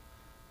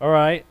All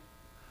right.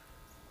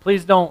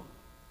 Please don't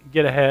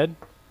get ahead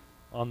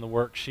on the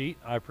worksheet.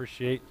 I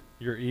appreciate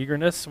your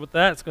eagerness with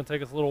that. It's going to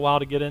take us a little while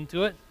to get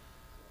into it.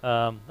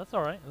 That's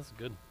all right. That's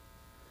good.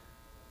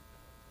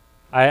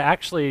 I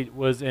actually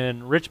was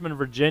in Richmond,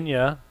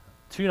 Virginia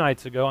 2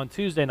 nights ago on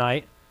Tuesday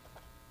night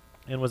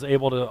and was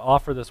able to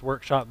offer this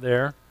workshop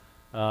there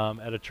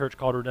at a church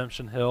called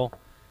Redemption Hill.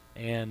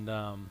 And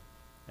I'm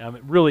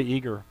really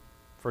eager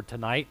for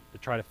tonight to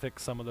try to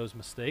fix some of those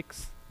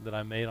mistakes that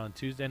I made on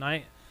Tuesday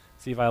night,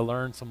 see if I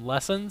learned some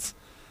lessons.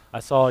 I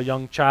saw a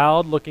young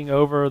child looking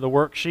over the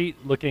worksheet,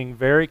 looking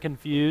very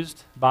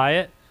confused by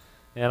it,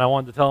 and I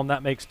wanted to tell him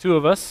that makes two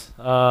of us.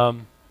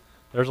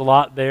 There's a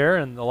lot there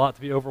and a lot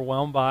to be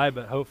overwhelmed by,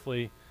 but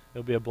hopefully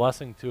it'll be a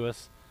blessing to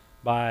us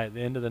by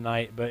the end of the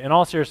night. But in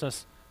all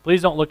seriousness,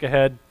 please don't look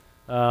ahead.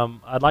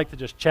 I'd like to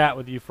just chat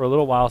with you for a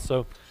little while.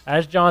 So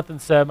as Jonathan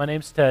said, my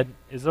name's Ted.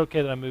 Is it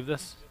okay that I move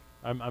this?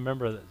 I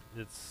remember that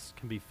it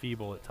can be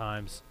feeble at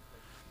times,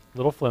 a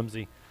little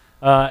flimsy.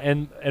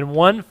 And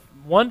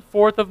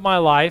 1/4 of my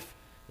life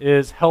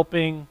is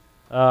helping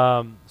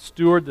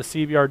steward the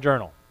CBR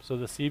Journal. So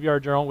the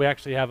CBR Journal, we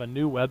actually have a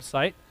new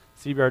website,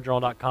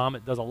 cbrjournal.com.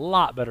 It does a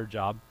lot better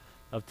job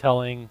of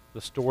telling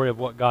the story of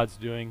what God's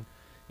doing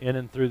in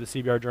and through the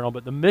CBR Journal.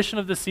 But the mission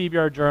of the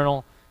CBR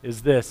Journal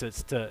is this.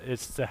 It's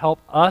to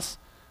help us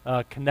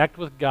connect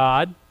with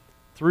God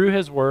through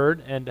His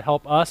Word and to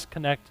help us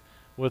connect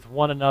with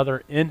one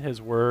another in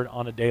His Word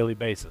on a daily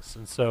basis.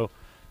 And so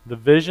the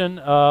vision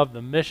of,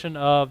 the mission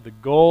of, the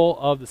goal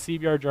of the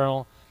CBR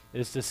Journal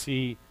is to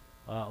see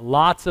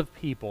lots of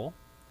people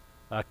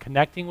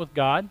connecting with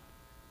God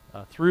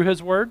through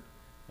His Word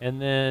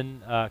and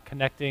then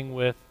connecting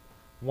with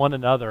one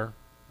another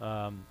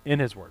in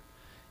His Word.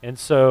 And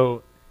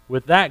so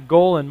with that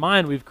goal in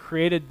mind, we've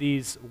created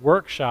these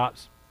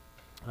workshops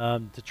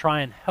to try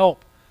and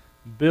help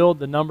build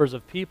the numbers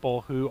of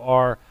people who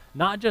are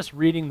not just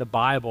reading the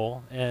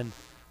Bible and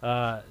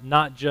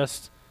not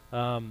just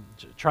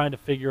trying to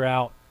figure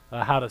out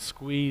how to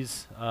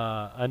squeeze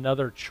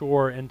another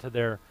chore into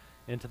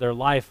their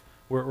life.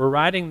 We're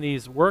writing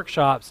these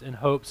workshops in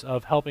hopes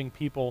of helping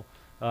people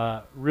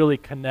really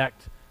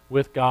connect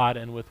with God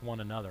and with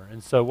one another.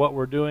 And so what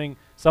we're doing,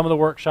 some of the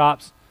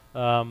workshops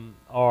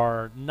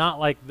are not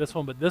like this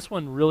one, but this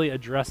one really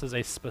addresses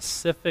a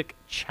specific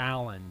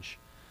challenge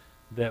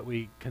that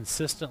we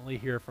consistently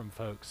hear from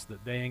folks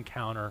that they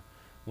encounter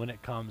when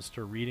it comes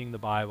to reading the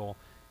Bible.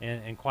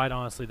 And quite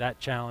honestly, that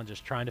challenge is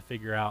trying to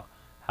figure out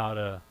how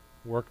to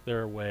work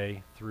their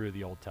way through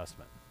the Old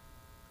Testament.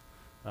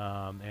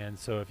 And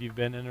so if you've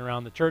been in and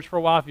around the church for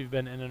a while, if you've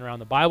been in and around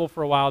the Bible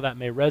for a while, that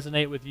may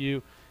resonate with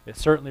you. It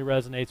certainly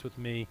resonates with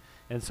me.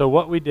 And so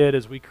what we did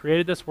is we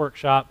created this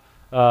workshop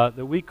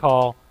that we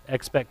call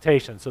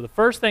Expectation. So the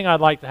first thing I'd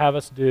like to have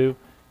us do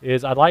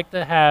is I'd like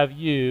to have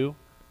you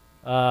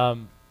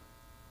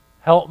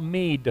help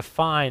me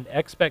define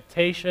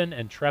expectation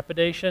and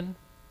trepidation.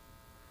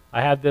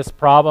 I have this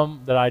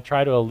problem that I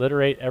try to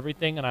alliterate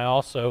everything, and I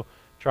also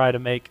try to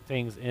make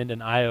things end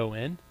in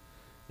I-O-N.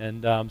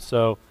 And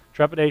so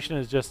trepidation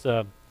is just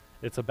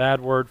it's a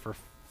bad word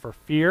for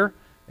fear.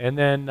 And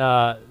then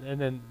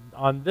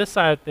on this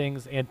side of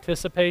things,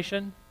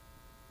 anticipation.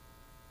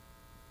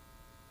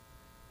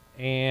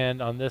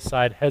 And on this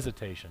side,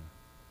 hesitation.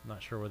 I'm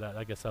not sure where that,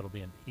 I guess that'll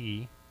be an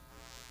E.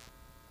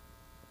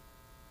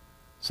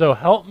 So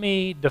help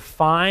me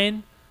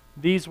define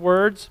these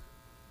words.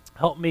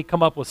 Help me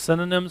come up with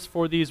synonyms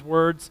for these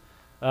words,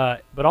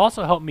 but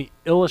also help me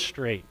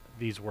illustrate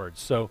these words.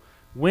 So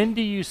when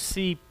do you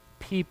see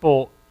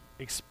people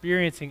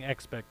experiencing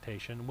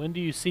expectation? When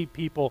do you see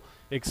people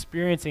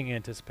experiencing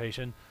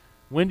anticipation?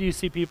 When do you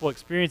see people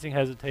experiencing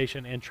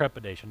hesitation and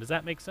trepidation? Does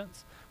that make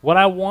sense? What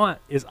I want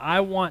is I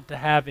want to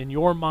have in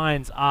your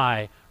mind's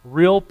eye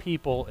real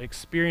people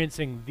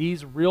experiencing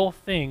these real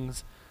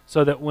things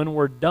so that when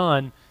we're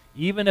done,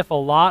 even if a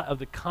lot of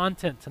the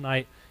content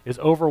tonight is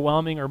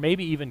overwhelming or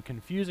maybe even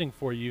confusing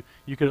for you,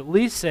 you could at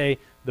least say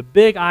the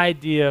big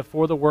idea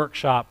for the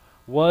workshop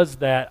was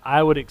that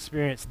I would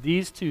experience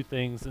these two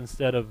things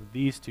instead of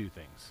these two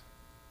things.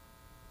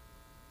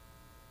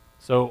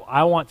 So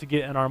I want to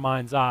get in our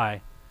mind's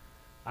eye,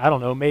 I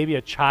don't know, maybe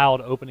a child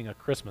opening a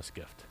Christmas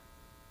gift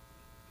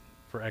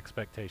for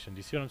expectation. Do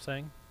you see what I'm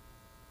saying?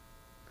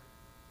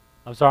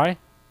 I'm sorry?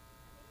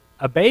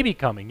 A baby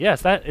coming.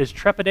 Yes, that is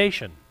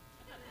trepidation.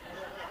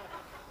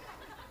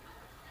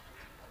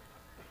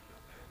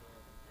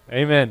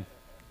 Amen.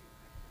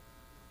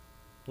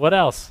 What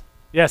else?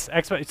 Yes,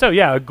 so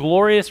yeah, a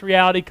glorious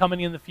reality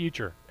coming in the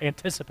future.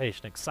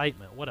 Anticipation,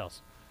 excitement. What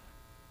else?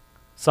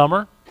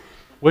 Summer?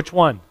 Which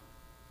one?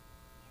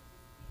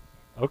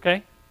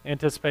 Okay,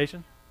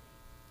 anticipation.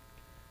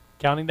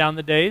 Counting down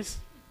the days.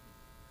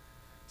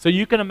 So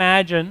you can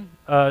imagine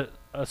a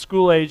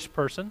school-aged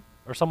person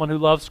or someone who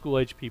loves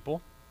school-aged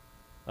people,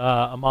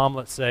 a mom,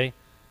 let's say,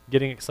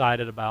 getting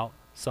excited about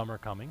summer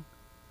coming.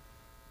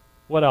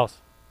 What else?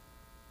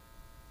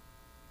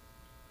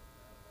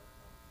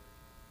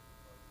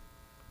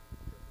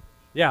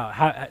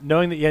 Yeah,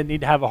 knowing that you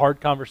need to have a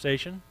hard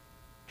conversation,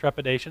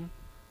 trepidation.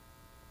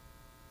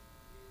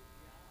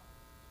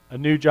 A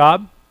new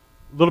job?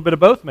 A little bit of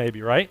both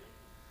maybe, right?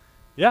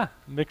 Yeah,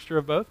 a mixture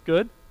of both.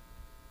 Good.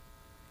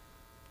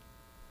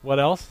 What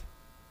else?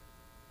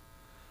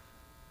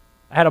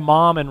 I had a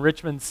mom in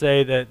Richmond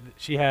say that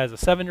she has a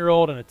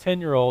 7-year-old and a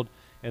 10-year-old,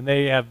 and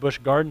they have Busch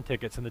Garden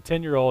tickets, and the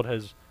 10-year-old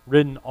has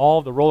ridden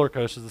all the roller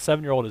coasters. The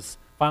 7-year-old is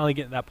finally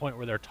getting to that point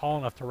where they're tall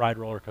enough to ride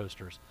roller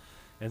coasters.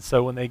 And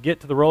so when they get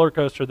to the roller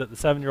coaster that the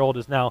 7-year-old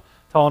is now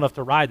tall enough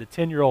to ride, the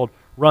 10-year-old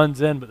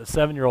runs in, but the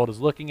 7-year-old is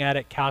looking at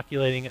it,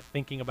 calculating it,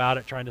 thinking about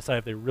it, trying to decide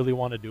if they really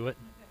want to do it.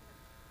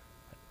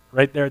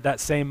 Right there at that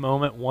same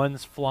moment,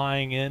 one's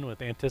flying in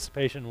with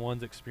anticipation,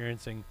 one's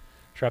experiencing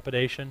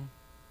trepidation.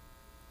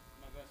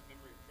 My best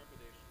memory of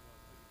trepidation was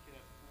as a kid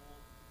at school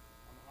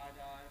on the high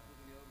dive,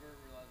 looking over,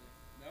 realizing,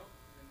 nope,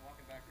 and then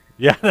walking back.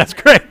 Yeah, that's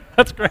great.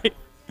 That's great.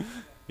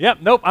 Yep,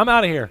 nope, I'm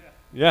out of here.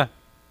 Yeah.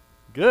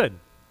 Good.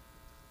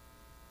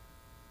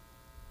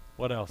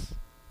 What else?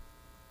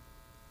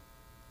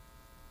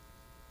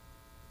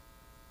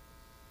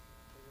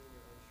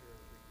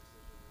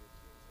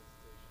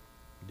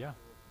 Yeah.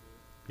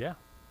 Yeah.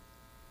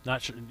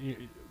 Not sure.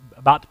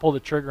 About to pull the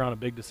trigger on a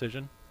big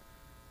decision.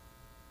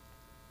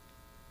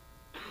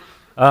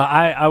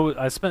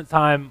 I spent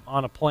time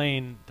on a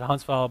plane to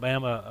Huntsville,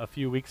 Alabama a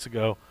few weeks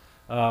ago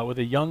with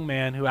a young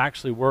man who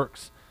actually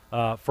works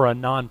for a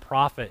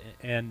nonprofit,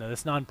 and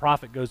this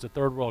nonprofit goes to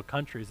third world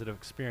countries that have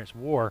experienced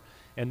war,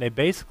 and they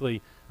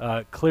basically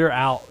clear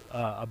out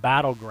a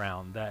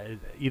battleground that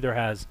either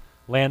has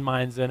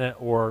landmines in it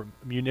or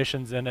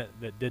munitions in it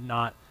that did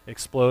not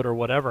explode or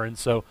whatever. And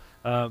so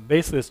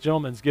basically this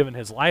gentleman's given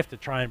his life to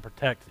try and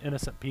protect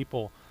innocent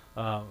people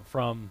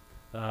from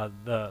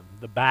the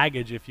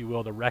baggage, if you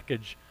will, the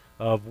wreckage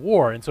of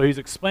war. And so he's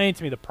explained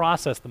to me the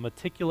process, the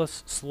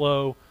meticulous,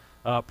 slow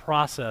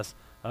process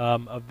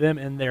of them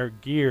in their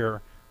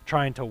gear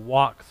trying to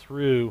walk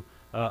through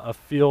a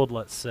field,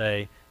 let's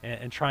say,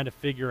 and trying to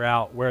figure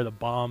out where the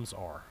bombs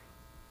are.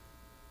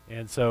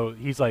 And so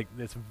he's like,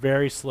 it's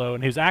very slow.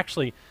 And he was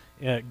actually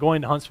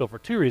going to Huntsville for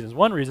two reasons.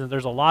 One reason,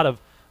 there's a lot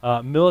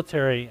of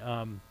military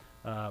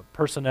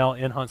personnel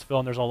in Huntsville,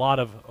 and there's a lot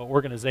of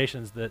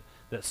organizations that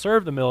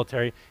serve the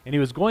military. And he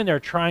was going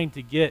there trying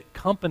to get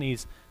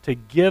companies to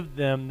give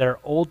them their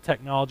old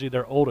technology,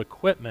 their old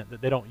equipment that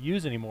they don't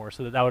use anymore,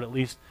 so that would at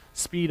least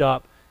speed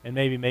up and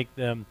maybe make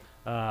them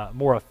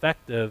more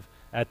effective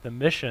at the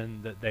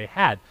mission that they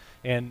had.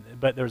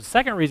 But there's a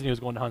second reason he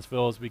was going to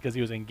Huntsville is because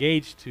he was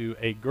engaged to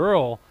a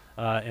girl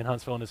in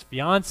Huntsville, and his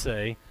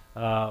fiance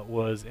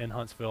was in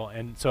Huntsville.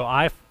 And so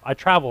I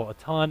travel a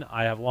ton.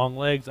 I have long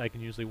legs. I can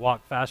usually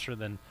walk faster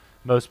than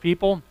most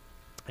people.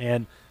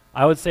 And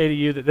I would say to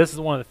you that this is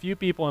one of the few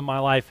people in my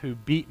life who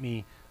beat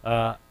me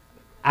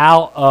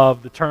out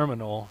of the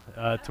terminal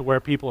to where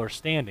people are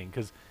standing,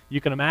 because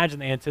you can imagine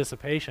the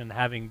anticipation,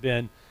 having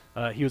been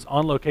he was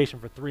on location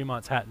for 3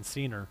 months, hadn't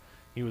seen her.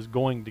 He was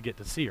going to get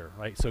to see her,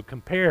 right? So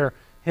compare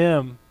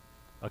him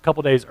a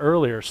couple days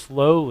earlier,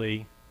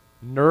 slowly,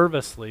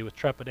 nervously, with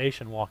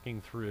trepidation,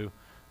 walking through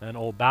an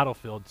old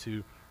battlefield,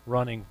 to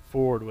running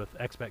forward with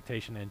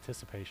expectation and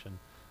anticipation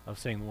of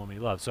seeing the woman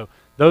he loves. So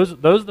those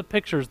are the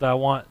pictures that I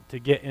want to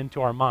get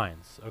into our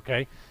minds,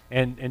 okay?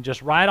 And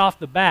just right off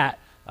the bat,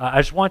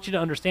 I just want you to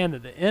understand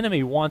that the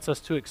enemy wants us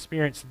to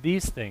experience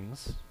these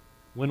things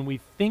when we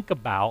think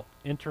about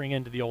entering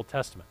into the Old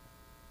Testament.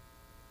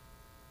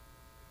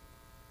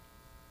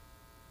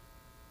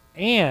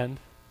 And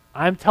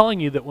I'm telling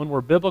you that when we're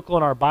biblical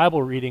in our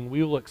Bible reading,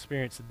 we will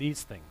experience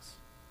these things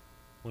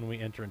when we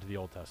enter into the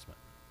Old Testament.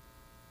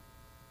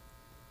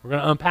 We're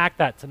going to unpack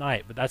that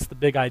tonight, but that's the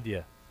big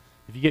idea.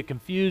 If you get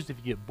confused, if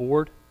you get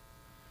bored,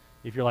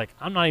 if you're like,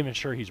 I'm not even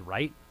sure he's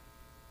right,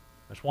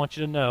 I just want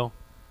you to know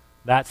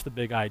that's the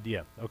big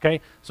idea,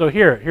 okay? So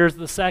here's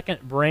the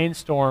second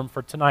brainstorm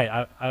for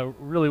tonight. I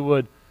really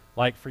would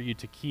like for you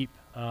to keep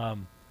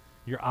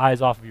your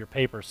eyes off of your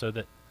paper so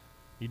that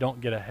you don't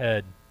get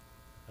ahead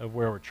of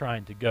where we're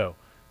trying to go.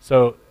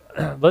 So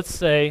let's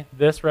say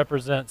this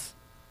represents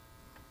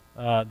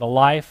the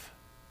life,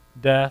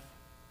 death,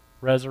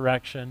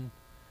 resurrection,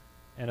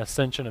 and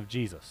ascension of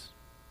Jesus,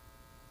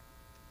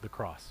 the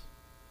cross.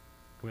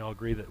 Can we all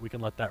agree that we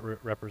can let that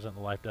represent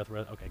the life, death,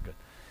 okay, good.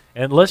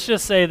 And let's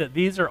just say that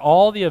these are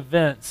all the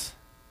events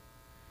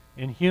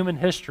in human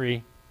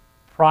history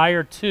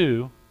prior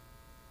to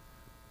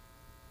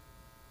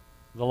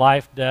the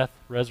life, death,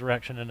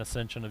 resurrection, and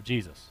ascension of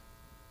Jesus.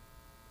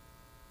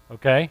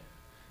 Okay?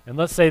 And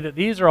let's say that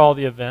these are all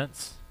the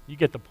events, you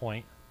get the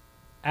point,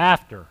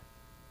 after.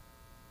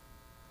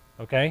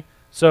 Okay?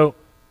 So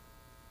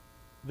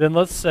then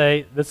let's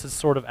say this is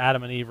sort of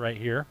Adam and Eve right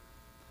here.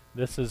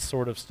 This is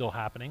sort of still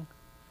happening.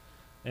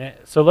 And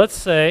so let's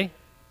say,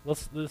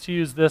 let's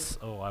use this.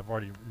 Oh, I've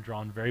already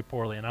drawn very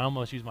poorly, and I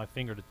almost used my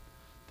finger to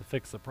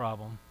fix the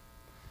problem.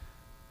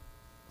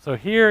 So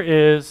here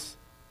is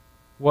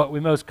what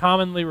we most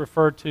commonly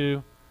refer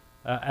to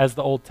as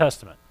the Old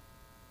Testament.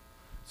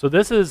 So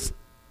this is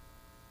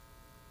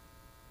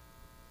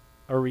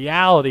a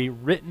reality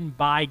written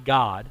by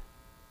God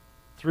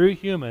through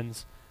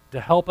humans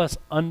to help us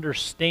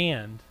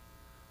understand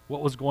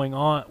what was going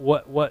on,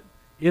 what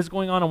is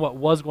going on and what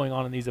was going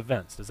on in these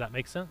events. Does that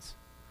make sense?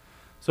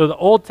 So the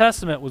Old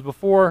Testament was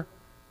before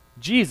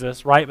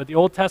Jesus, right? But the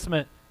Old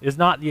Testament is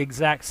not the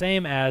exact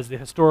same as the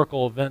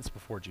historical events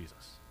before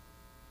Jesus.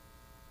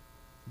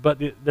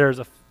 But there's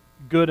a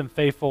good and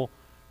faithful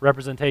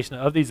representation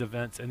of these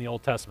events in the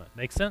Old Testament.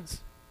 Make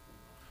sense?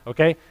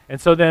 Okay? And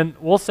so then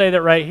we'll say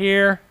that right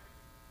here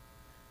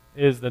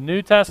is the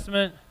New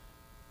Testament,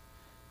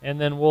 and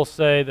then we'll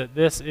say that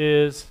this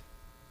is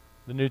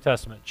the New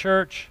Testament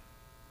church.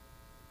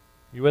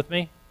 You with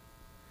me?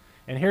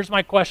 And here's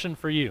my question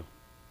for you.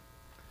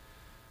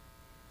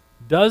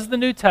 Does the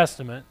New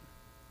Testament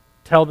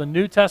tell the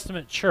New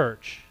Testament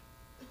church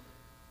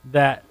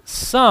that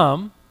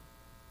some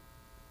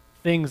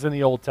things in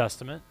the Old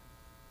Testament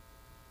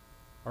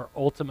are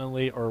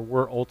ultimately or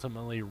were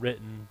ultimately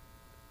written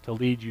to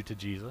lead you to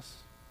Jesus?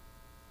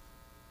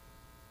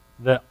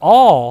 That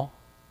all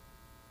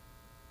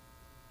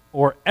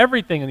or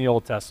everything in the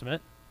Old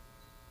Testament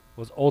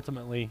was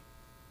ultimately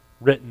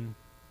written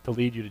to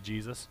lead you to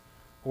Jesus?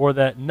 Or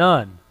that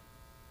none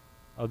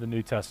of the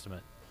New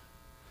Testament?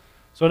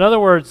 So in other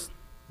words,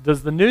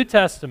 does the New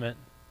Testament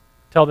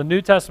tell the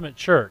New Testament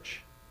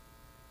church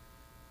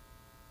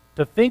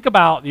to think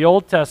about the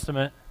Old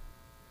Testament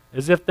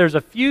as if there's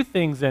a few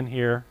things in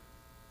here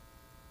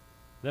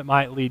that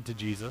might lead to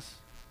Jesus,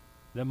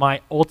 that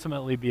might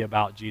ultimately be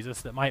about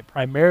Jesus, that might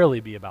primarily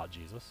be about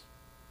Jesus?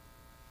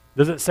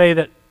 Does it say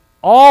that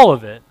all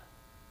of it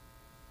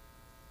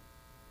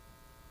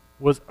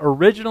was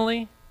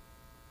originally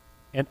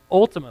and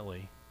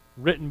ultimately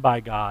written by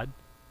God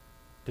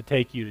to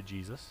take you to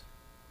Jesus?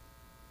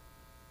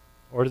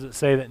 Or does it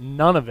say that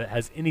none of it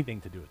has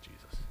anything to do with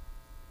Jesus?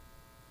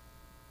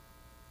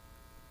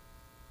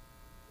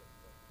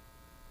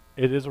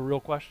 It is a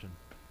real question,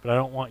 but I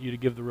don't want you to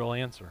give the real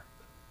answer.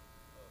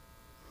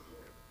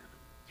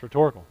 It's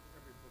rhetorical.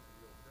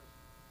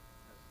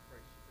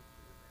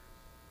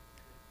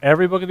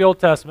 Every book of the Old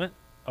Testament.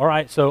 All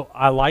right, so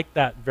I like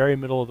that very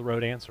middle of the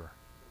road answer.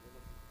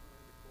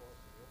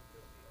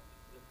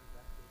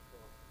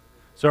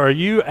 So are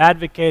you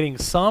advocating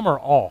some or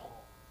all?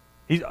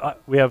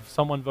 We have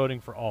someone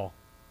voting for all.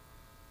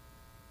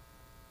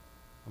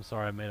 I'm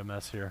sorry, I made a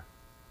mess here.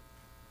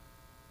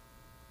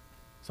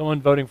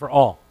 Someone voting for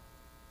all.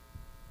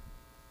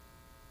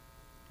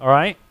 All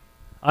right?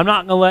 I'm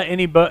not going to let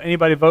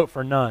anybody vote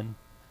for none.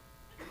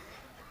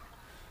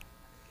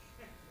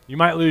 You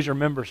might lose your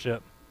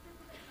membership.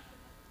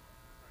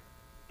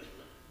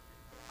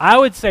 I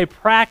would say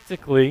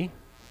practically,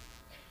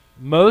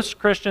 most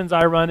Christians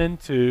I run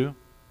into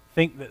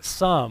think that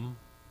some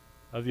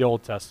of the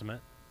Old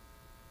Testament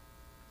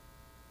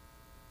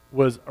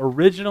was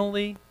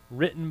originally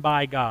written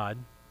by God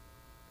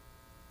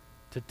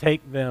to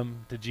take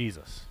them to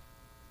Jesus.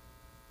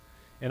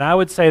 And I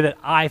would say that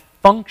I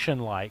function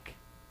like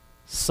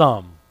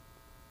some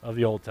of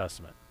the Old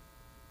Testament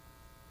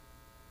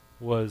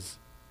was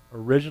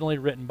originally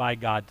written by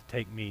God to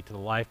take me to the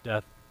life,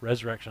 death,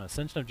 resurrection,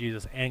 ascension of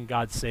Jesus, and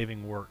God's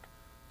saving work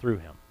through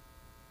him.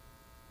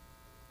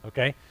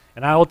 Okay?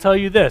 And I will tell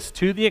you this,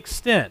 to the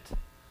extent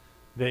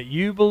that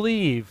you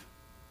believe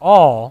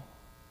all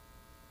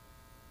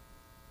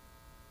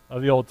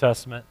of the Old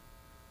Testament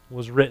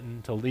was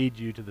written to lead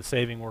you to the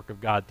saving work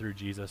of God through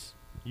Jesus,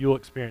 you will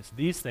experience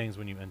these things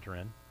when you enter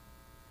in.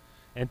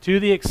 And to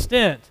the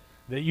extent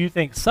that you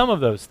think some of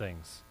those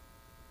things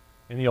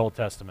in the Old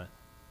Testament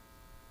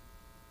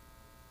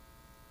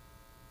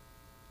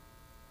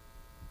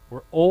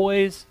were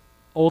always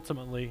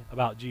ultimately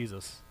about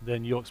Jesus,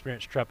 then you'll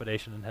experience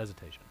trepidation and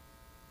hesitation.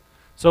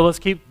 So let's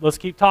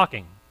keep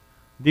talking.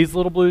 These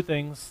little blue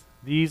things,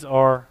 these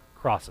are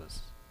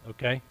crosses,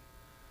 okay?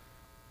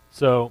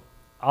 So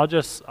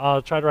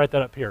I'll try to write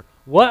that up here.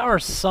 What are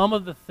some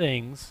of the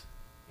things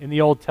in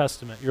the Old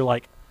Testament you're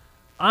like,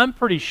 I'm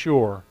pretty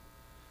sure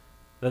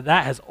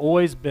that has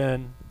always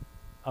been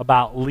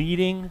about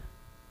leading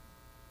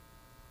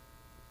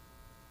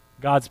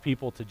God's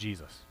people to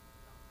Jesus?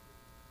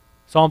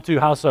 Psalm 2,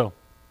 how so?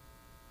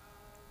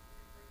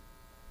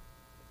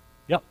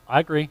 Yep, I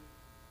agree.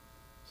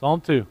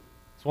 Psalm 2.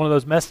 It's one of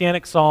those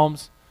messianic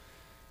psalms.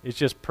 It's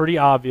just pretty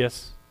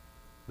obvious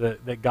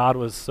that God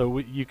was, so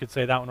you could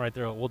say that one right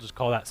there. We'll just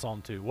call that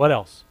Psalm 2. What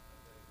else?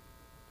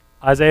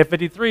 Isaiah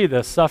 53,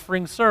 the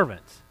suffering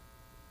servant.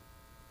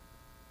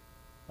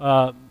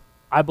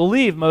 I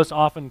believe most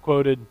often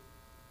quoted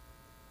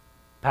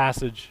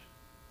passage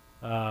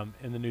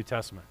in the New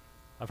Testament.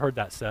 I've heard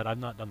that said. I've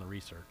not done the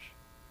research.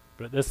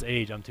 But at this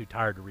age, I'm too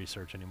tired to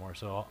research anymore,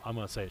 so I'm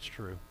going to say it's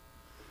true.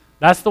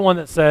 That's the one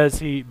that says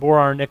he bore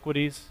our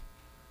iniquities,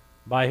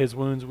 by his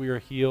wounds we are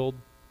healed,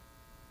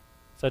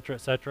 etc.,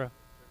 etc.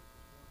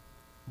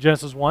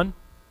 Genesis 1.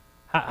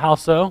 How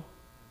so?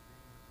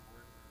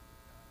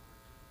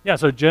 Yeah,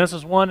 so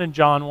Genesis 1 and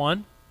John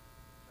 1.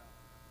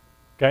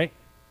 Okay.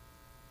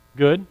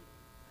 Good.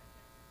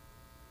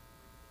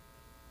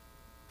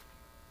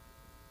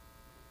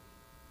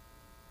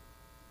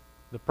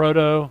 The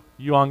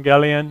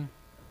proto-evangelion,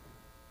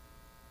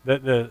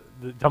 the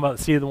talking about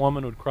the seed of the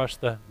woman would crush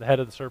the head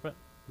of the serpent.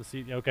 The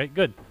seed. Okay,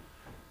 good.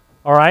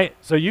 All right,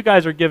 so you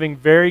guys are giving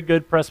very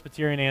good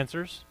Presbyterian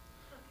answers.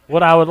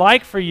 What I would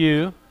like for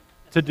you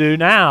to do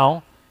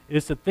now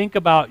is to think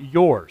about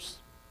yours.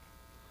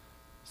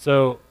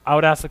 So I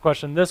would ask the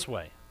question this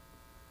way.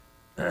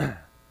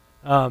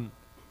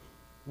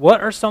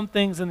 What are some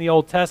things in the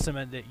Old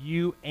Testament that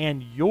you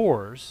and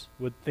yours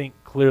would think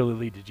clearly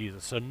lead to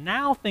Jesus? So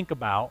now think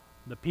about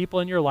the people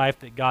in your life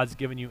that God's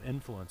given you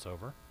influence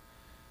over,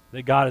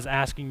 that God is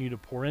asking you to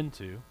pour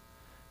into,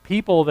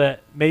 people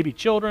that may be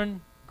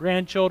children,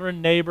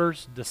 grandchildren,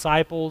 neighbors,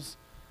 disciples,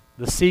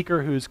 the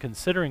seeker who's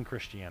considering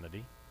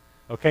Christianity.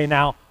 Okay,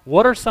 now,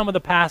 what are some of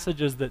the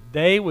passages that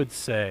they would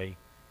say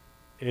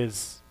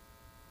has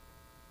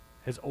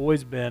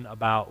always been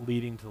about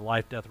leading to the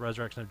life, death,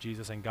 resurrection of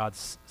Jesus and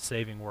God's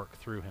saving work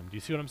through him? Do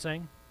you see what I'm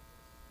saying?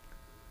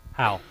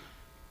 How?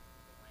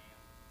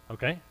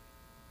 Okay.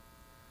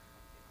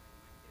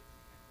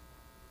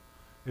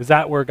 Is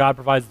that where God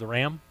provides the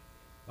ram?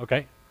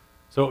 Okay.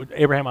 So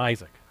Abraham,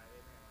 Isaac.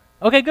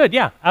 Okay, good.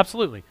 Yeah,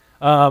 absolutely.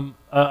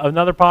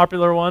 Another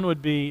popular one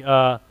would be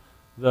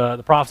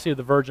the prophecy of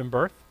the virgin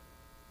birth.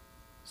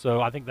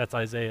 So I think that's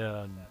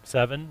Isaiah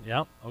 7.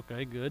 Yeah,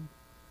 okay, good.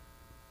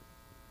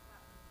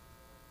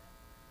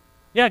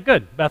 Yeah,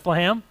 good.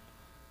 Bethlehem.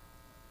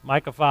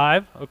 Micah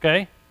 5.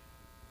 Okay.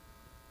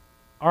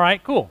 All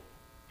right, cool.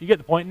 You get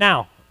the point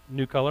now,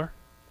 new color.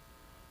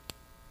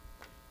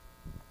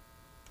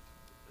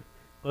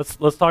 Let's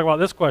talk about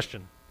this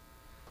question.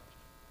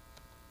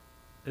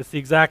 It's the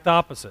exact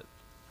opposite.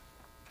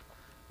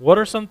 What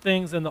are some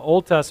things in the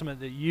Old Testament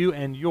that you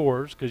and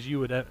yours, because you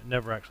would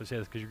never actually say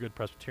this because you're good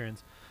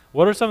Presbyterians,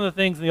 what are some of the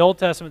things in the Old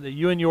Testament that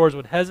you and yours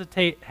would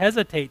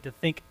hesitate to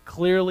think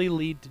clearly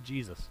lead to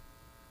Jesus?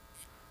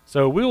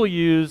 So we will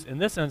use, in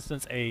this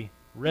instance, a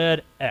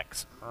red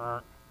X.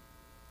 Does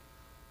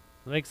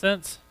that make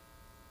sense?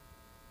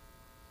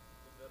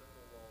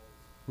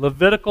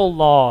 Levitical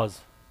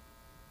laws.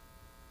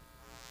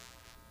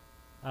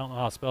 I don't know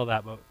how to spell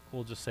that, but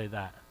we'll just say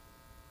that.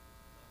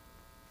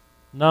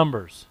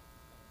 Numbers.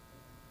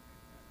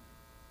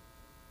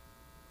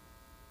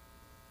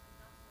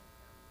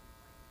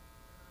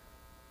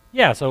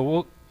 Yeah,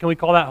 so can we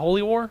call that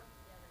holy war?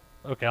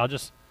 Okay,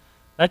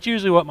 that's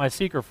usually what my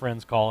seeker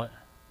friends call it.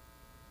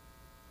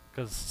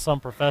 Because some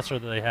professor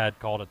that they had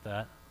called it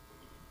that.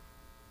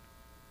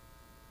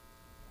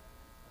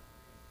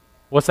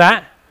 What's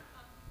that?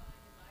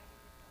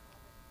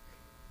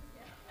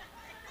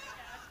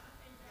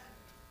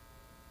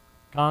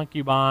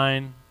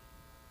 Concubine,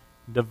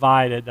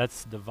 divided,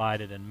 that's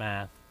divided in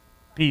math.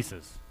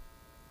 Pieces.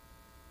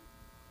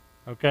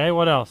 Okay,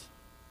 what else?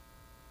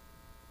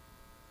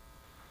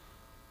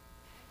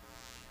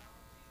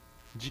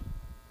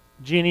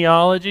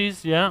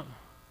 Genealogies, yeah.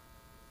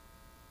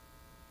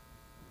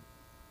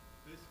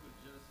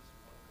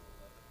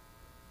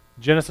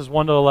 Genesis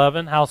 1 to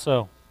 11, how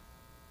so?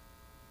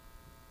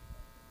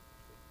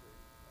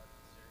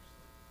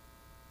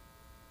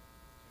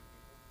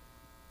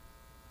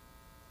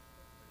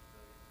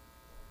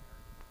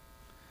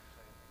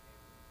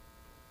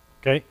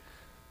 Okay.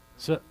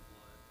 So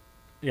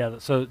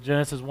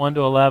Genesis 1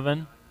 to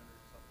 11.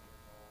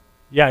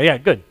 Yeah,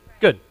 good.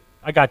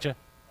 I got you.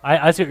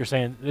 I see what you're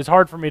saying. It's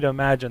hard for me to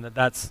imagine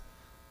that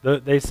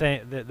they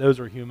say that those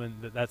are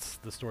human, that's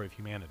the story of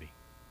humanity.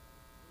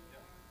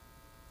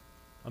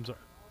 I'm sorry.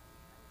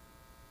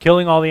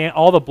 Killing all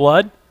the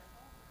blood?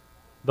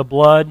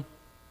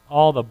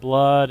 All the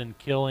blood and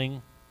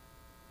killing.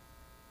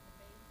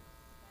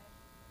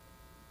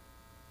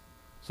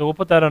 So we'll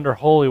put that under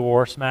holy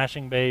war,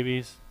 smashing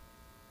babies.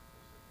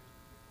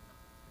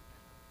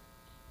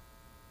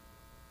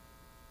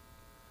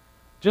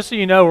 Just so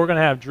you know, we're going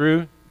to have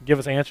Drew give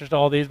us answers to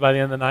all these by the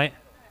end of the night.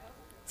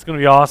 It's going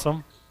to be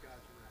awesome.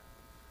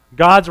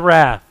 God's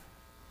wrath.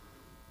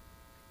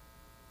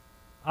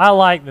 I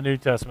like the New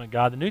Testament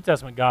God. The New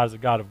Testament God is a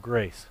God of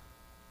grace.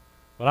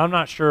 But I'm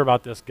not sure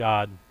about this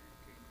God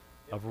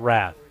of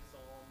wrath.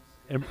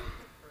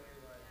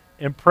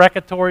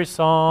 Imprecatory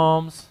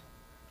psalms.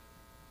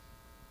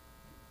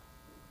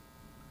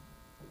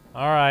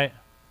 All right.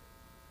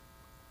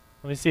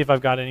 Let me see if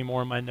I've got any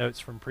more in my notes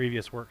from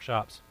previous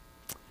workshops.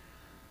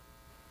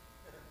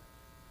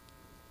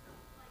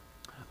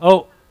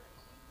 Oh.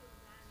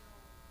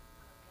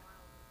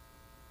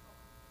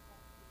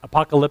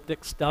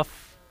 Apocalyptic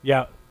stuff.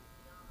 Yeah.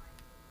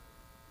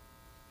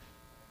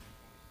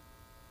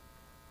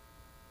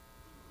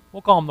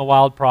 We'll call them the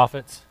wild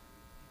prophets.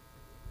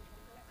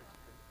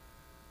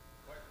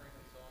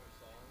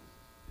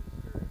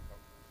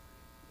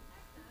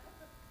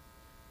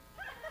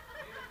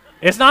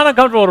 It's not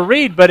uncomfortable to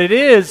read, but it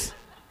is.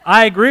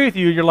 I agree with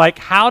you. You're like,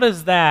 how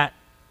does that,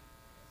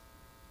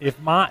 if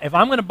I'm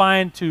going to buy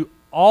into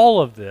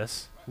all of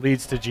this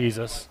leads to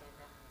Jesus,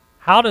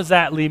 how does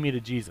that lead me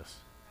to Jesus?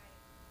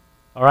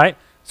 All right?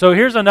 So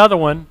here's another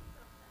one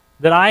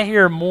that I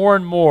hear more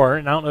and more,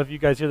 and I don't know if you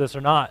guys hear this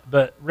or not,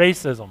 but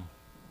racism.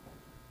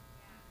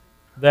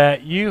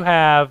 That you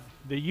have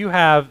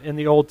in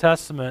the Old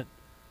Testament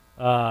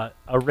a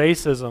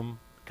racism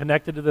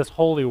connected to this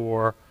holy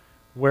war,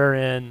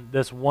 wherein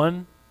this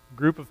one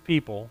group of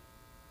people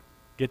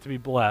get to be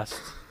blessed,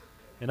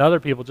 and other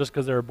people, just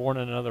because they were born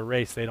in another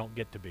race, they don't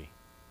get to be.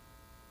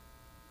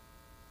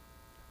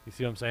 You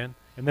see what I'm saying?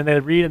 And then they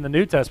read in the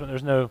New Testament,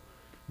 there's no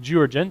Jew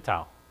or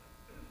Gentile.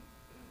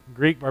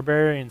 Greek,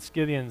 barbarian,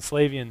 Scythian,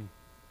 Slavian,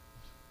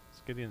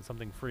 Scythian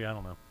something free, I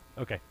don't know.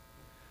 Okay.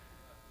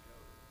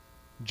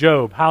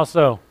 Job, how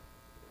so?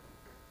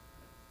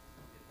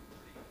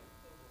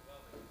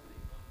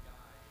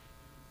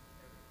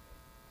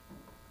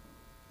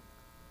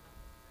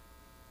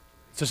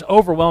 It's just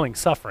overwhelming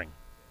suffering.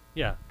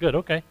 Yeah, good,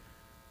 okay.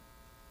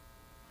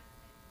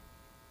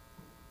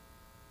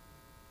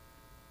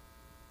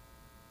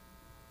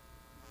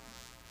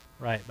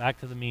 Right, back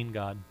to the mean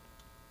God.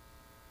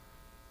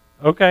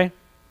 Okay.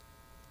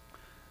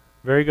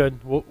 Very good.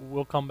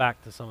 We'll come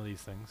back to some of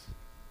these things.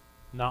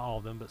 Not all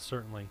of them, but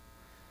certainly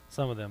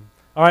some of them.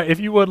 All right, if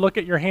you would, look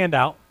at your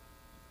handout.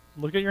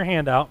 Look at your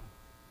handout.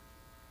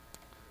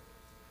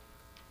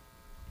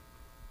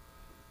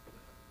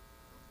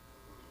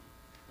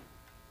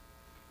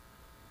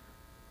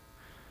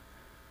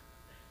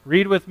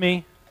 Read with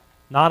me,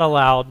 not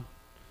aloud,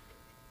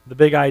 the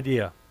big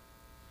idea.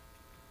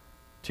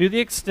 To the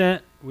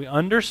extent we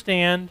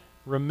understand,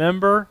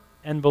 remember,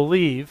 and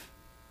believe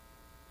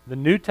the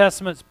New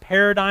Testament's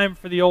paradigm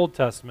for the Old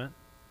Testament,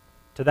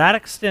 to that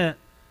extent,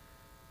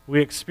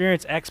 we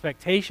experience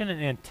expectation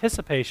and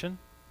anticipation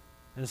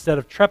instead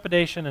of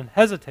trepidation and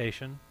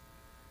hesitation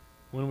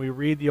when we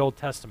read the Old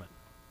Testament.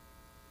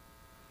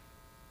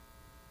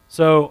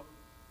 So,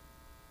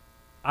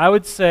 I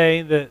would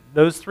say that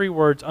those three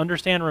words,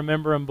 understand,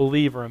 remember, and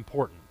believe, are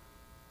important.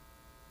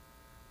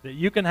 That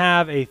you can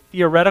have a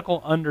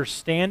theoretical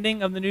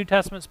understanding of the New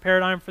Testament's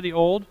paradigm for the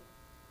Old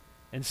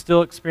and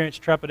still experience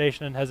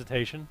trepidation and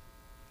hesitation,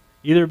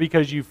 either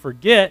because you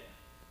forget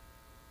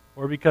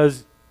or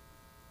because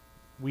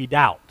we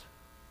doubt.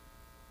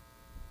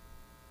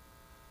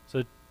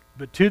 So,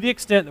 but to the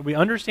extent that we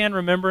understand,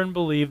 remember, and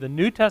believe the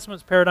New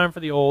Testament's paradigm for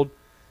the Old,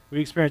 we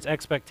experience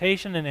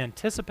expectation and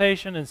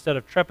anticipation instead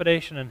of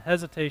trepidation and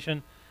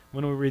hesitation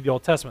when we read the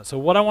Old Testament. So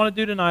what I want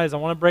to do tonight is I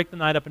want to break the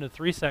night up into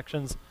 3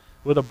 sections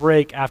with a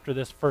break after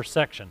this first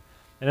section.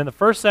 And in the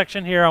first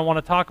section here, I want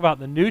to talk about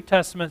the New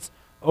Testament's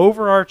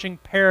overarching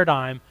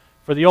paradigm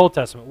for the Old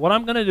Testament. What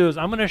I'm going to do is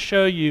I'm going to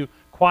show you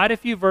quite a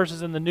few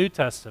verses in the New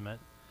Testament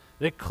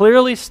that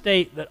clearly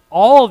state that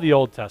all of the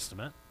Old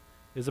Testament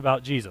is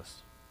about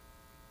Jesus.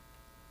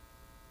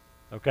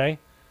 Okay?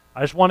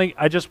 I just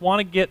want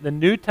to get the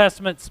New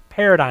Testament's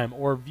paradigm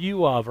or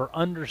view of or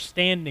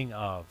understanding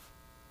of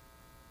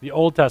the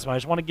Old Testament. I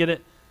just want to get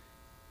it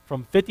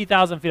from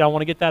 50,000 feet. I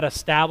want to get that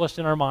established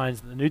in our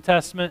minds. The New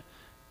Testament,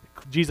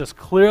 Jesus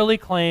clearly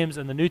claims,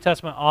 and the New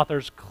Testament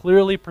authors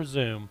clearly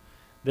presume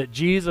that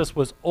Jesus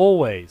was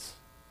always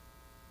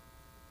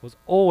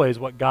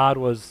what God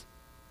was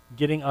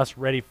getting us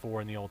ready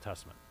for in the Old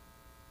Testament.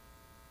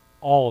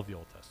 All of the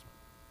Old Testament.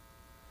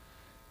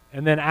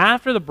 And then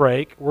after the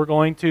break, we're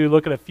going to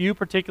look at a few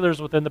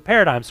particulars within the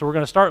paradigm. So we're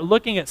going to start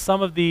looking at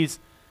some of these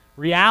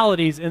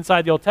realities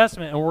inside the Old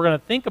Testament, and we're going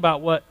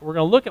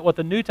to look at what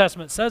the New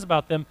Testament says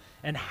about them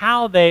and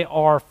how they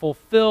are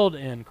fulfilled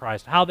in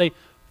Christ, how they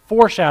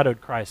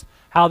foreshadowed Christ,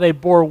 how they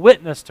bore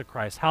witness to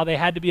Christ, how they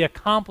had to be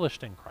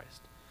accomplished in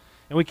Christ.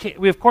 And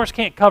we of course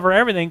can't cover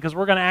everything because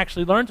we're going to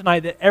actually learn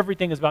tonight that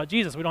everything is about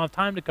Jesus. We don't have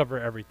time to cover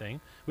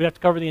everything. We have to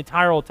cover the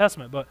entire Old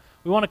Testament, but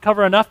we want to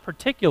cover enough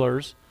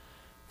particulars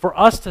for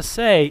us to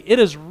say, it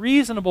is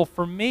reasonable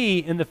for me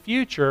in the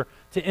future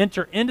to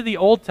enter into the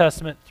Old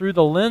Testament through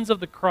the lens of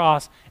the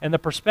cross and the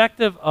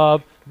perspective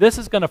of, this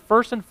is going to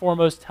first and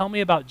foremost tell me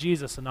about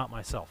Jesus and not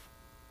myself.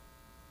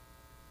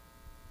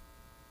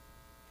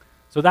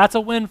 So that's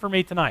a win for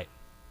me tonight.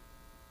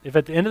 If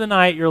at the end of the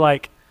night you're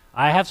like,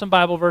 I have some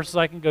Bible verses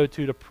I can go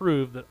to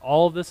prove that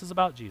all of this is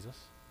about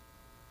Jesus,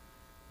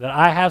 that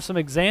I have some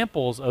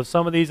examples of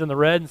some of these in the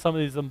red and some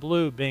of these in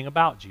blue being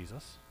about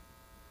Jesus,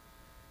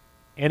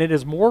 and it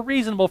is more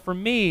reasonable for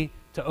me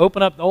to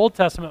open up the Old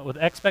Testament with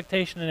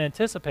expectation and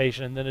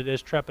anticipation than it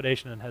is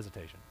trepidation and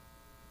hesitation.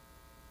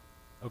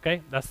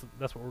 Okay? That's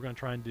what we're going to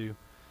try and do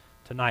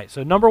tonight.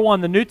 So number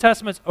one, the New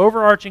Testament's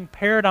overarching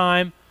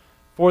paradigm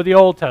for the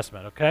Old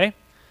Testament, okay?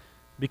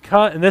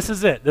 And this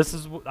is it.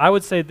 I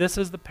would say this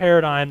is the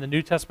paradigm the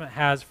New Testament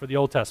has for the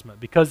Old Testament.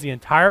 Because the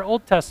entire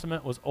Old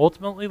Testament was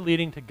ultimately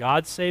leading to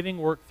God's saving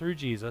work through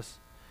Jesus,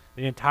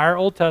 the entire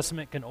Old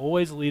Testament can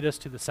always lead us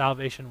to the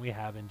salvation we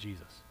have in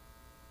Jesus.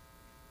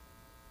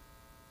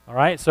 All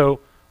right,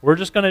 so we're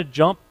just going to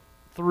jump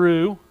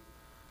through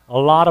a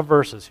lot of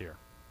verses here.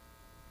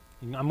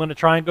 I'm going to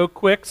try and go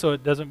quick so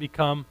it doesn't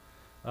become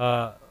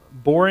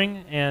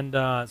boring and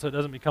so it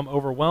doesn't become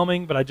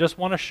overwhelming, but I just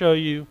want to show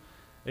you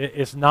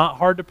it's not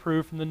hard to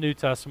prove from the New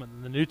Testament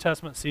that the New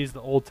Testament sees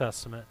the Old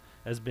Testament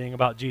as being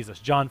about Jesus.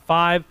 John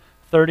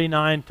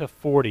 5:39 to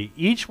 40.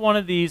 Each one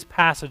of these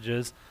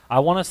passages, I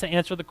want us to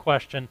answer the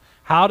question,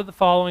 how do the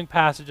following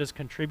passages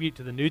contribute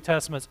to the New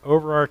Testament's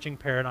overarching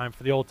paradigm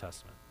for the Old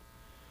Testament?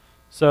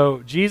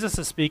 So Jesus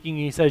is speaking,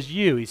 he says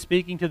he's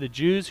speaking to the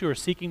Jews who are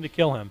seeking to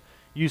kill him.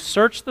 You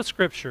search the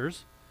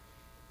scriptures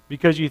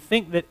because you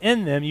think that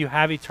in them you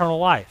have eternal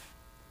life.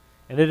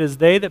 And it is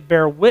they that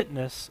bear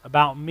witness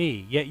about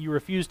me, yet you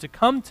refuse to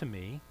come to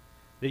me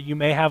that you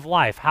may have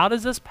life. How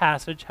does this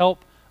passage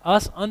help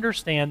us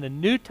understand the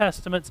New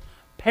Testament's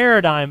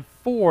paradigm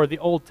for the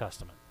Old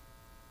Testament?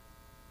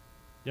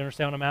 You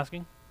understand what I'm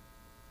asking?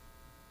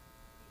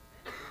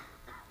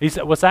 He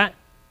said, what's that?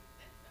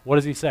 What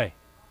does he say?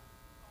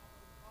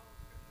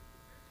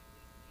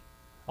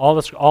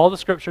 All the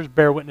scriptures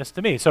bear witness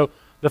to me. So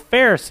the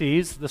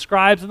Pharisees, the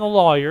scribes, and the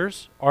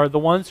lawyers are the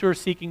ones who are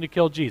seeking to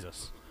kill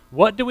Jesus.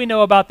 What do we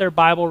know about their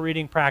Bible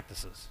reading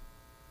practices?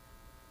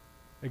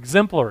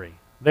 Exemplary.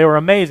 They were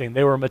amazing.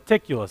 They were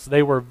meticulous.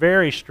 They were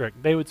very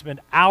strict. They would spend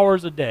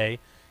hours a day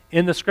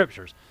in the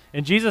scriptures.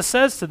 And Jesus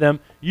says to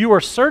them, you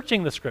are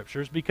searching the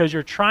scriptures because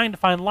you're trying to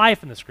find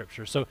life in the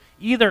scriptures. So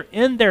either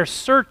in their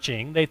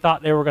searching, they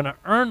thought they were going to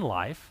earn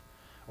life,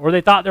 or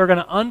they thought they were going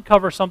to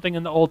uncover something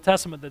in the Old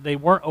Testament that they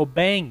weren't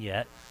obeying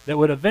yet that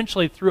would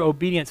eventually, through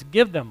obedience,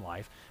 give them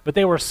life. But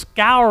they were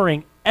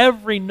scouring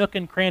every nook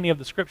and cranny of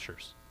the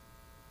scriptures.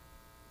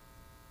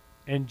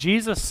 And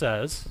Jesus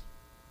says,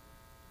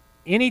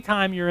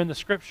 anytime you're in the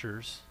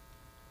scriptures,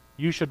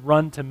 you should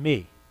run to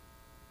me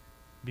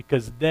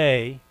because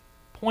they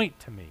point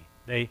to me.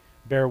 They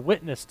bear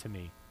witness to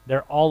me.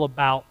 They're all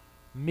about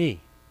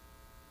me.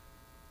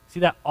 See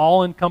that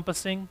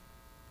all-encompassing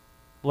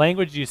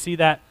language? Do you see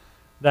that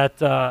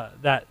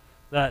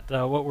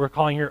what we're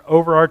calling here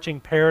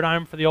overarching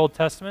paradigm for the Old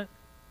Testament?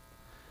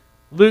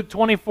 Luke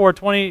 24,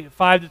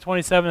 25 to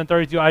 27 and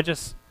 32.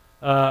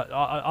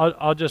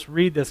 I'll just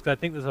read this because I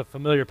think this is a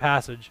familiar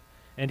passage.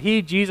 And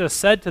Jesus,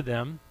 said to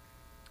them,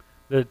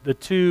 the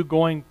two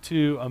going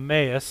to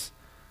Emmaus,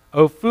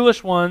 O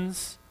foolish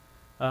ones,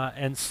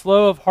 and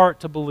slow of heart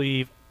to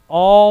believe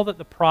all that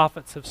the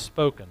prophets have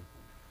spoken.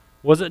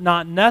 Was it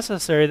not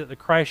necessary that the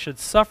Christ should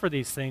suffer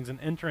these things and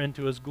enter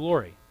into his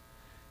glory?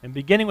 And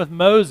beginning with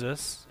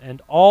Moses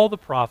and all the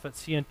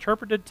prophets, he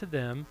interpreted to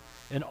them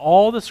in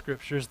all the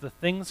scriptures the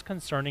things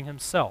concerning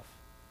himself.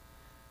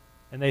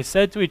 And they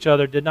said to each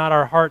other, did not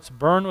our hearts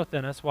burn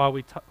within us while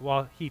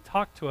he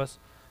talked to us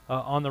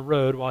on the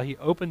road, while he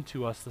opened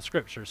to us the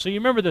scriptures? So you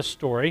remember this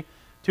story.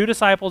 Two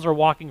disciples are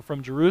walking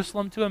from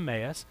Jerusalem to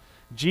Emmaus.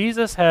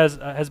 Jesus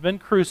has been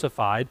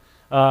crucified.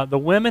 The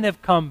women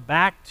have come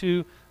back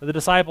to the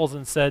disciples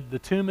and said, the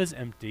tomb is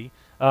empty.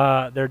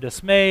 They're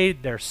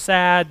dismayed, they're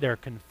sad, they're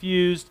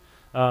confused.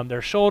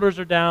 Their shoulders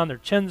are down, their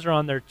chins are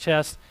on their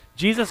chest.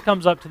 Jesus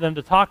comes up to them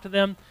to talk to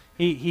them.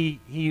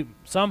 He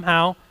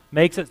somehow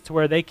makes it to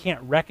where they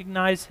can't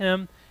recognize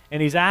him.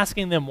 And he's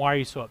asking them, why are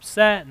you so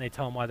upset? And they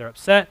tell him why they're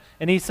upset.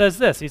 And he says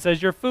this. He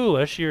says, you're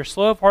foolish. You're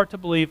slow of heart to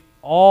believe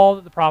all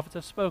that the prophets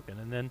have spoken.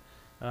 And then,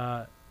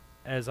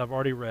 as I've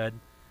already read,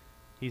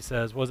 he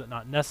says, was it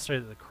not necessary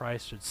that the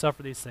Christ should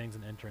suffer these things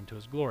and enter into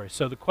his glory?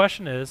 So the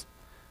question is,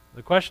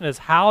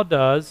 how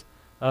does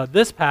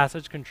this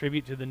passage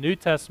contribute to the New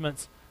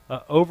Testament's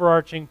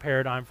overarching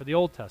paradigm for the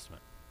Old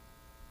Testament?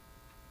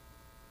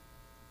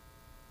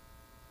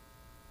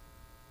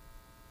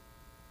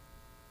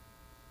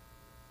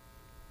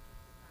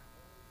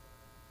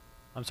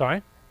 I'm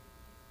sorry?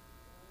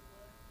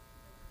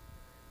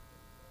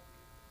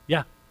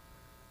 Yeah.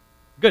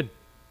 Good.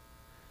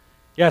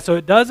 Yeah, so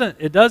it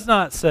does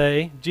not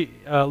say,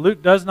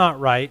 Luke does not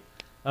write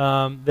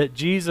that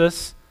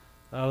Jesus,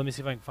 let me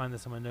see if I can find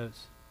this in my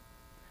notes.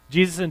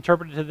 Jesus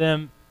interpreted to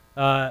them,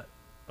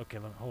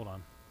 hold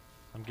on.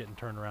 I'm getting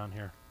turned around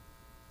here.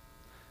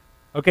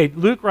 Okay,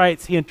 Luke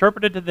writes, he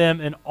interpreted to them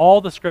in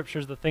all the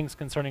scriptures the things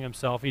concerning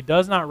himself. He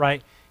does not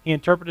write, he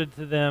interpreted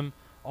to them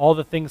all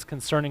the things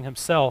concerning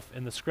himself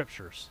in the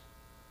scriptures.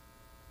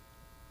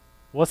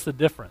 What's the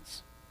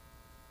difference?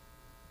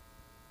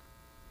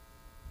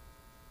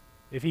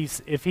 If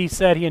he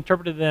said he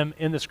interpreted them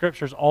in the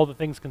scriptures all the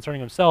things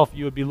concerning himself,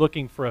 you would be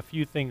looking for a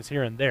few things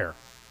here and there.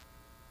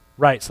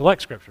 Right,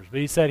 select scriptures. But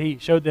he said he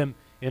showed them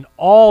in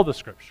all the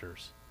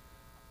scriptures,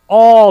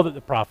 all that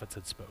the prophets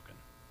had spoken,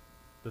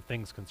 the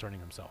things concerning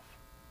himself.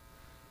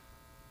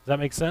 Does that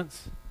make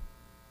sense?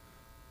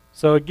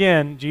 So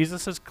again,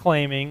 Jesus is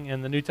claiming,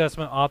 and the New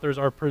Testament authors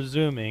are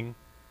presuming,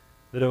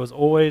 that it was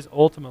always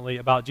ultimately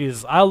about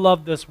Jesus. I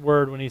love this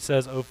word when he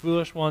says, O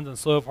foolish ones and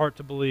slow of heart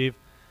to believe,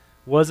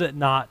 was it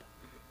not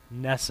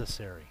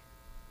necessary?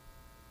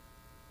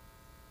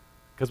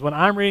 Because when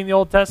I'm reading the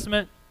Old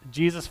Testament,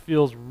 Jesus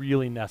feels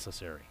really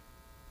necessary.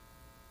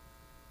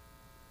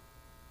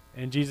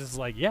 And Jesus is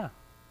like, yeah.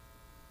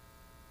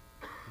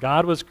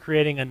 God was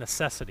creating a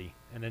necessity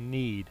and a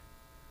need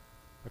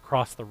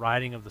across the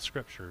writing of the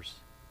scriptures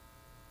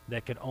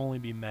that could only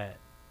be met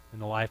in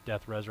the life,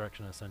 death,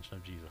 resurrection, and ascension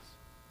of Jesus.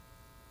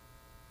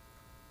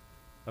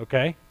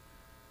 Okay?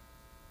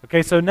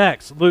 Okay, so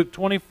next, Luke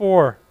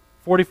 24,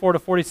 44 to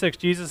 46.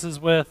 Jesus is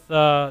with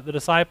the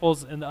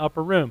disciples in the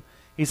upper room.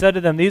 He said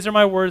to them, these are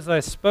my words that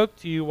I spoke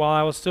to you while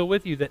I was still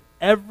with you, that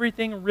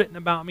everything written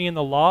about me in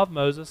the law of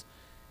Moses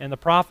and the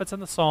prophets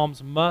and the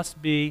Psalms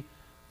must be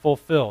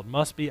fulfilled,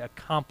 must be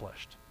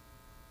accomplished.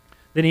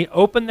 Then he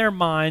opened their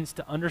minds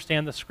to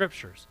understand the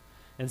scriptures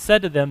and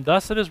said to them,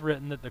 thus it is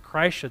written that the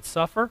Christ should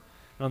suffer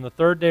and on the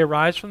third day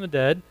rise from the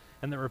dead,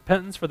 and that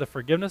repentance for the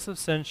forgiveness of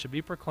sins should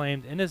be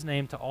proclaimed in his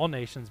name to all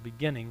nations,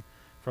 beginning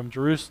from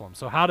Jerusalem.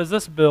 So how does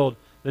this build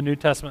the New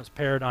Testament's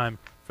paradigm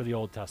for the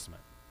Old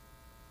Testament?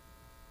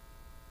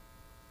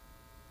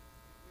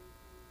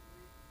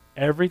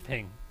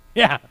 Everything.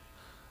 Yeah.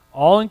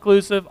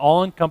 All-inclusive,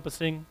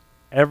 all-encompassing,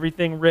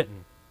 everything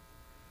written.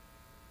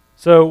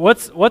 So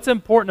what's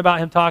important about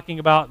him talking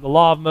about the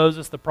law of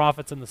Moses, the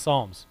prophets, and the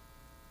Psalms?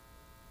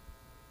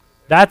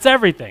 That's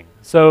everything.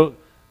 So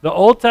the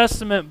Old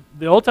Testament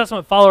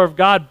follower of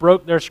God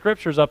broke their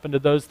scriptures up into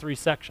those three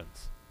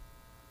sections.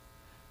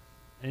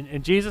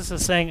 And Jesus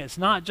is saying it's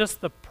not just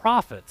the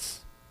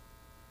prophets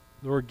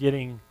that were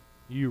getting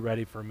you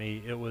ready for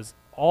me. It was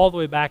all the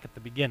way back at the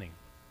beginning,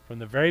 from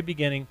the very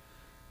beginning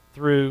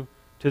through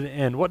to the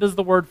end. What does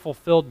the word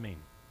fulfilled mean?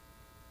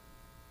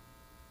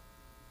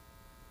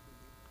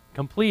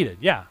 Completed,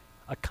 yeah.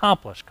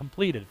 Accomplished,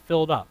 completed,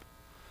 filled up.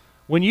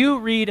 When you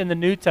read in the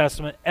New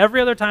Testament,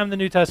 every other time in the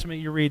New Testament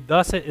you read,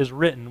 thus it is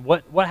written,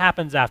 what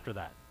happens after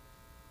that?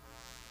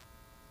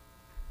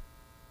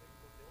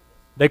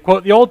 They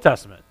quote the Old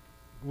Testament.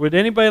 Would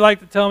anybody like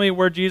to tell me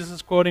where Jesus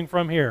is quoting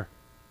from here?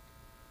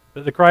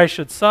 That the Christ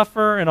should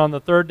suffer and on the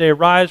third day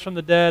rise from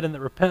the dead, and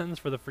that repentance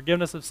for the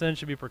forgiveness of sins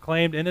should be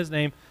proclaimed in his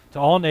name to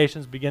all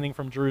nations, beginning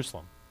from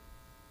Jerusalem.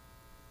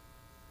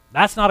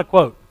 That's not a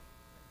quote.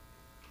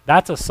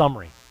 That's a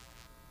summary.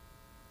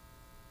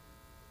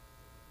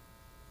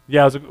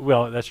 Yeah,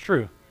 well, that's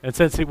true. And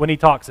since when he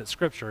talks at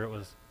Scripture, it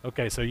was,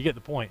 okay, so you get the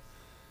point.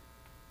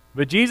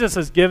 But Jesus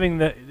is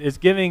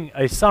giving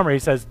a summary. He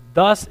says,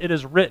 thus it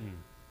is written.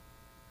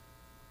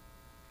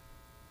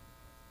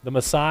 The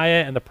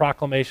Messiah and the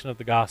proclamation of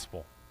the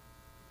gospel.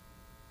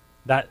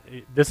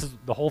 This is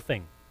the whole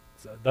thing.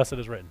 Thus it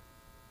is written.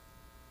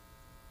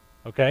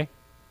 Okay?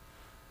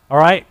 All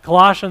right,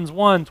 Colossians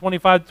 1,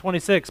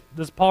 25-26.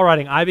 This is Paul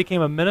writing, I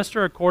became a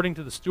minister according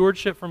to the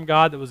stewardship from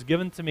God that was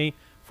given to me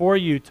for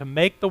you to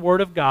make the word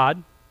of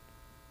God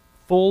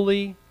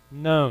fully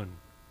known.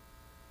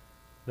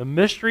 The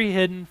mystery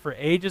hidden for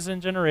ages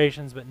and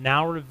generations, but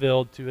now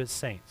revealed to his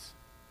saints.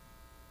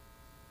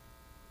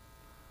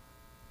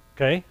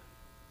 Okay?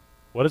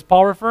 What is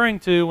Paul referring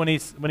to when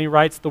he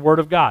writes the Word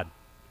of God?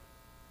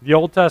 The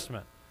Old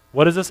Testament.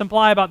 What does this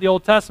imply about the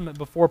Old Testament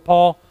before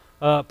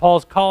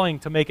Paul's calling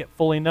to make it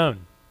fully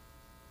known?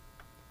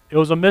 It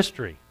was a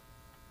mystery,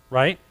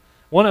 right?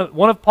 One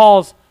of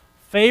Paul's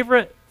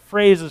favorite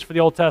phrases for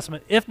the Old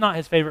Testament, if not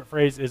his favorite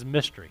phrase, is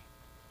mystery.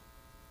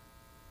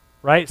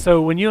 Right?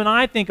 So when you and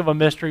I think of a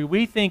mystery,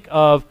 we think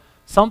of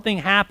something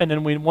happened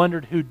and we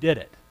wondered who did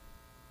it.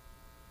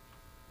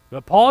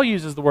 But Paul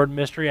uses the word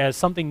mystery as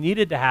something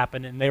needed to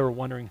happen and they were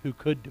wondering who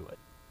could do it.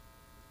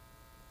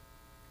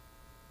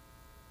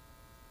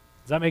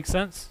 Does that make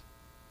sense?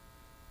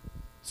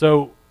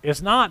 So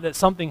it's not that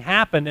something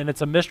happened and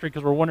it's a mystery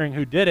because we're wondering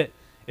who did it.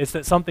 It's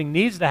that something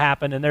needs to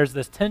happen and there's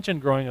this tension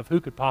growing of who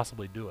could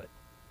possibly do it.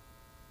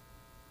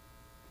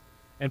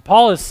 And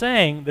Paul is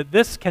saying that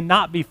this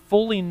cannot be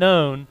fully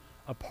known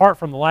apart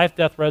from the life,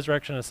 death,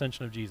 resurrection, and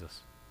ascension of Jesus.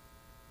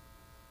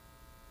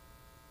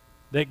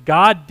 That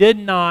God did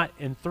not,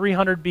 in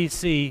 300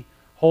 BC,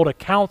 hold a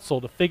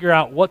council to figure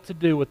out what to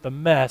do with the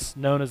mess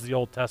known as the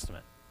Old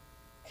Testament.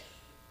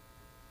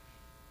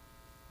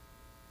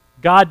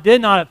 God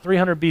did not, at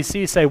 300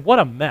 BC, say, what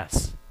a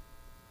mess.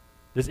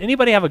 Does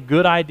anybody have a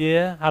good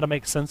idea how to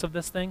make sense of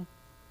this thing?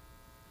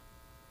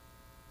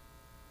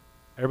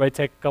 Everybody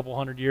take a couple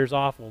hundred years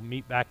off. We'll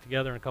meet back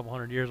together in a couple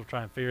hundred years. We'll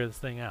try and figure this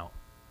thing out.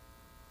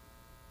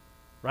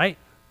 Right?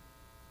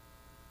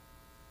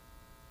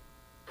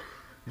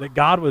 That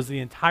God was the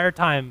entire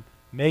time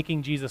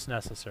making Jesus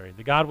necessary.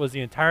 That God was the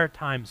entire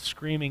time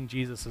screaming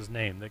Jesus'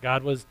 name. That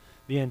God was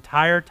the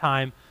entire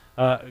time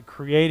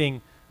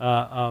creating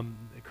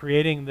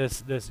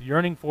this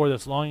yearning for,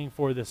 this longing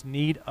for, this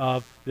need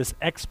of, this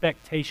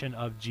expectation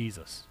of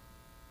Jesus.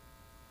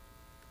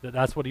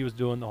 That's what he was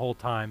doing the whole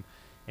time.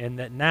 And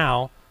that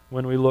now,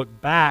 when we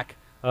look back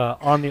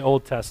on the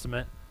Old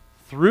Testament,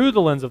 through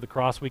the lens of the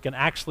cross, we can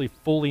actually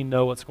fully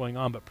know what's going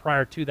on. But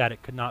prior to that,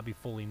 it could not be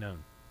fully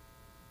known.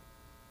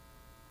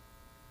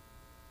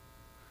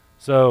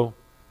 So,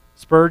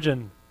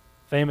 Spurgeon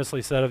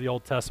famously said of the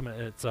Old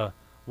Testament, it's a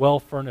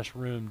well-furnished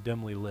room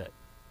dimly lit.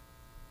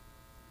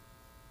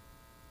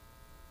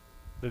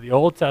 That the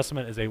Old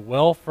Testament is a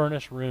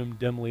well-furnished room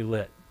dimly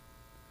lit.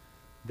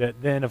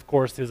 That then, of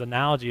course, his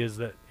analogy is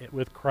that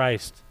with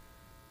Christ,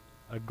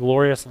 a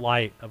glorious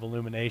light of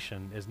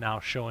illumination is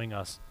now showing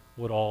us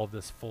what all of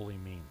this fully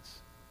means.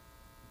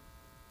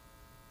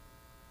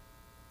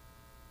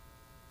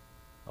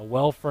 A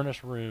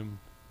well-furnished room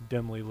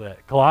dimly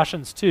lit.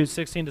 Colossians 2,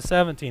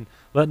 16-17.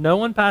 Let no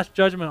one pass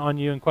judgment on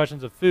you in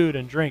questions of food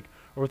and drink,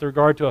 or with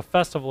regard to a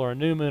festival or a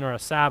new moon or a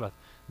Sabbath.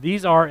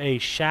 These are a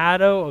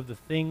shadow of the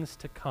things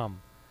to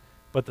come,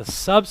 but the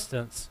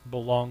substance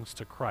belongs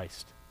to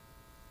Christ.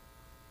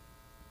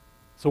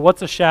 So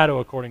what's a shadow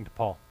according to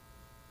Paul?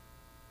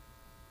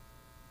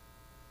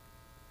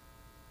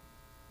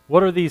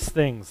 What are these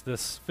things?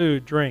 This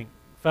food, drink,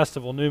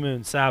 festival, new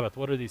moon, Sabbath.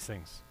 What are these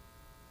things?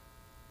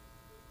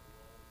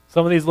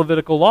 Some of these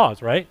Levitical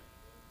laws, right?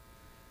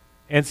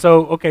 And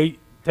so, okay,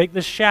 take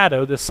this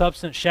shadow, this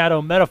substance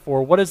shadow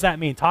metaphor. What does that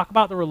mean? Talk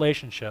about the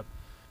relationship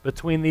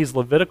between these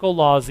Levitical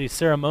laws, these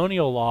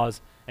ceremonial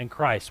laws, and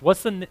Christ.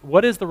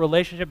 What is the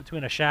relationship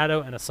between a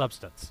shadow and a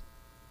substance?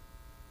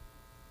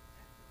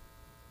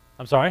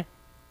 I'm sorry?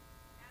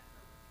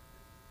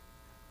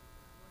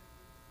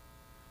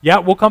 Yeah,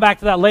 we'll come back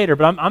to that later,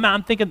 but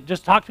I'm thinking,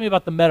 just talk to me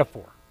about the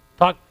metaphor.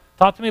 Talk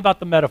to me about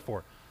the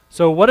metaphor.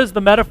 So what does the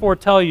metaphor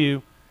tell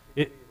you?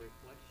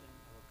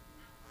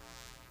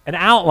 An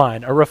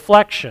outline, a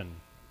reflection,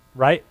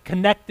 right?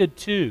 Connected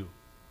to,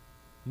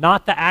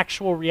 not the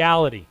actual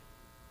reality.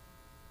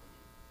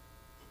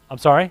 I'm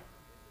sorry?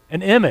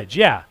 An image,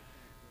 yeah.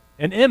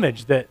 An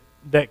image that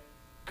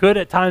could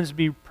at times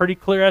be pretty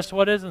clear as to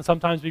what it is and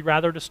sometimes be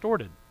rather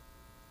distorted.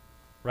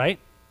 Right?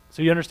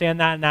 So you understand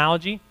that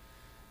analogy?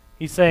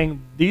 He's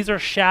saying these are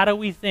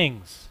shadowy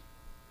things.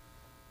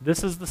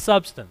 This is the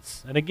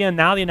substance. And again,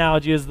 now the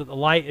analogy is that the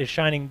light is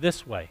shining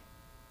this way.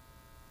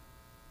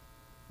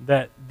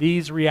 That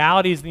these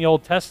realities in the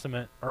Old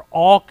Testament are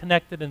all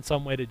connected in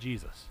some way to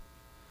Jesus.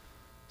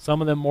 Some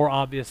of them more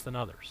obvious than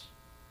others.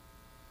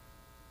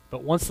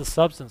 But once the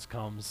substance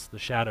comes, the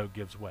shadow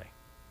gives way.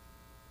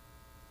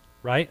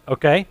 Right?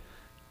 Okay?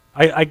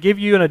 I give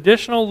you an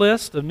additional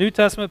list of New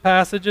Testament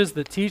passages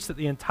that teach that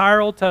the entire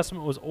Old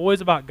Testament was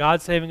always about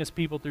God saving his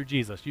people through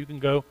Jesus. You can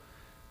go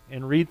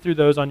and read through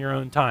those on your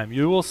own time.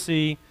 You will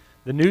see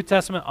the New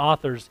Testament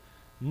authors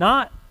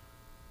not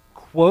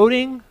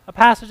quoting a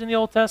passage in the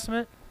Old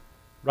Testament,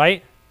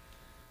 right?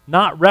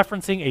 Not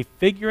referencing a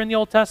figure in the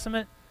Old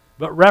Testament,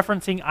 but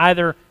referencing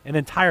either an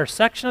entire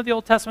section of the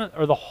Old Testament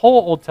or the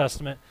whole Old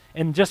Testament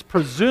and just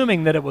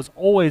presuming that it was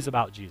always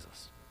about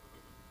Jesus.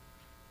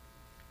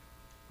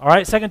 All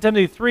right, 2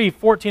 Timothy 3,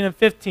 14 and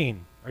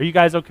 15. Are you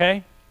guys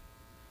okay?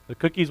 The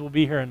cookies will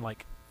be here in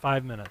like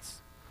 5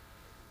 minutes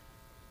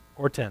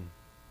or 10.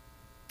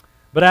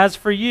 But as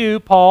for you,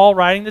 Paul,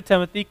 writing to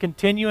Timothy,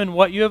 continue in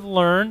what you have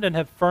learned and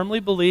have firmly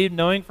believed,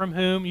 knowing from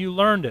whom you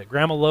learned it,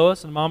 Grandma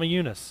Lois and Mama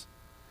Eunice,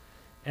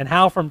 and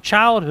how from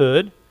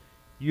childhood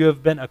you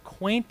have been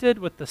acquainted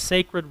with the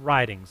sacred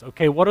writings.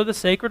 Okay, what are the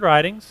sacred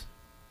writings?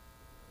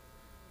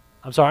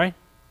 I'm sorry?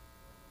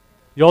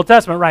 The Old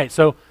Testament, right.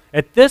 So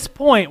at this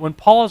point, when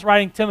Paul is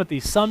writing Timothy,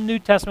 some New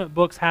Testament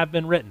books have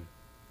been written.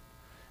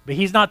 But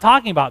he's not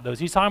talking about those.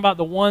 He's talking about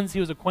the ones he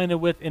was acquainted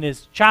with in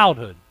his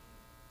childhood,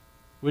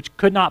 which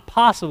could not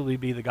possibly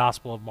be the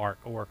Gospel of Mark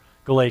or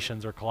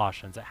Galatians or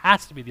Colossians. It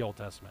has to be the Old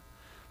Testament.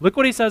 Look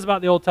what he says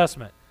about the Old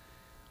Testament,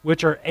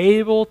 which are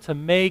able to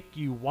make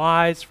you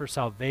wise for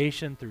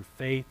salvation through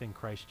faith in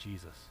Christ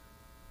Jesus.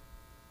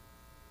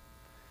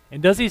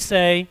 And does he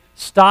say,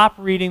 stop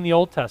reading the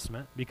Old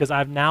Testament because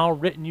I've now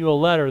written you a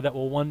letter that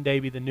will one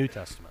day be the New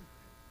Testament?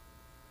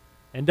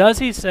 And does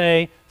he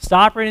say,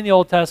 stop reading the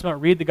Old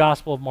Testament, read the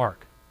Gospel of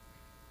Mark?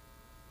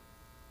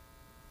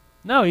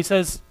 No, he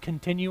says,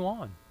 continue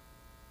on.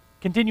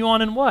 Continue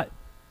on in what?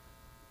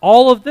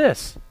 All of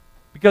this.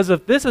 Because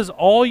if this is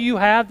all you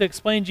have to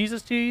explain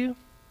Jesus to you,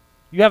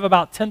 you have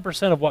about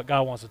 10% of what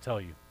God wants to tell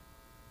you.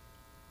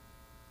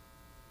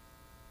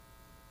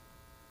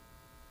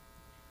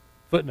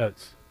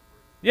 Footnotes.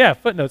 Yeah,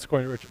 footnotes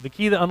according to Richard. The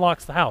key that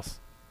unlocks the house.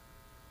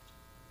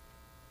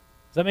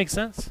 Does that make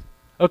sense?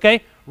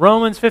 Okay,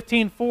 Romans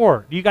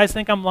 15:4. Do you guys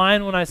think I'm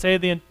lying when I say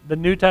the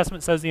New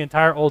Testament says the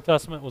entire Old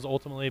Testament was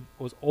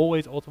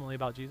always ultimately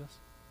about Jesus?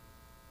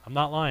 I'm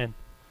not lying.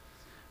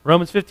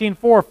 Romans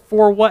 15:4,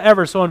 for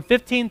whatever. So in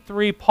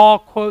 15:3, Paul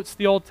quotes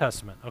the Old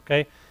Testament,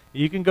 okay?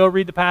 You can go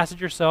read the passage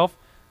yourself.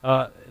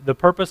 The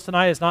purpose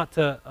tonight is not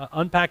to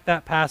unpack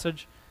that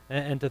passage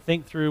and to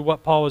think through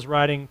what Paul was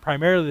writing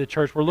primarily to the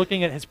church. We're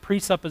looking at his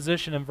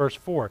presupposition in verse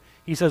 4.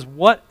 He says,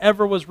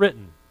 whatever was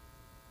written.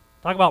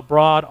 Talk about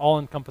broad,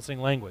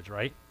 all-encompassing language,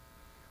 right?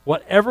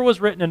 Whatever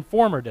was written in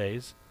former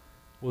days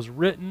was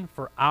written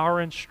for our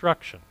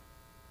instruction,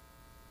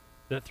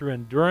 that through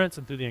endurance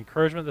and through the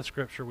encouragement of the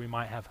Scripture we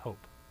might have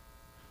hope.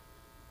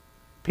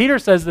 Peter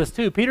says this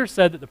too. Peter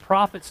said that the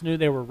prophets knew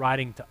they were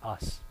writing to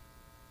us.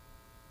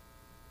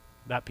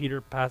 That Peter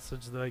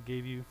passage that I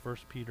gave you, 1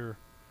 Peter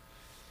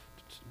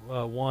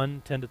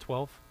 1, 10 to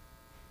 12.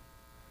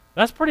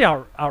 That's pretty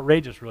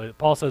outrageous, really, that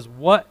Paul says,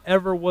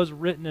 whatever was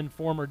written in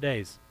former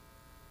days.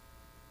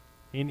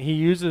 And he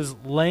uses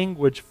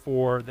language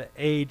for the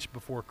age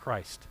before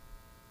Christ.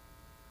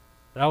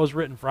 That was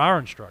written for our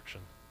instruction.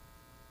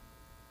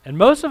 And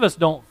most of us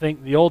don't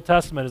think the Old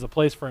Testament is a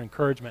place for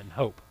encouragement and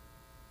hope.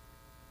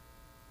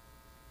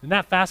 Isn't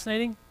that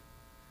fascinating?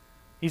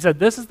 He said,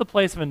 this is the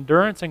place of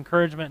endurance,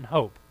 encouragement, and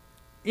hope.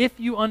 If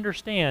you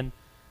understand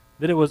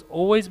that it was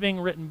always being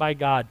written by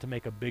God to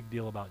make a big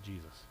deal about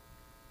Jesus.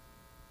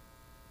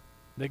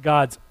 That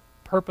God's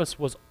purpose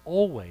was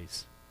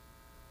always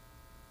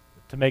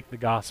to make the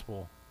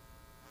gospel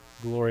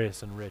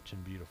glorious and rich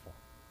and beautiful.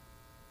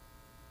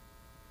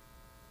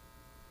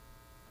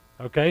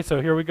 Okay, so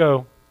here we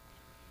go.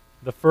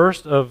 The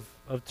first of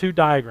two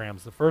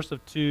diagrams, the first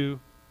of two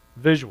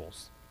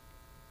visuals.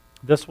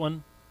 This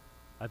one,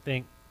 I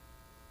think,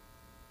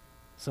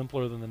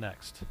 simpler than the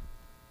next.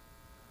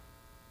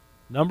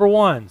 Number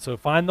one, so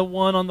find the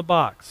one on the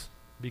box.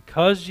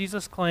 Because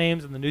Jesus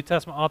claims and the New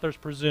Testament authors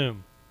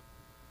presume.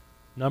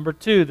 Number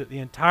two, that the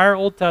entire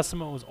Old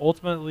Testament was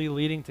ultimately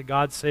leading to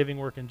God's saving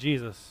work in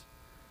Jesus.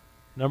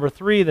 Number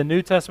three, the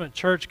New Testament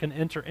church can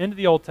enter into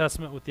the Old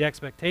Testament with the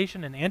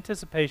expectation and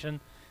anticipation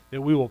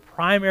that we will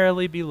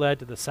primarily be led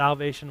to the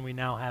salvation we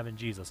now have in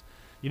Jesus.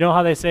 You know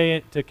how they say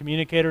it to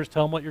communicators,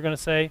 tell them what you're going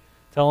to say,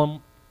 tell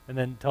them, and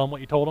then tell them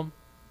what you told them?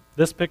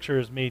 This picture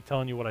is me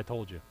telling you what I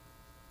told you.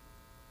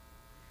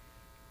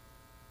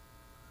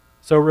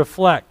 So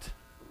reflect.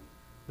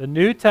 The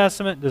New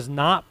Testament does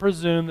not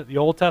presume that the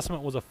Old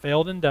Testament was a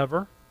failed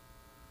endeavor,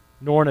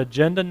 nor an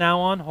agenda now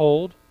on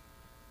hold,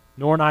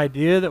 nor an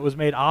idea that was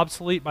made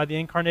obsolete by the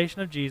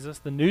incarnation of Jesus.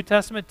 The New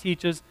Testament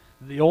teaches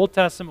that the Old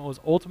Testament was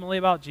ultimately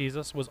about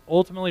Jesus, was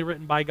ultimately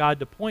written by God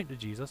to point to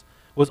Jesus,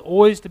 was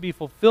always to be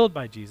fulfilled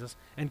by Jesus,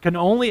 and can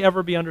only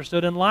ever be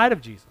understood in light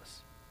of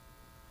Jesus.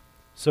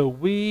 So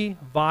we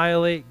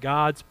violate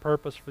God's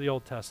purpose for the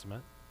Old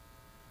Testament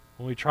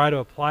when we try to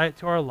apply it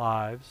to our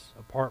lives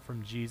apart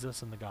from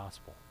Jesus and the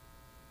gospel.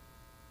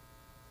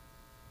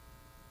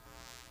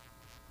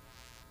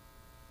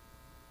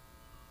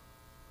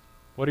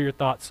 What are your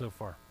thoughts so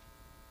far?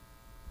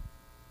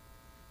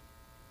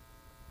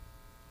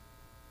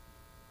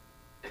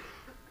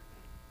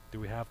 Do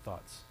we have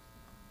thoughts?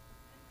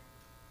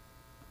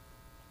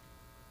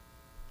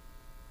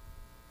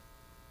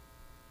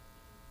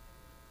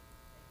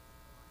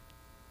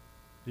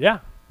 Yeah.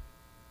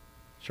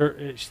 Sure.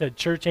 She said,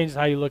 sure changes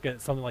how you look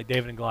at something like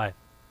David and Goliath.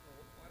 So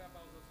what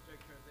about those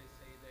churches they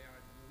say they are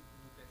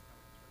New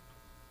Testament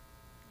churches?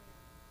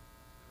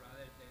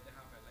 Rather they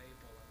have a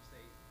label and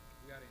say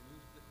we are a New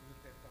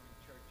Testament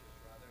churches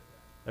rather than.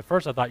 At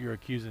first I thought you were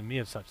accusing me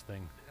of such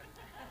thing.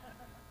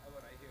 How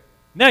would I hear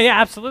that? No, yeah,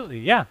 absolutely,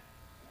 yeah.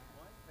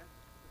 What? That's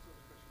what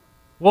the question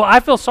was. Well, I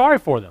feel sorry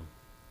for them.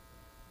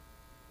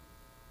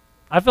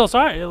 I feel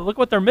sorry. Look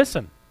what they're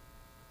missing.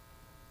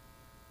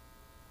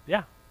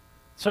 Yeah.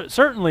 So,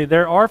 certainly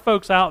there are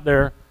folks out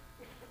there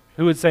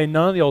who would say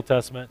none of the Old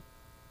Testament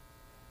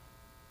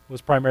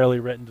was primarily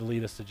written to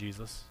lead us to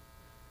Jesus.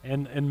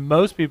 And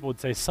most people would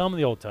say some of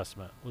the Old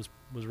Testament was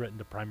written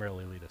to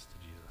primarily lead us to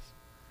Jesus.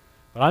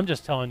 But I'm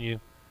just telling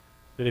you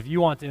that if you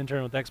want to enter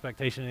in with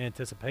expectation and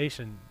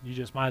anticipation, you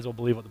just might as well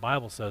believe what the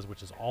Bible says,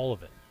 which is all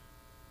of it.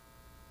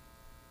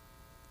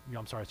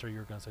 I'm sorry, sir, you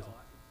were going to say something?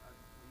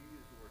 You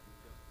use the word New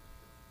Testament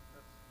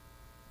church.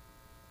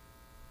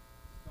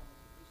 That's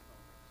almost a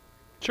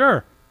misnomer.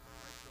 Sure.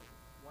 So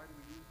why do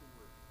we use the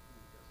word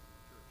New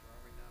Testament church? Or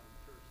are we not in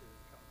church that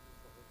encompasses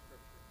the whole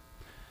scripture?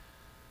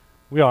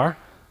 We are.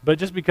 But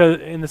just because,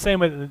 in the same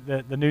way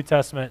that the New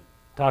Testament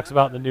talks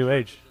about the New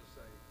Age.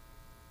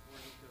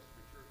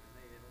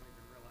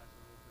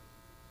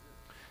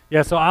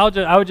 Yeah, so I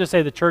would just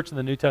say the church in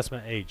the New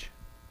Testament age.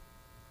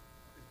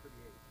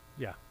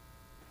 Yeah.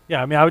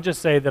 Yeah, I mean, I would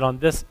just say that on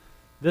this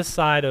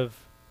side of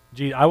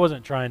Jesus, I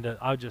wasn't trying to,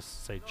 I would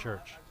just say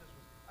church.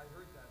 I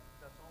heard that.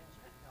 That's almost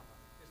become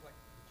it's like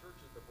the church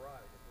is the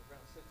bride. If we're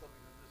going to set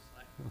something on this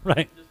side,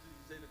 Right. just as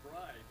you say the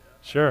bride.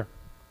 Sure.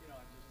 You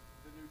know, just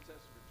the New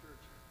Testament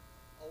church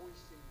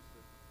always seems to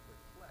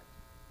reflect.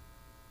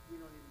 We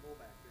don't even go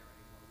back there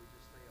anymore. We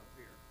just stay up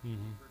here.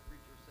 Mm-hmm. I've heard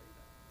preachers say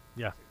that.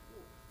 Yeah. I say,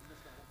 cool. We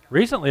missed the whole count.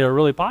 Recently, a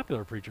really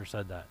popular preacher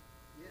said that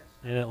Yes.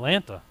 in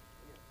Atlanta.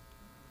 Yes.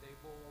 They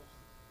boast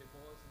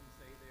and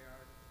say they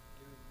are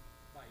living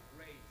by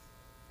grace,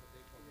 but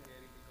they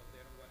forget it because they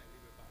don't want to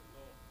live it by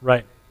law.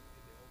 Right. In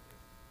the Old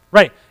Testament.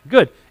 Right.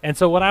 Good. And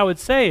so what I would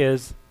say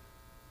is,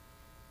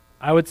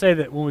 I would say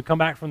that when we come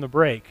back from the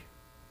break,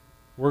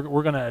 we're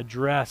going to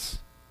address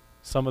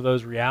some of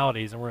those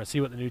realities, and we're going to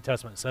see what the New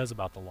Testament says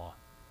about the law.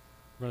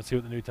 We're going to see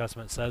what the New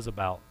Testament says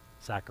about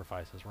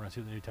sacrifices. We're going to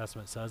see what the New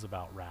Testament says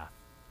about wrath.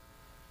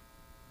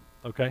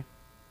 Okay?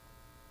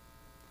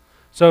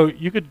 So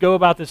you could go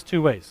about this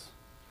two ways.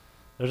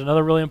 There's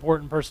another really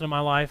important person in my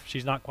life.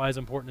 She's not quite as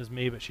important as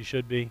me, but she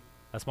should be.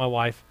 That's my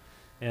wife.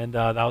 And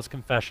that was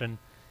confession.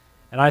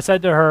 And I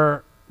said to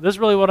her, this is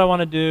really what I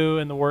want to do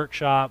in the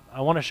workshop.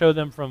 I want to show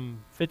them from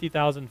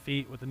 50,000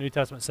 feet what the New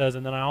Testament says,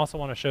 and then I also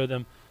want to show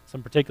them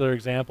some particular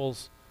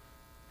examples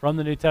from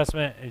the New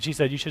Testament. And she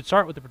said, you should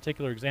start with the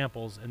particular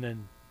examples and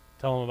then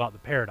tell them about the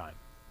paradigm.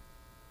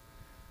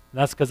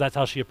 And that's because that's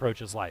how she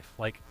approaches life.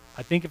 Like,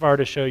 I think if I were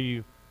to show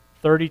you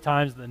 30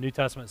 times that the New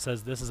Testament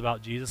says this is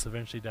about Jesus,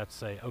 eventually you'd have to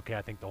say, okay,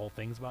 I think the whole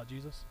thing's about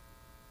Jesus.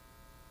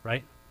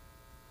 Right?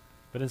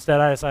 But instead,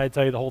 I decided to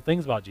tell you the whole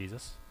thing's about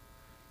Jesus.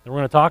 And we're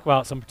going to talk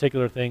about some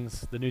particular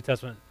things the New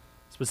Testament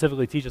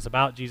specifically teaches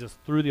about Jesus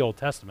through the Old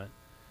Testament.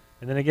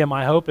 And then again,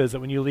 my hope is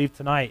that when you leave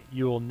tonight,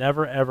 you will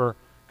never, ever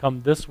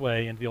come this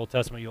way into the Old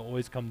Testament. You'll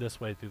always come this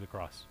way through the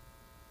cross.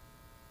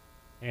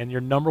 And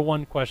your number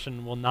one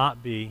question will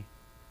not be,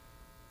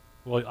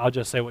 well, I'll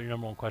just say what your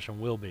number one question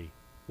will be.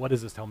 What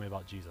does this tell me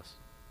about Jesus?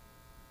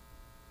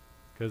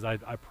 Because I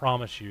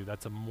promise you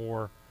that's a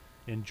more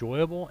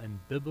enjoyable and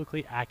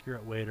biblically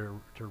accurate way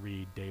to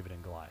read David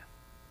and Goliath.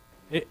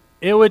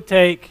 It would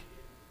take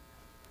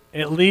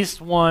at least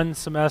one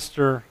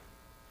semester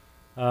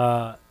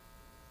of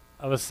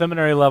of a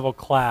seminary level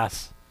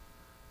class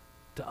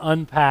to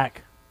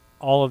unpack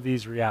all of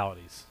these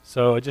realities.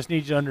 So I just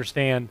need you to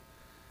understand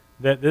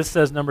that this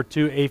says, number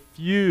 2, a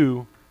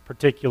few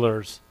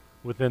particulars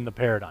within the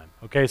paradigm.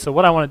 Okay, so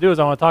what I want to do is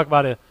I want to talk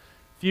about a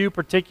few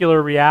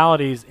particular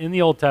realities in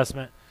the Old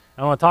Testament.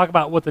 I want to talk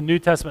about what the New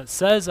Testament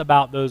says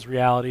about those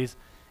realities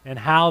and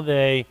how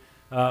they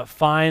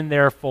find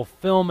their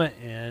fulfillment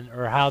in,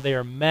 or how they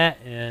are met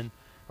in,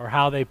 or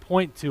how they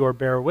point to or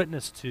bear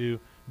witness to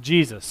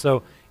Jesus.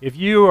 So if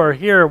you are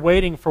here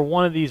waiting for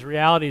one of these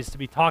realities to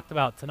be talked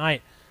about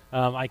tonight,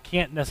 I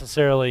can't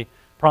necessarily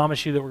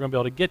promise you that we're going to be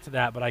able to get to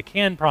that, but I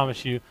can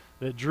promise you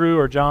that Drew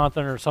or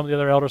Jonathan or some of the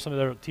other elders, some of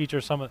the other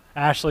teachers,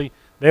 Ashley,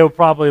 they would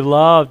probably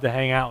love to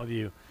hang out with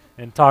you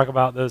and talk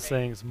about those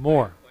things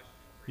more.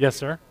 Yes,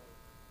 sir?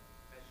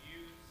 As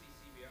you see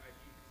CBR,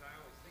 because I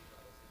always think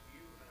about this, as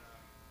you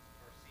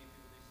are seeing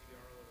people do CBR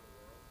all over the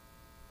world,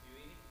 do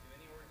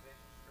any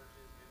organizations,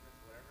 churches,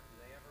 movements, whatever, do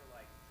they ever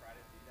like try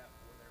to do that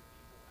for their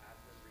people as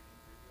they're reading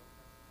through the Old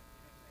Testament? You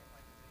know what I'm saying?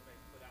 Like, does anybody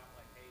put out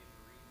like, hey, if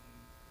you're reading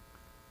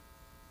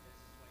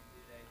Genesis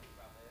 22 today, think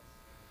about this?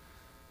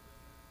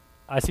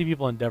 I see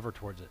people endeavor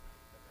towards it.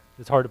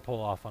 Okay. It's hard to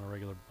pull off on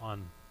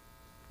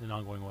an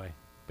ongoing way.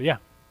 But yeah,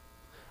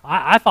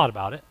 I thought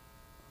about it.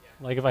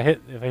 Yeah. Like if I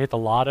hit the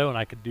lotto and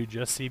I could do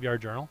just CBR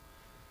Journal,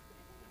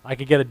 I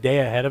could get a day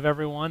ahead of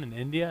everyone in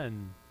India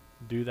and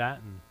do that.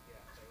 And Yeah,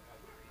 so how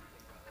you read,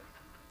 think about this?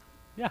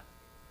 yeah,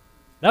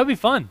 that would be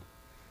fun.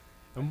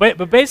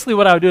 But basically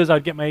what I would do is I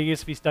would get my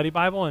ESV study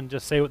Bible and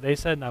just say what they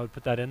said, and I would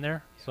put that in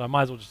there. So I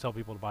might as well just tell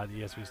people to buy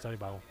the ESV study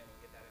Bible. Being able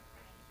to get that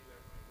information to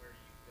everybody, where do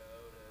you go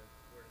to,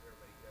 where does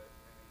everybody go?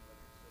 I mean, whether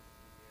it's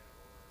social media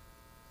or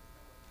some kind of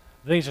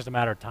website. I think it's just a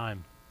matter of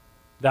time.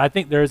 I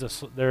think there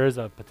is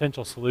a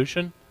potential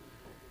solution.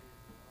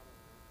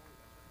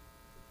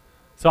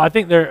 So I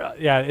think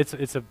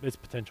it's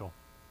potential,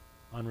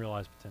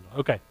 unrealized potential.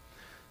 Okay,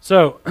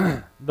 so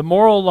the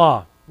moral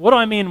law. What do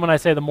I mean when I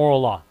say the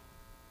moral law?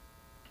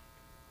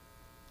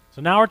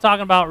 So now we're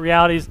talking about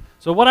realities.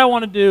 So what I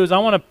want to do is I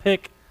want to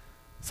pick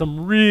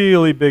some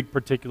really big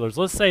particulars.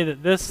 Let's say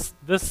that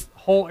this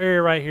whole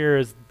area right here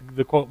is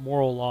the quote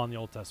moral law in the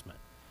Old Testament.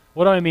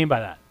 What do I mean by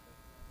that?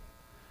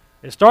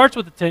 It starts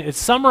with it's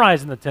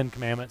summarized in the 10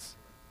 Commandments.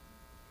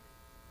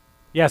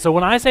 Yeah, so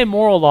when I say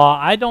moral law,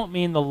 I don't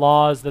mean the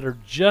laws that are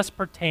just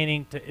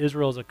pertaining to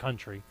Israel as a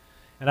country.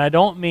 And I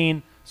don't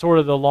mean sort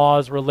of the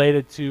laws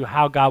related to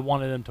how God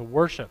wanted them to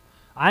worship.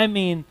 I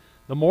mean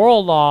the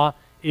moral law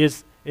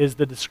is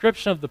the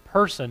description of the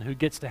person who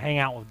gets to hang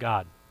out with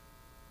God.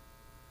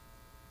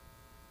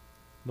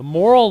 The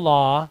moral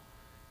law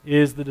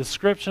is the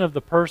description of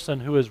the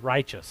person who is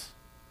righteous.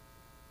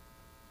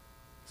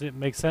 Does it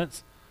make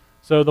sense?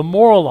 So the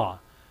moral law.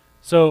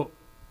 So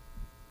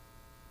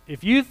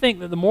if you think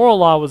that the moral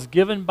law was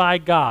given by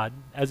God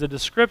as a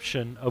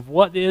description of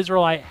what the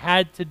Israelite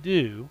had to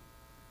do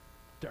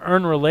to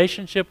earn a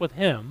relationship with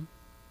Him,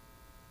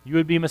 you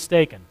would be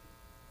mistaken.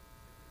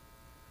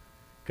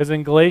 Because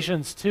in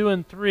Galatians 2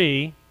 and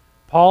 3,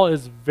 Paul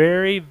is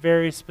very,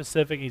 very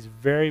specific. He's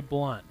very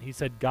blunt. He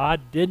said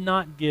God did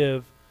not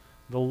give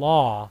the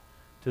law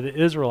to the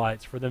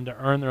Israelites for them to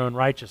earn their own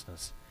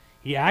righteousness.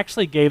 He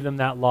actually gave them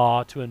that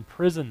law to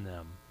imprison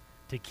them,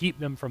 to keep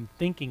them from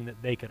thinking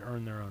that they could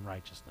earn their own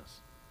righteousness.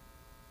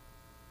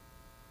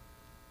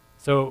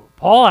 So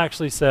Paul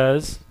actually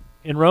says,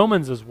 in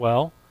Romans as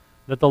well,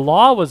 that the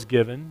law was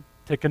given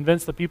to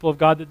convince the people of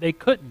God that they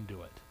couldn't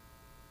do it.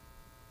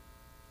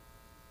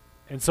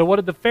 And so what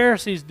did the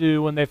Pharisees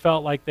do when they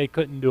felt like they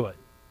couldn't do it?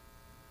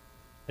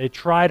 They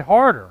tried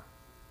harder,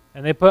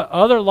 and they put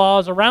other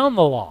laws around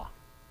the law.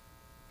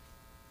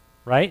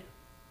 Right?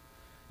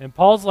 And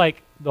Paul's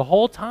like, the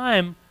whole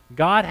time,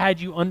 God had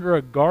you under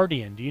a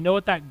guardian. Do you know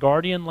what that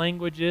guardian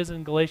language is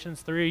in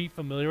Galatians 3? Are you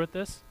familiar with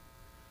this?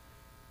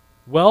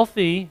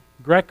 Wealthy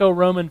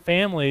Greco-Roman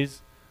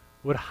families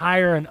would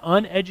hire an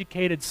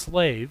uneducated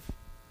slave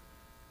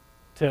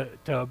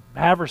to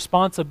have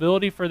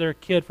responsibility for their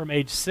kid from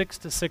age 6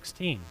 to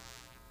 16.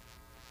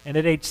 And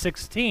at age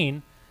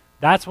 16,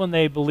 that's when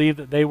they believed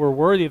that they were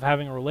worthy of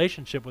having a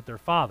relationship with their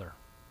father.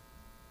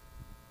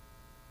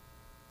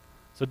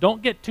 So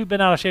don't get too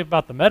bent out of shape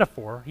about the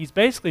metaphor. He's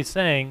basically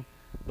saying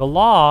the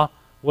law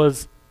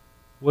was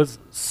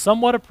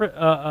somewhat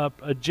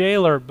a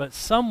jailer, but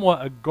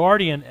somewhat a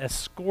guardian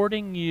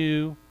escorting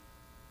you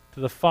to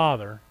the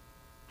Father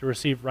to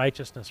receive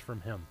righteousness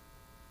from Him.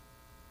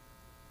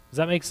 Does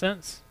that make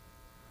sense?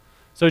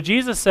 So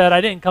Jesus said,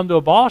 I didn't come to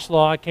abolish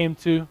law, I came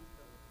to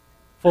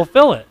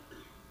fulfill it.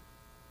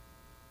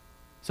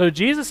 So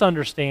Jesus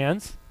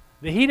understands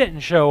that He didn't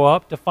show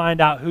up to find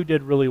out who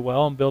did really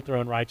well and built their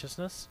own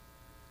righteousness.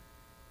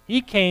 He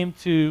came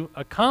to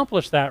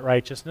accomplish that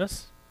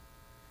righteousness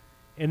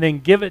and then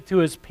give it to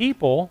His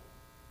people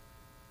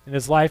in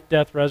His life,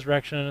 death,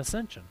 resurrection, and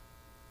ascension.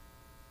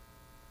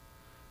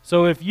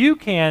 So if you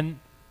can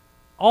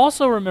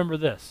also remember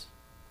this,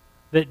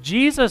 that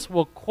Jesus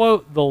will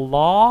quote the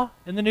law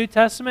in the New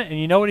Testament, and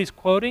you know what He's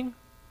quoting?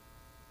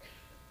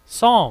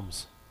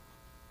 Psalms.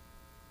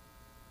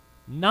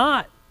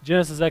 Not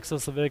Genesis,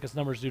 Exodus, Leviticus,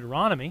 Numbers,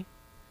 Deuteronomy,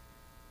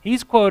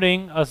 he's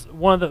quoting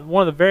one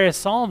of the various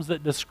Psalms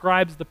that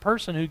describes the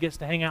person who gets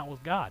to hang out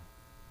with God.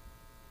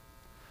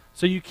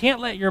 So you can't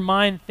let your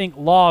mind think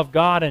law of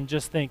God and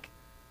just think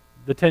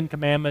the Ten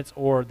Commandments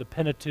or the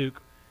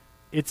Pentateuch.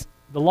 It's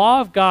the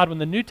law of God. When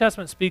the New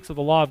Testament speaks of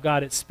the law of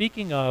God, it's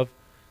speaking of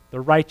the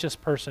righteous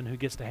person who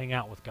gets to hang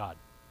out with God.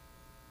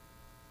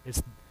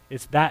 It's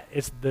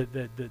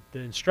the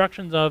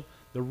instructions of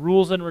the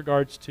rules in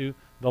regards to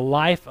the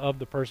life of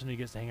the person who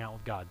gets to hang out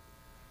with God.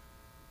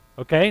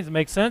 Okay, does it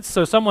make sense?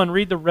 So someone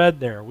read the red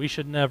there. We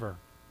should never.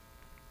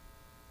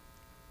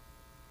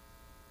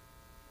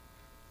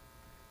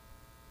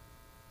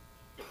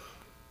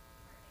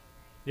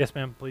 Yes,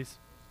 ma'am, please.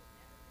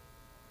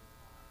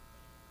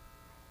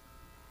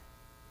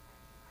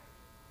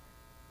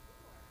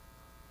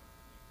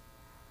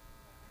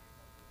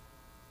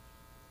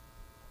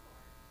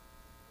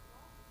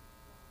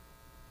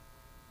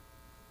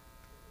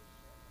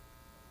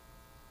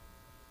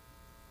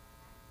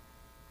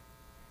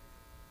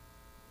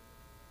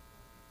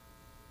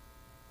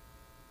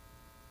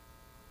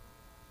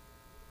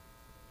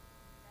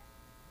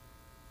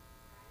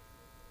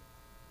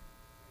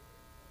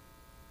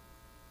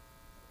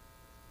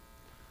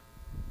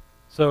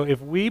 So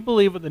if we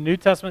believe what the New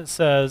Testament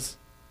says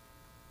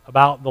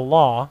about the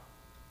law,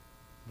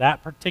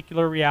 that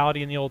particular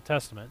reality in the Old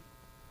Testament,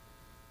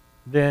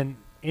 then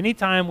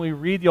anytime we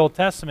read the Old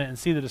Testament and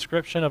see the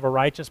description of a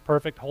righteous,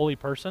 perfect, holy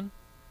person,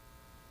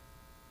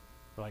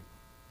 we're like,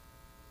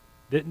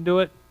 didn't do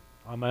it,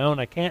 on my own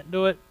I can't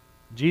do it,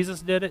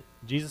 Jesus did it,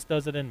 Jesus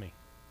does it in me.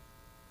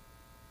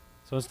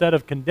 So instead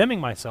of condemning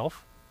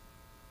myself,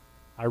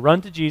 I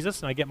run to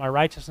Jesus and I get my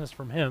righteousness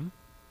from him,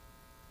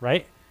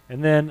 right?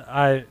 And then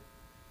I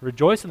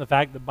rejoice in the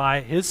fact that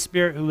by his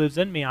Spirit who lives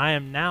in me, I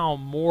am now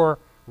more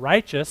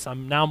righteous,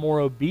 I'm now more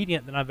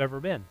obedient than I've ever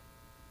been.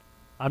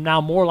 I'm now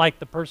more like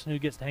the person who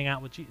gets to hang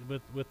out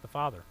with the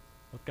Father,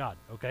 with God,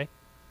 okay?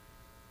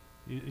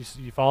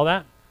 You follow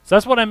that? So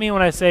that's what I mean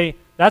when I say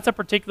that's a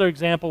particular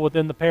example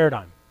within the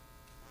paradigm,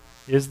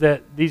 is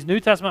that these New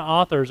Testament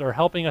authors are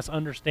helping us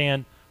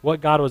understand what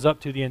God was up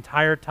to the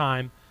entire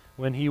time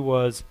when he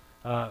was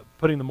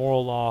putting the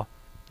moral law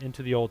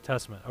into the Old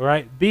Testament. All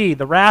right, B,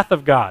 the wrath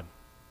of God.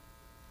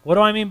 What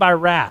do I mean by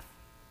wrath?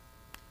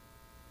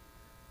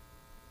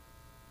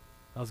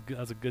 That was good.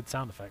 That was a good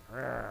sound effect.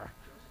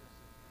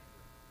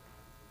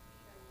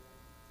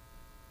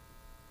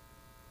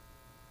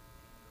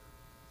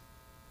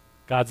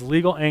 God's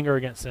legal anger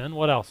against sin.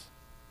 What else?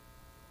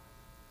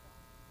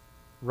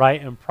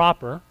 Right and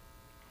proper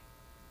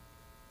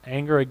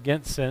anger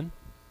against sin.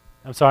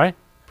 I'm sorry?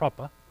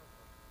 Proper.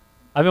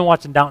 I've been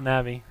watching Downton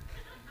Abbey.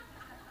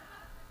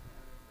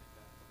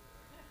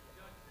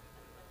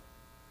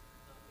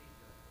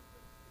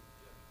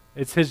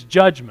 It's his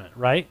judgment,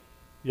 right?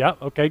 Yeah,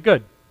 okay,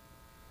 good.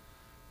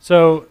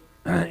 So,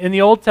 in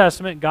the Old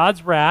Testament,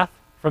 God's wrath,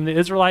 from the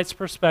Israelites'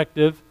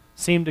 perspective,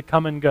 seemed to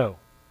come and go.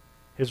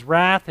 His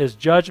wrath, his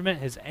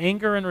judgment, his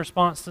anger in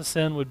response to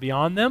sin would be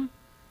on them,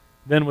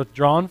 then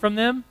withdrawn from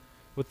them,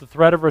 with the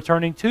threat of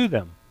returning to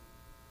them.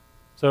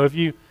 So if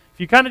you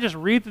kind of just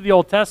read through the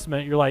Old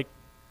Testament, you're like,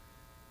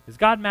 is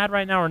God mad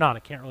right now or not? I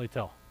can't really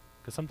tell.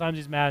 Because sometimes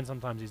he's mad and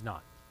sometimes he's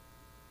not.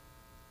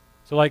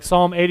 So like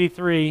Psalm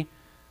 83,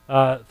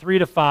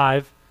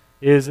 3-5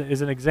 is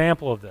an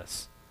example of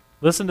this.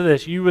 Listen to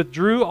this. You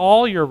withdrew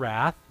all your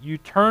wrath. You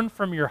turned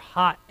from your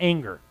hot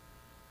anger.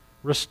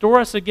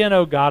 Restore us again,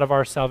 O God of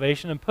our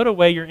salvation, and put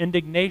away your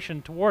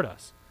indignation toward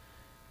us.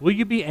 Will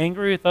you be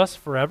angry with us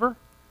forever?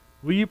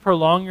 Will you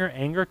prolong your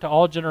anger to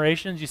all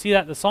generations? You see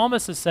that? The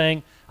psalmist is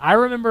saying, I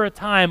remember a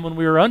time when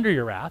we were under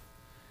your wrath,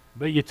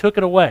 but you took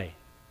it away.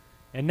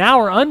 And now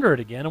we're under it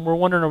again, and we're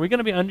wondering, are we going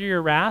to be under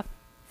your wrath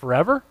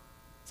forever?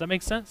 Does that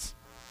make sense?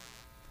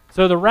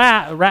 So the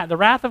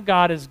wrath of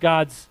God is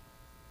God's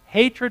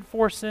hatred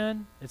for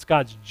sin. It's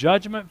God's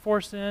judgment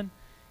for sin.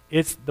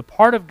 It's the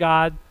part of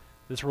God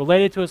that's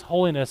related to his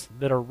holiness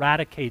that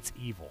eradicates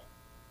evil.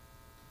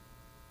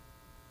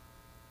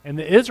 And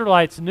the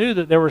Israelites knew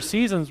that there were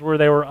seasons where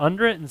they were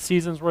under it and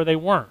seasons where they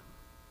weren't.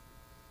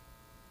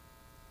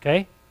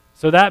 Okay?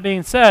 So that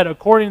being said,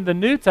 according to the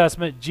New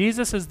Testament,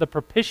 Jesus is the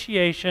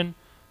propitiation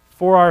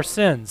for our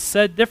sins.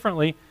 Said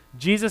differently,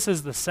 Jesus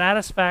is the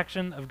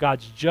satisfaction of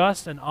God's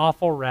just and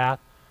awful wrath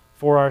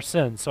for our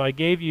sins. So I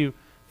gave you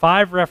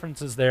 5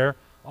 references there.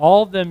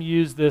 All of them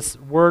use this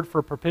word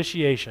for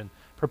propitiation.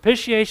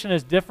 Propitiation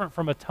is different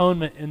from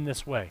atonement in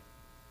this way.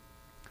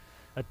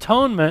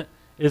 Atonement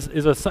is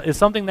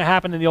something that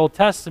happened in the Old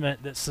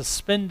Testament that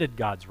suspended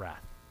God's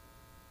wrath.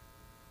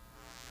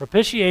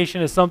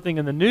 Propitiation is something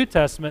in the New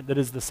Testament that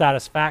is the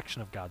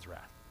satisfaction of God's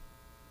wrath.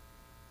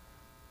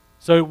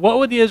 So what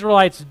would the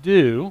Israelites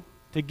do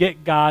to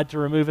get God to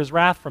remove his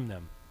wrath from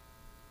them?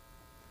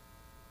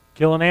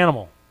 Kill an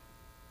animal.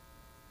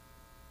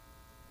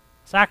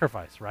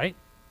 Sacrifice, right?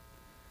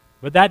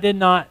 But that did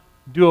not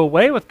do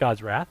away with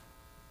God's wrath.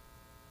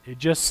 It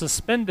just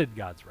suspended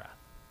God's wrath.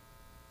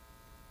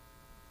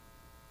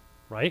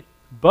 Right?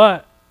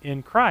 But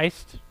in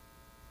Christ,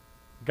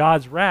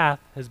 God's wrath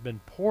has been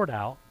poured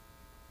out,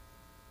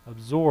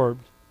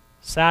 absorbed,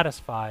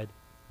 satisfied,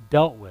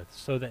 dealt with,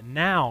 so that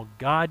now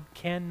God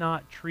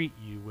cannot treat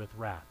you with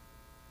wrath.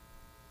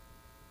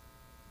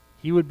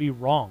 He would be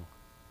wrong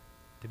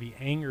to be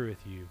angry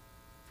with you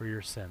for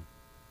your sin,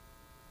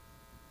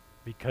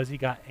 because he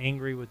got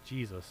angry with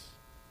Jesus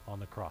on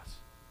the cross.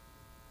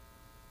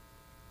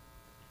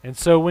 And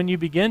so when you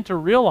begin to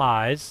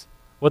realize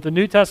what the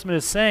New Testament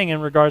is saying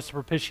in regards to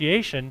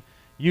propitiation,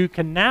 you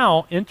can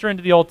now enter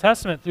into the Old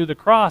Testament through the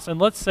cross, and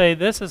let's say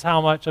this is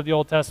how much of the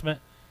Old Testament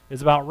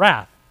is about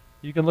wrath.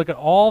 You can look at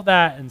all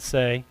that and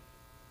say,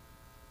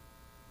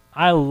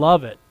 I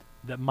love it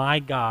that my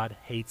God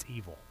hates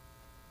evil.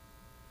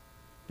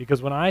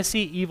 Because when I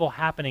see evil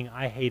happening,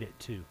 I hate it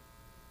too.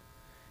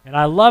 And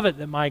I love it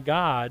that my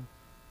God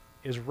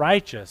is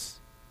righteous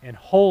and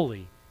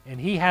holy, and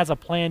he has a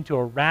plan to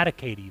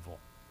eradicate evil.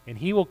 And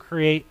he will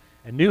create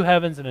a new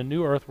heavens and a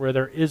new earth where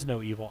there is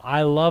no evil.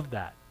 I love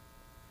that.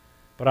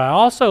 But I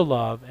also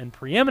love, and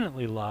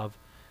preeminently love,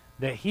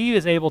 that he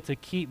is able to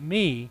keep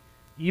me,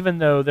 even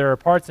though there are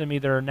parts in me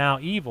that are now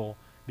evil,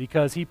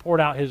 because he poured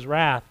out his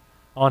wrath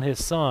on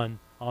his Son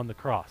on the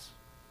cross.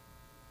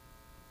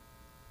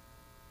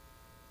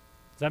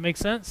 Does that make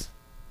sense?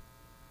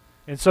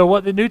 And so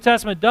what the New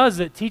Testament does is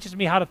it teaches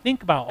me how to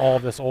think about all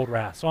of this old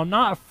wrath. So I'm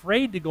not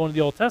afraid to go into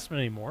the Old Testament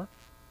anymore.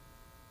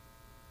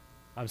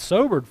 I'm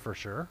sobered for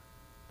sure,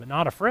 but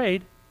not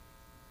afraid.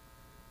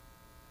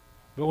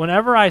 But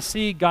whenever I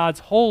see God's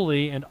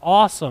holy and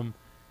awesome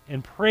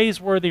and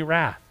praiseworthy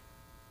wrath,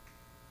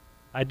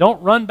 I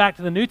don't run back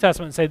to the New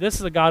Testament and say, this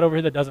is a God over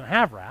here that doesn't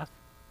have wrath.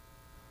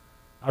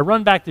 I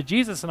run back to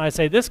Jesus and I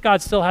say, this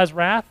God still has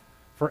wrath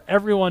for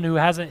everyone who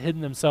hasn't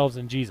hidden themselves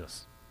in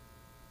Jesus.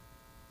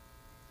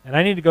 And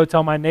I need to go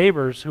tell my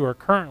neighbors who are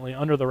currently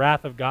under the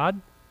wrath of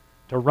God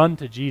to run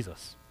to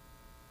Jesus.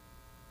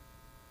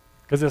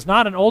 Because it's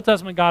not an Old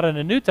Testament God and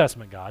a New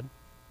Testament God.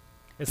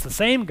 It's the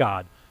same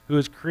God who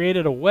has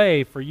created a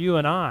way for you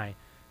and I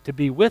to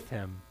be with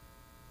him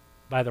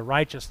by the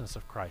righteousness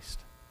of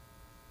Christ.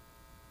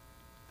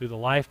 Through the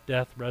life,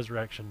 death,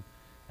 resurrection,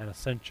 and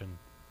ascension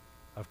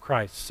of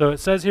Christ. So it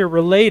says here,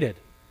 related.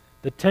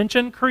 The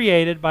tension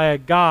created by a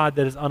God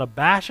that is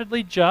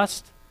unabashedly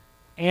just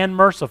and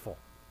merciful.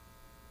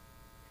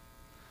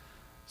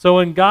 So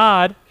when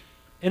God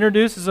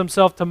introduces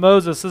himself to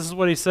Moses, this is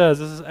what he says.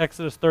 This is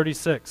Exodus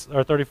 36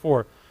 or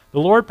 34. The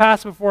Lord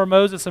passed before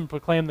Moses and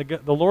proclaimed,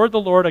 the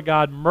Lord, a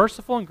God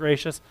merciful and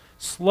gracious,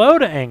 slow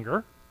to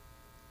anger,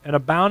 and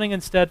abounding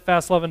in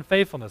steadfast love and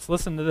faithfulness.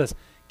 Listen to this.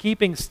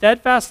 Keeping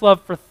steadfast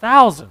love for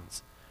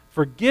thousands,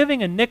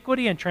 forgiving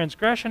iniquity and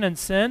transgression and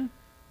sin,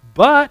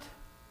 but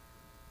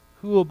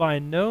who will by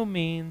no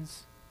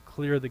means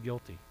clear the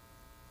guilty.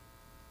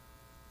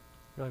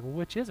 You're like, well,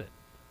 which is it?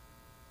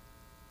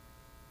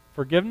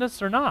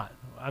 Forgiveness or not?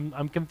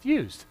 I'm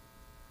confused.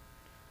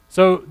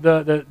 So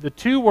the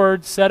two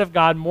words said of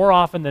God more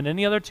often than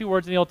any other two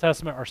words in the Old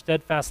Testament are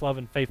steadfast love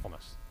and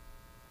faithfulness.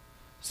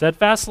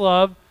 Steadfast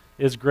love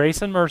is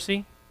grace and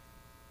mercy.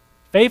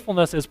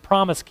 Faithfulness is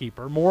promise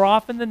keeper, more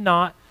often than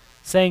not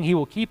saying he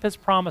will keep his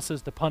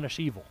promises to punish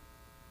evil.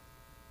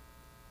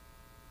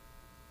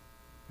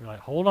 You're like,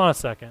 hold on a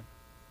second.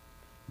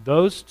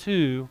 Those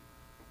two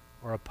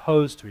are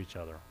opposed to each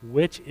other.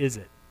 Which is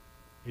it?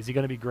 Is he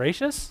going to be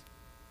gracious?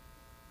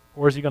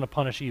 Or is he going to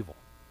punish evil?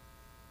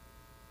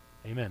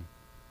 Amen.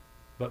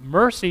 But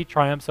mercy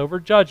triumphs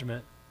over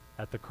judgment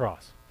at the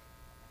cross.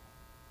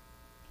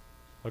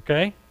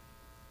 Okay?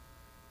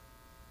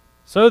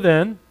 So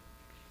then,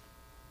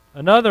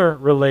 another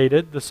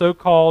related, the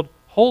so-called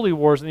holy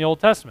wars in the Old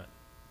Testament.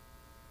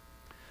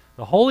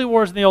 The holy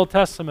wars in the Old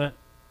Testament,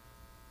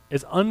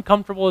 as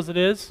uncomfortable as it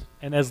is,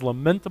 and as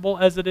lamentable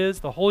as it is,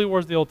 the holy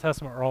wars of the Old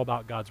Testament are all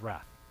about God's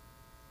wrath.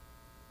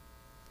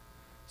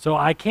 So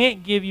I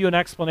can't give you an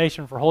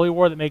explanation for holy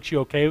war that makes you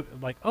okay,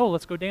 like, oh,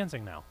 let's go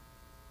dancing now.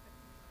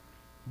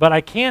 But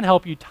I can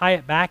help you tie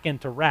it back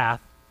into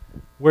wrath,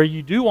 where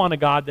you do want a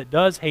God that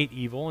does hate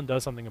evil and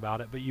does something about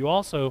it, but you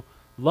also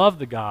love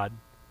the God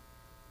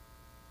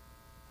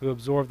who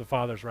absorbed the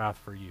Father's wrath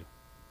for you.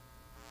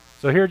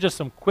 So here are just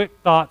some quick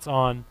thoughts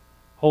on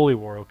holy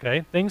war,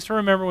 okay? Things to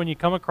remember when you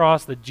come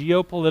across the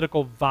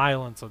geopolitical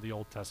violence of the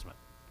Old Testament.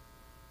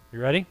 You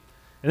ready?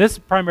 And this is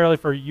primarily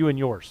for you and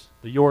yours,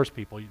 the yours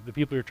people, the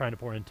people you're trying to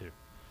pour into.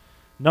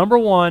 Number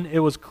one, it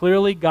was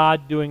clearly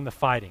God doing the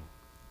fighting.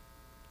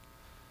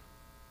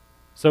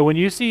 So when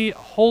you see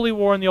holy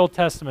war in the Old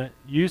Testament,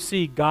 you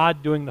see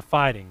God doing the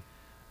fighting.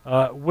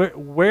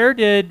 Where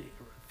did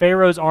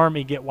Pharaoh's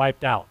army get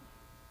wiped out?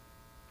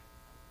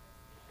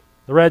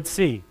 The Red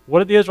Sea. What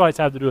did the Israelites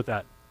have to do with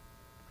that?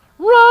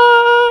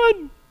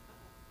 Run!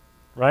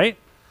 Right?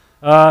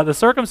 The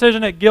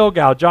circumcision at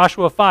Gilgal,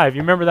 Joshua 5.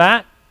 You remember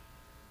that?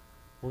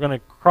 We're going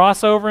to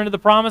cross over into the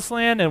Promised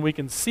Land, and we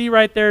can see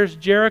right there is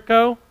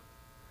Jericho.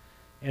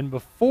 And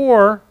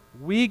before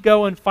we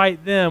go and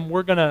fight them,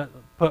 we're going to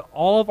put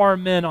all of our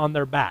men on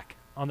their backs,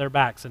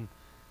 and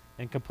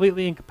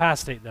completely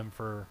incapacitate them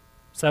for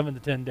 7 to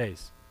 10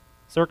 days,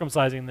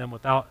 circumcising them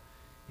without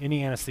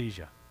any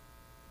anesthesia.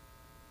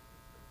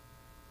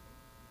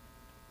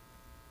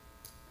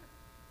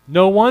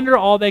 No wonder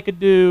all they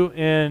could do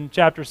in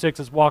chapter 6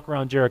 is walk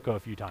around Jericho a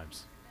few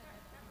times.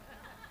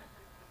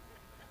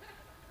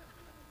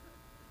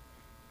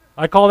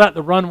 I call that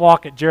the run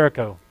walk at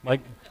Jericho.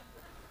 Like,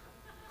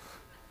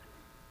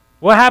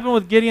 what happened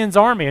with Gideon's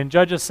army in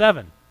Judges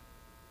 7?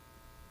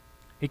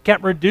 He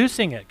kept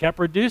reducing it,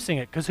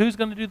 because who's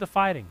going to do the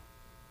fighting?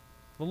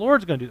 The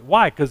Lord's going to do it.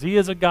 Why? Because he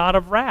is a God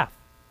of wrath.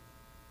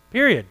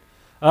 Period.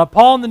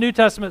 Paul in the New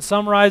Testament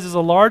summarizes a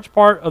large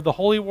part of the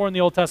holy war in the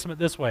Old Testament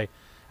this way.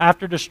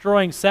 After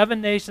destroying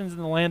 7 nations in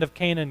the land of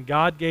Canaan,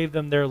 God gave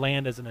them their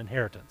land as an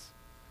inheritance.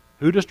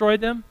 Who destroyed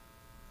them?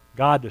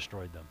 God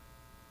destroyed them.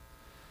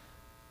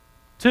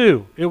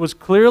 2, it was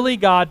clearly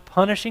God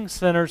punishing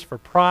sinners for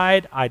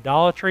pride,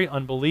 idolatry,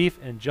 unbelief,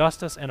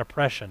 injustice, and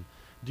oppression.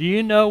 Do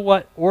you know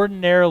what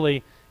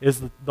ordinarily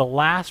is the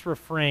last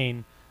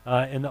refrain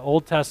in the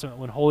Old Testament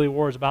when holy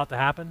war is about to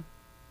happen?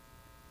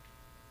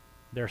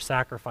 They're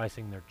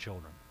sacrificing their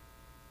children.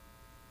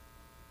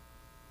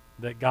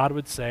 That God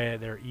would say,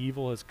 their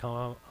evil has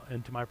come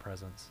into my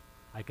presence.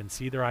 I can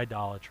see their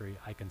idolatry.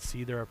 I can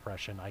see their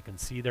oppression. I can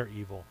see their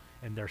evil,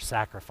 and they're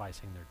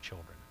sacrificing their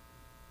children.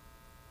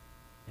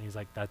 And he's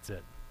like, that's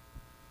it.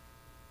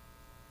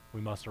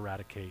 We must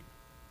eradicate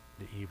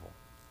the evil.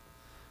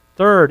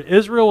 3rd,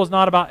 Israel was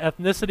not about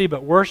ethnicity,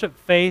 but worship,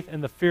 faith,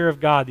 and the fear of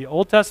God. The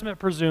Old Testament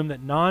presumed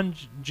that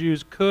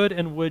non-Jews could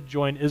and would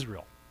join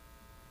Israel.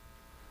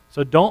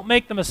 So don't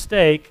make the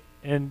mistake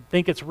and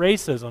think it's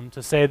racism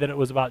to say that it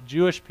was about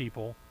Jewish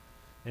people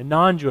and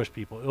non-Jewish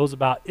people. It was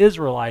about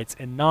Israelites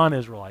and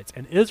non-Israelites.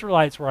 And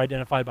Israelites were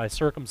identified by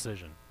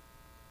circumcision.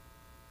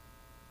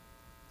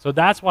 So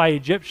that's why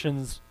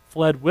Egyptians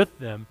fled with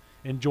them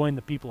and joined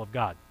the people of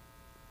God.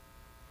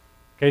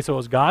 Okay, so it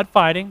was God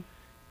fighting.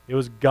 It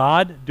was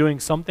God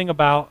doing something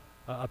about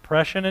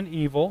oppression and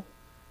evil.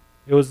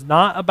 It was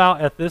not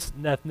about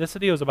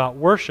ethnicity. It was about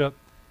worship.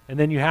 And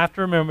then you have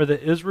to remember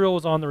that Israel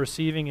was on the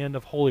receiving end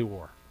of holy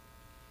war.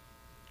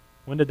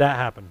 When did that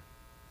happen?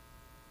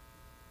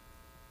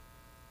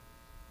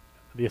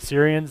 The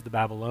Assyrians, the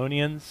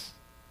Babylonians,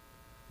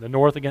 the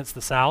north against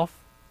the south.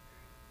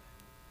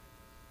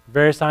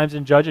 Various times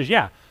in Judges,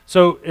 yeah.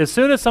 So as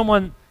soon as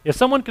if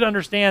someone could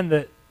understand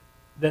that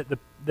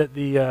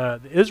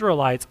the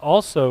Israelites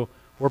also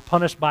were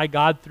punished by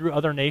God through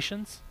other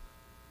nations,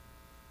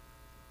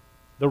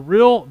 the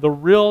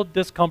real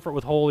discomfort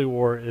with holy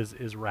war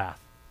is wrath.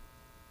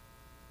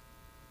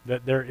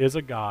 That there is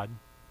a God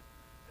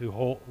who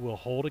will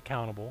hold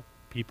accountable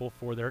people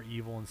for their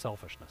evil and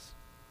selfishness.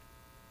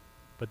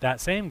 But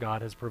that same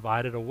God has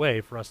provided a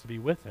way for us to be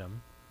with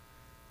him,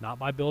 not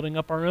by building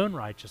up our own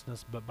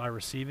righteousness, but by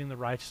receiving the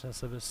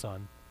righteousness of his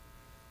Son,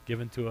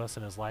 given to us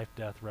in his life,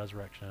 death,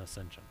 resurrection, and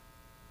ascension.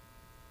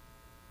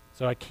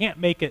 So I can't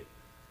make it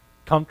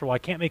comfortable. I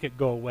can't make it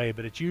go away,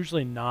 but it's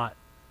usually not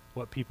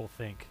what people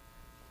think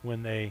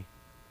when they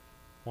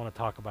want to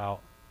talk about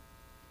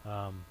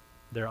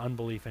their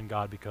unbelief in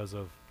God because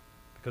of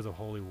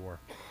holy war.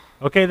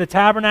 Okay, the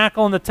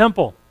tabernacle and the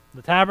temple.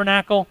 The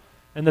tabernacle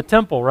and the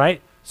temple,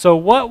 right? So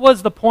what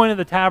was the point of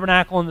the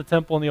tabernacle and the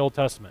temple in the Old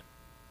Testament?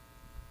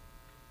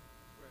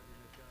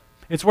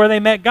 It's where they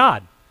met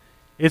God.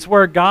 It's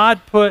where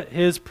God put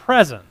his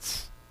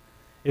presence.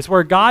 It's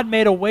where God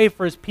made a way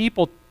for his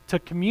people to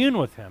commune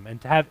with him and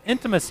to have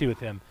intimacy with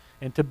him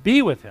and to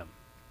be with him.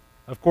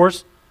 Of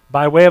course,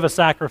 by way of a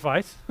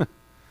sacrifice.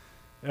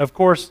 Of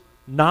course,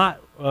 not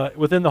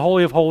within the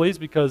Holy of Holies,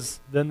 because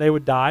then they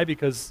would die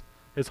because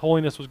his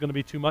holiness was going to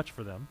be too much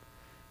for them.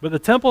 But the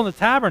temple and the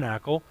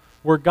tabernacle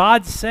were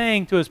God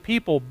saying to his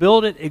people,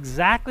 build it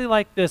exactly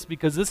like this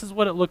because this is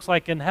what it looks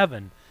like in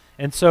heaven.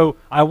 And so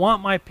I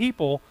want my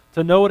people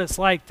to know what it's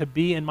like to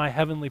be in my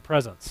heavenly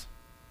presence.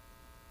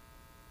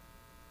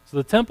 So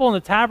the temple and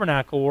the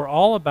tabernacle were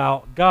all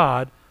about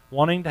God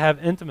wanting to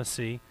have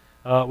intimacy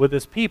with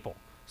his people.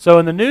 So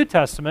in the New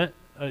Testament,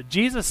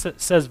 Jesus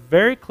says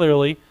very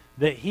clearly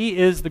that he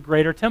is the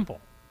greater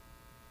temple.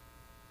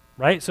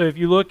 Right? So if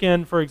you look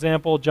in, for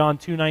example, John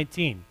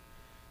 2:19,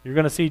 you're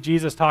going to see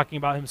Jesus talking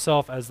about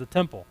himself as the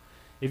temple.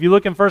 If you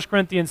look in 1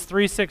 Corinthians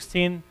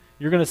 3:16,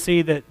 you're going to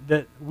see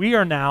that we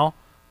are now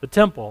the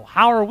temple.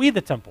 How are we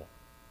the temple?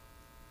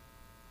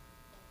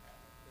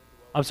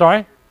 I'm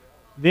sorry?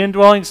 The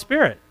indwelling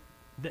spirit.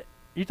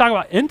 You talk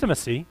about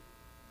intimacy.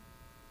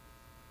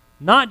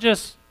 Not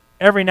just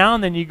every now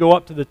and then you go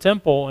up to the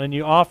temple and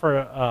you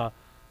offer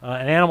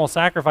an animal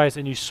sacrifice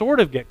and you sort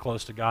of get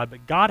close to God,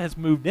 but God has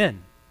moved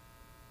in.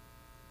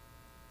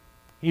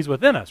 He's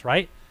within us,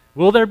 right?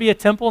 Will there be a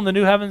temple in the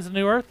new heavens and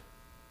new earth?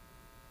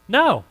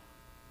 No.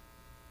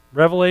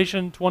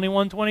 Revelation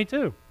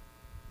 21:22.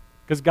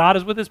 Because God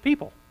is with his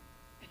people.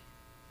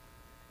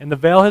 And the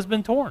veil has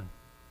been torn.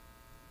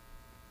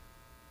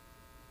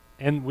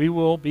 And we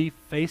will be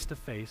face to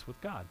face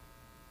with God.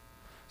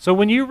 So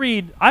when you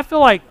read, I feel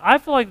like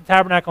the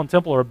tabernacle and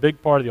temple are a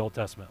big part of the Old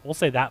Testament. We'll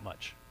say that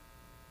much.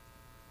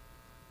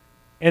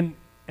 And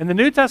the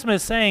New Testament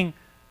is saying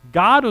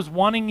God was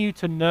wanting you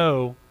to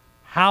know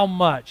how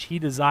much he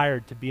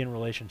desired to be in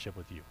relationship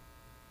with you.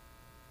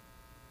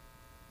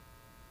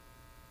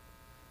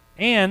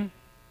 And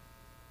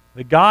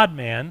the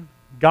God-man,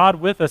 God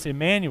with us,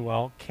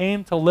 Emmanuel,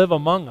 came to live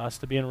among us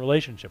to be in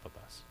relationship with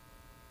us.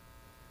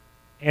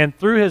 And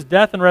through his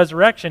death and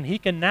resurrection, he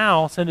can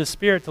now send his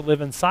Spirit to live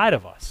inside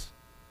of us.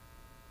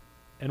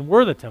 And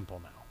we're the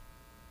temple now.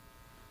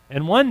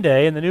 And one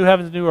day, in the new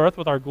heavens and new earth,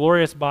 with our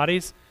glorious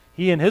bodies,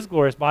 he and his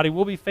glorious body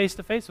will be face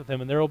to face with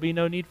him, and there will be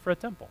no need for a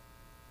temple.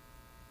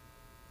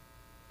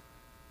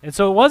 And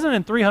so it wasn't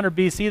in 300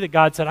 BC that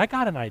God said, I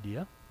got an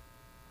idea.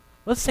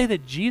 Let's say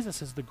that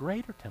Jesus is the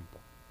greater temple.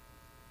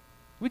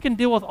 We can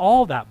deal with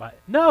all that.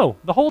 No,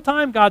 the whole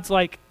time God's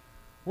like,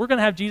 we're going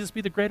to have Jesus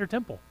be the greater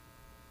temple.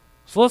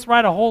 So let's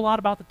write a whole lot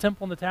about the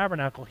temple and the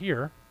tabernacle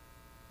here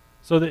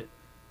so that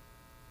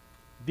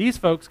these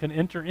folks can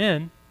enter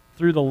in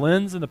through the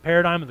lens and the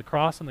paradigm of the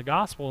cross and the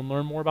gospel and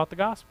learn more about the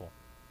gospel.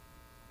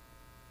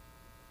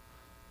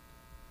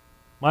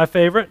 My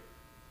favorite,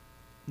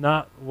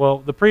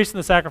 the priest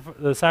and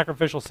the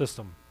sacrificial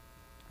system.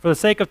 For the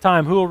sake of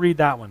time, who will read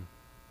that one?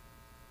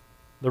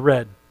 The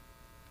red.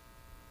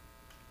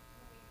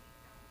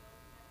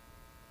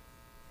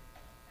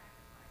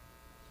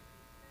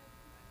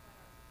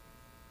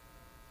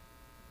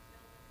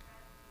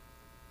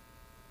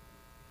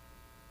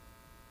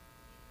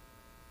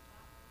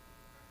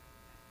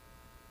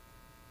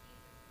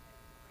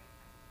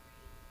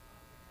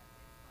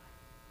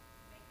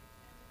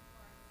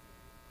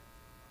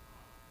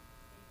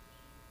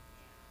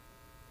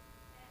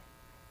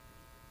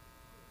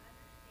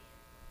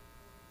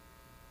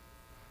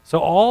 So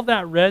all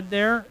that red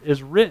there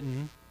is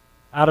written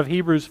out of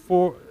Hebrews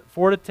 4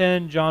 to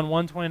 10, John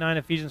 1:29,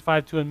 Ephesians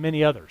 5:2, and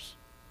many others.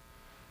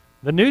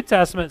 The New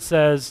Testament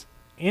says,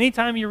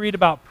 anytime you read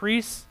about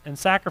priests and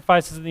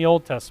sacrifices in the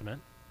Old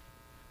Testament,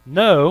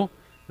 know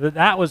that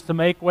that was to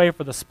make way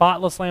for the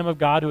spotless Lamb of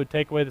God who would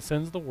take away the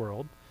sins of the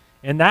world,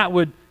 and that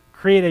would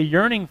create a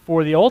yearning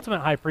for the ultimate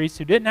high priest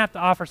who didn't have to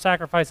offer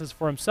sacrifices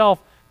for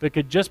himself, but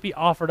could just be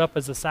offered up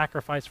as a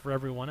sacrifice for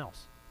everyone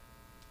else.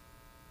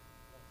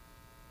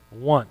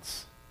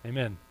 Once.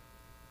 Amen.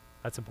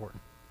 That's important.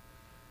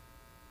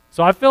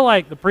 So I feel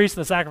like the priest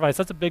and the sacrifice,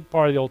 that's a big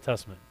part of the Old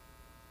Testament.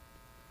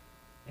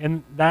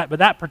 But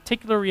that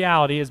particular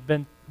reality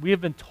we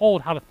have been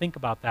told how to think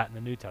about that in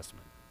the New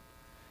Testament.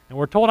 And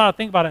we're told how to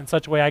think about it in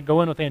such a way I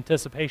go in with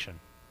anticipation,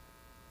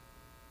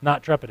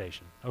 not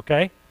trepidation.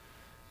 Okay?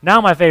 Now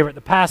my favorite,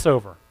 the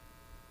Passover.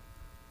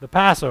 The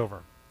Passover.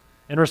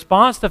 In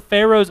response to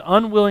Pharaoh's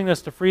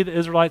unwillingness to free the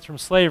Israelites from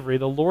slavery,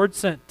 the Lord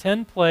sent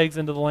 10 plagues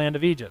into the land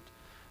of Egypt.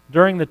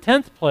 During the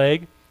 10th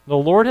plague, the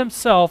Lord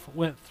himself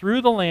went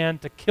through the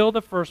land to kill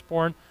the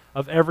firstborn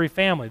of every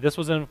family. This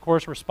was in, of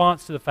course,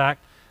 response to the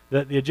fact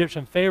that the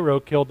Egyptian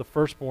Pharaoh killed the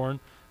firstborn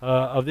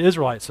of the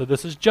Israelites. So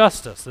this is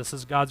justice. This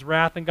is God's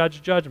wrath and God's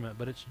judgment,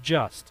 but it's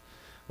just.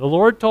 The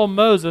Lord told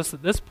Moses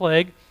that this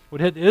plague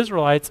would hit the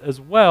Israelites as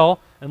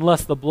well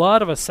unless the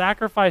blood of a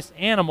sacrificed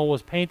animal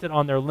was painted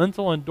on their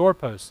lintel and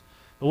doorposts.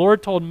 The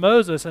Lord told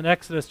Moses in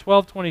Exodus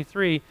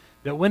 12:23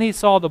 that when he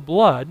saw the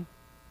blood,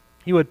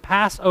 he would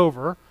pass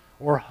over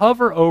or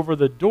hover over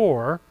the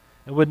door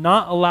and would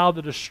not allow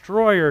the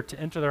destroyer to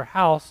enter their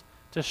house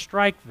to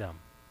strike them.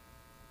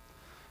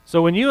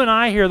 So when you and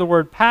I hear the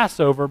word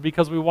Passover,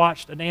 because we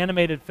watched an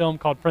animated film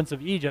called Prince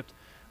of Egypt,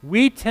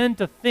 we tend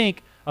to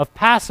think of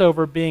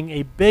Passover being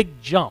a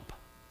big jump,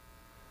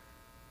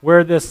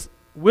 where this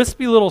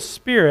wispy little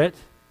spirit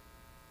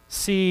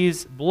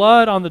sees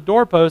blood on the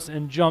doorpost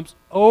and jumps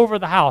over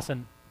the house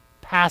and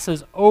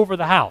passes over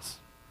the house.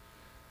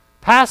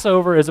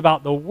 Passover is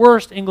about the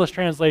worst English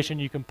translation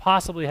you can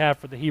possibly have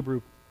for the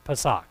Hebrew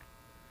Pesach.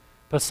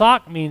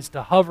 Pesach means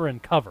to hover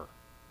and cover.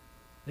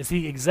 It's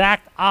the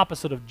exact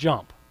opposite of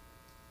jump.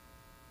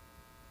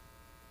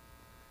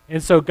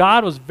 And so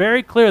God was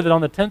very clear that on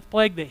the 10th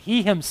plague that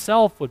he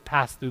himself would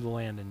pass through the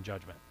land in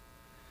judgment.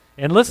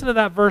 And listen to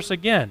that verse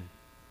again.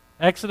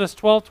 Exodus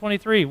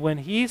 12:23, when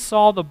he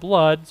saw the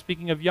blood,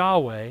 speaking of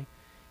Yahweh,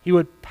 he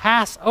would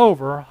pass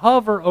over,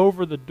 hover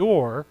over the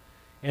door,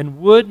 and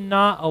would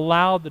not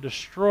allow the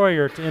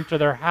destroyer to enter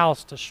their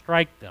house to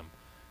strike them.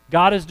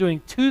 God is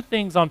doing two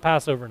things on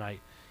Passover night.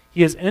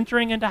 He is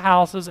entering into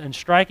houses and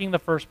striking the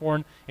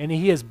firstborn, and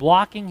he is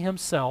blocking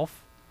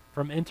himself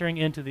from entering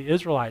into the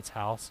Israelites'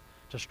 house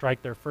to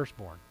strike their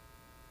firstborn.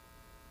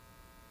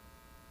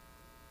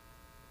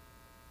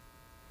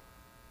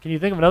 Can you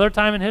think of another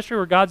time in history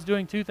where God's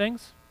doing two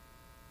things?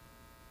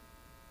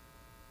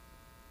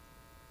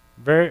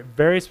 Very,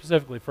 very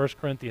specifically, 1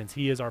 Corinthians,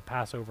 he is our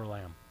Passover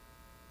lamb.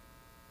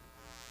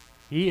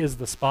 He is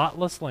the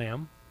spotless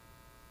lamb,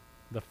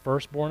 the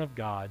firstborn of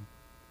God,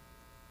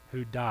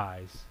 who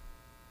dies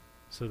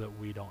so that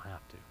we don't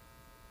have to.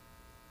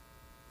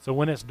 So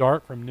when it's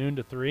dark from noon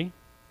to 3,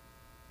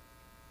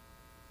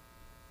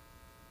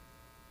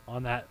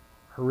 on that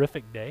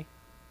horrific day,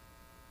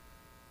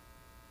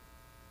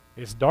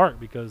 it's dark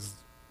because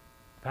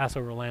the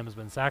Passover lamb has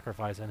been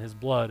sacrificed and his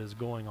blood is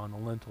going on the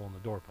lintel and the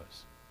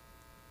doorpost.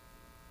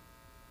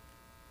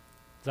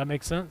 Does that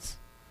make sense?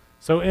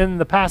 So in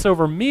the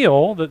Passover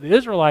meal that the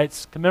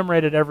Israelites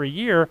commemorated every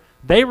year,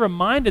 they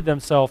reminded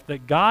themselves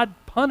that God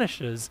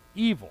punishes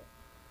evil.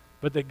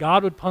 but that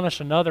God would punish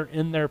another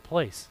in their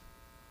place.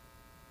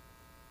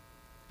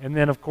 And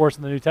then, of course,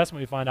 in the New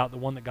Testament, we find out the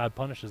one that God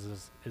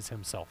punishes is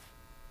himself.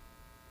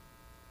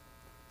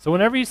 So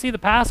whenever you see the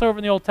Passover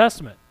in the Old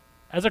Testament,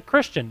 as a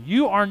Christian,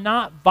 you are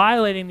not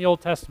violating the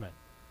Old Testament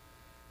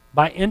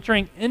by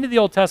entering into the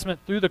Old Testament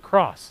through the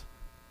cross.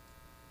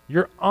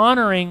 You're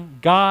honoring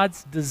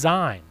God's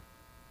design.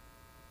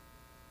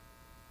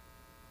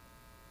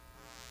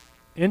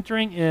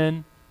 Entering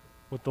in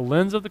with the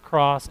lens of the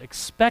cross,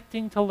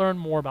 expecting to learn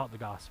more about the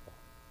gospel.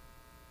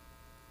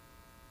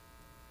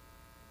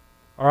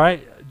 All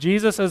right,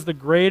 Jesus as the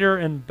greater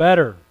and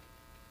better.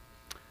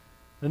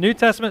 The New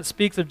Testament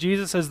speaks of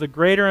Jesus as the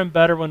greater and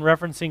better when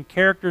referencing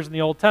characters in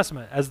the Old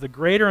Testament. As the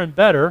greater and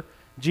better,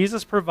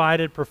 Jesus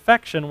provided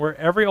perfection where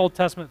every Old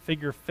Testament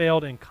figure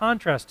failed in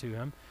contrast to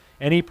him,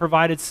 and he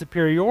provided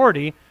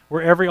superiority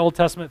where every Old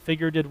Testament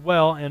figure did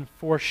well and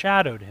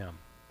foreshadowed him.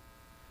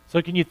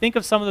 So can you think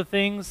of some of the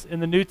things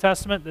in the New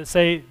Testament that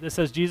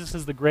says Jesus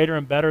is the greater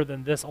and better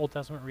than this Old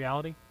Testament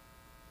reality?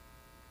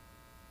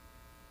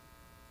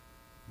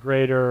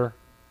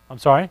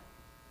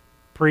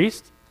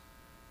 Priest.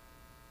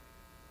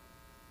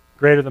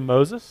 Greater than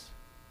Moses.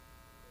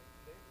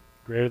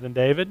 Greater than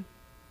David.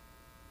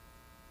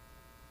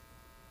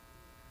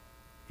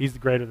 He's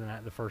greater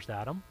than the first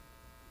Adam.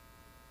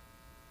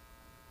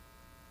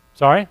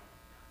 Sorry?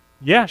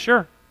 Yeah,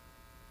 sure.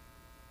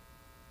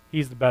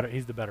 He's the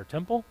better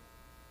temple,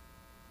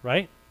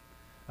 right?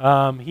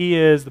 He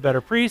is the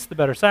better priest, the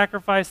better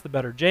sacrifice, the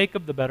better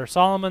Jacob, the better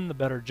Solomon, the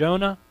better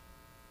Jonah.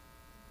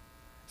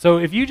 So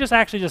if you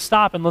just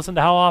stop and listen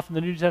to how often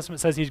the New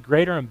Testament says he's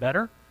greater and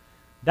better,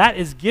 that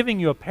is giving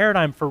you a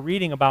paradigm for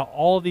reading about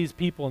all of these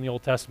people in the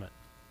Old Testament.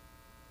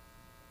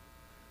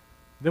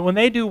 That when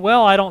they do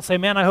well, I don't say,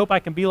 man, I hope I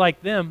can be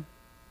like them.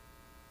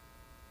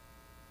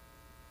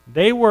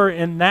 They were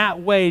in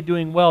that way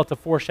doing well to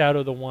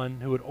foreshadow the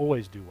one who would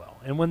always do well.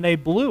 And when they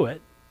blew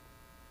it,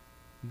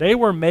 they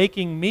were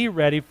making me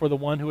ready for the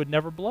one who would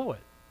never blow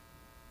it.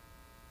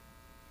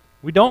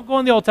 We don't go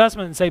in the Old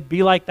Testament and say,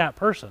 be like that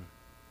person.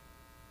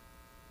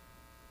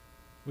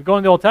 We go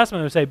in the Old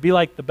Testament and say, be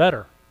like the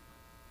better.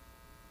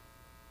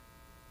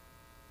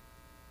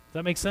 Does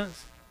that make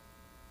sense?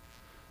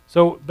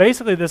 So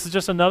basically, this is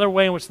just another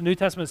way in which the New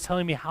Testament is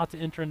telling me how to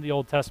enter into the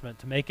Old Testament,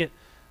 to make it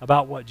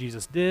about what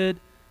Jesus did,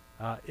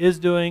 is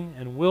doing,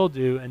 and will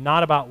do, and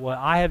not about what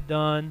I have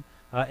done,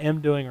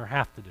 am doing, or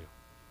have to do.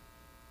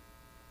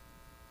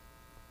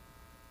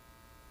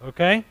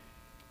 Okay?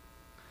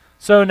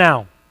 So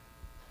now,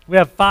 we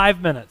have 5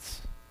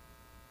 minutes.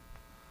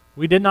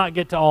 We did not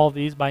get to all of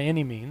these by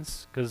any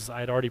means, because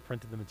I had already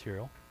printed the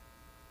material.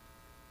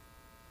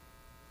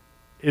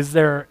 Is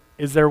there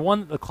one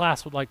that the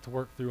class would like to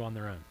work through on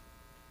their own?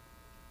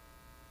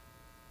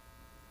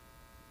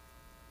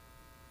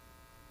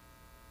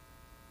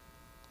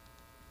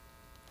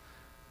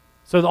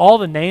 So all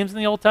the names in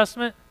the Old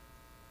Testament,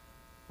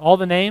 all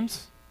the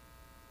names,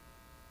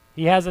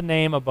 he has a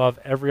name above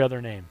every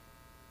other name.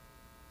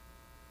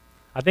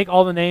 I think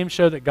all the names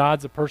show that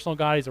God's a personal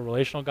God, he's a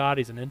relational God,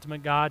 he's an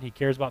intimate God, he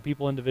cares about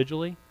people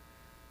individually.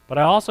 But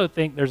I also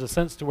think there's a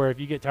sense to where if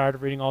you get tired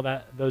of reading all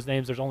those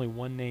names, there's only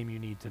one name you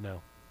need to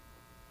know.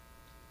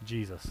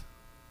 Jesus.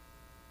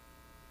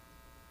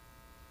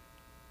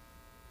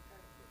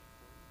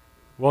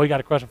 Well, you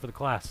got a question for the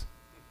class.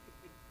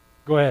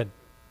 Go ahead.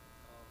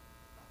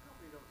 How come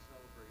we don't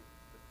celebrate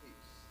the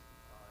feast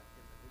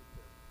in the New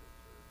Testament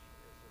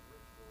church as a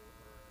ritual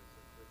or as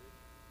a tradition?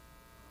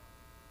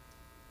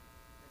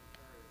 And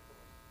sorry, of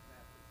course,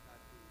 that is not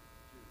the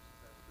Jews.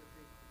 Is that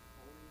strictly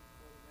only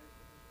for the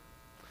nation of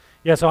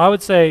Israel? Yeah, so I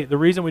would say the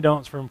reason we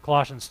don't is from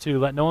Colossians 2.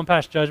 Let no one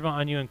pass judgment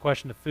on you in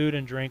question of food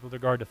and drink with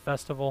regard to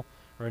festival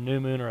or a new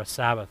moon or a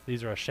Sabbath.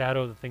 These are a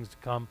shadow of the things to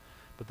come,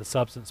 but the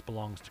substance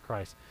belongs to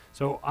Christ.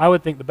 So I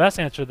would think the best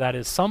answer to that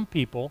is some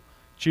people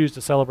choose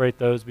to celebrate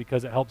those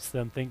because it helps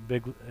them think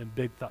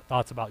big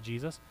thoughts about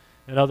Jesus,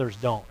 and others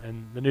don't.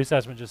 And the New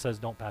Testament just says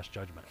don't pass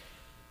judgment.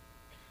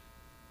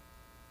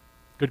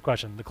 Good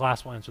question. The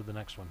class will answer the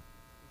next one.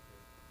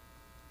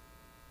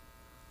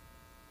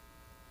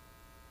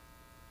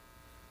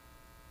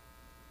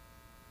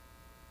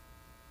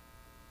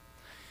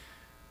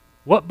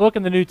 What book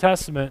in the New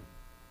Testament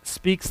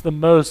speaks the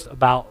most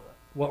about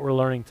what we're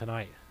learning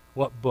tonight?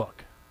 What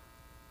book?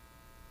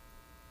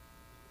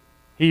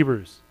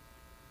 Hebrews.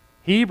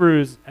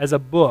 Hebrews as a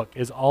book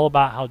is all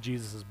about how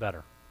Jesus is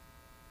better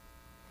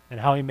and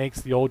how he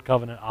makes the old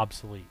covenant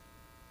obsolete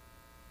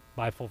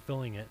by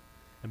fulfilling it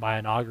and by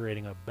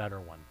inaugurating a better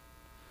one.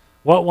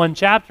 What one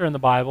chapter in the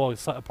Bible,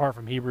 apart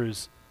from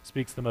Hebrews,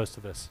 speaks the most to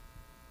this?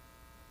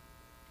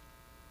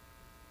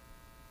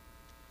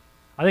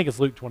 I think it's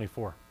Luke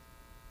 24.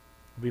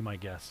 Would be my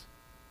guess.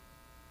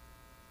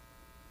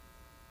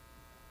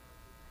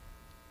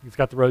 It's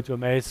got the road to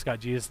Emmaus. It's got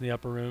Jesus in the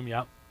upper room.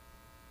 Yep.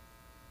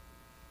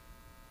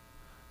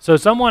 So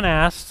someone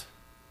asked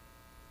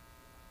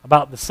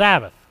about the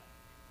Sabbath,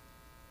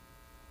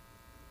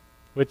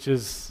 which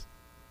is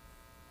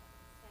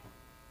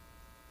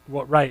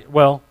what? Right.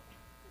 Well,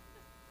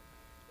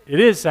 it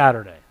is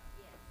Saturday.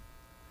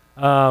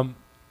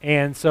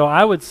 And so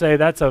I would say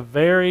that's a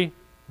very,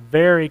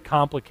 very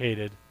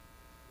complicated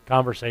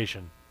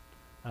conversation.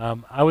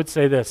 I would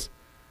say this,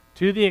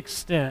 to the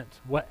extent,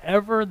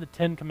 whatever the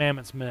Ten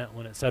Commandments meant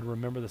when it said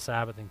remember the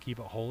Sabbath and keep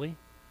it holy,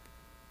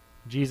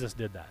 Jesus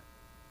did that.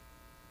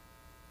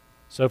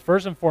 So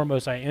first and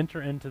foremost, I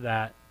enter into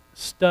that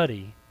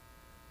study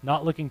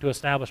not looking to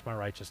establish my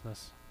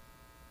righteousness,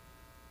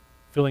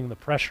 feeling the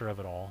pressure of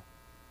it all,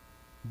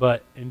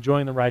 but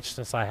enjoying the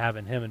righteousness I have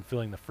in him and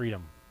feeling the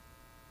freedom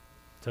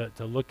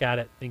to look at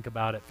it, think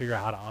about it, figure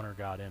out how to honor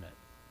God in it.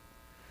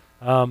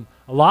 A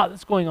lot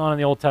that's going on in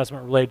the Old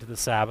Testament related to the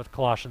Sabbath,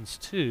 Colossians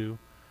 2,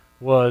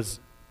 there's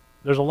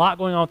a lot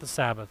going on with the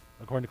Sabbath,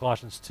 according to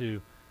Colossians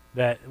 2,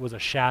 that was a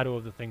shadow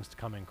of the things to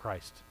come in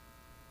Christ.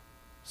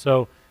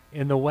 So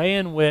in the way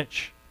in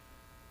which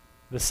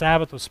the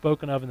Sabbath was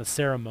spoken of in the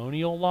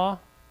ceremonial law,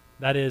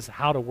 that is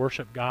how to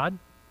worship God,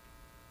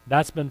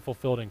 that's been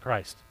fulfilled in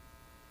Christ.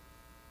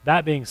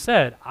 That being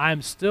said,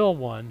 I'm still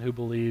one who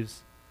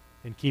believes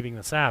in keeping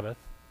the Sabbath,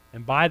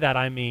 and by that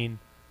I mean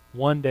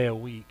 1 day a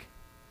week.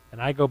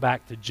 And I go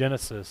back to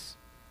Genesis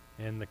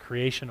and the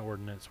creation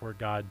ordinance where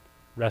God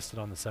rested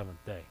on the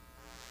seventh day.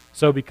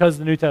 So because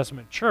the New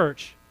Testament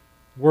church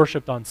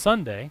worshiped on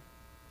Sunday,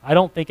 I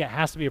don't think it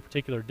has to be a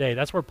particular day.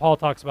 That's where Paul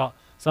talks about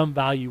some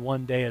value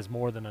one day as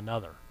more than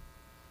another.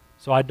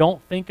 So I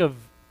don't think it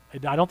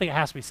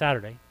has to be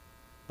Saturday,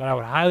 but I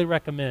would highly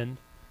recommend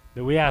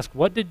that we ask,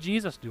 what did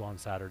Jesus do on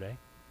Saturday?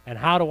 And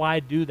how do I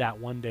do that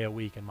 1 day a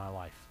week in my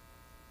life?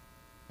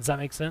 Does that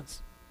make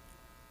sense?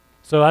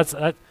 So that's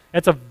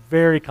a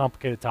very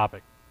complicated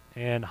topic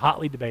and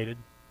hotly debated.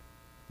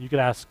 You could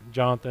ask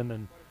Jonathan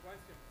and... For a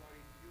question, but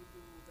if you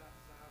do that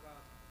Sabbath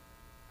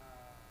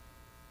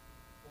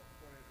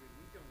for a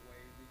religion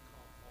way, we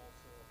call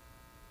also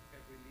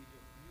a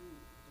religious view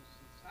to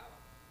see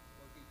Sabbath.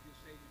 But if you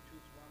say you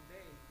choose 1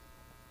 day,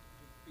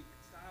 you pick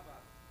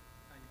Sabbath,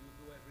 and you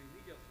do it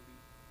religiously,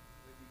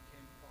 it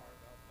became part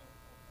of the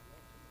law.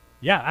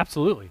 Yeah,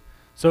 absolutely.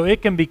 So it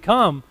can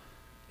become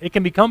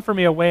for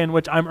me a way in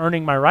which I'm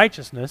earning my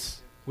righteousness,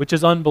 which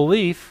is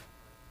unbelief,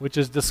 which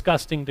is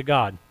disgusting to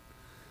God.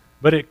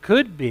 But it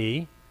could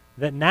be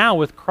that now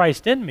with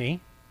Christ in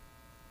me,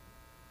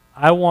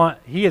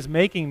 he is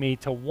making me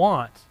to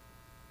want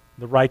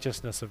the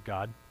righteousness of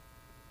God.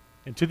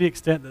 And to the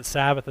extent that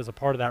Sabbath is a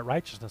part of that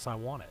righteousness, I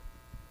want it.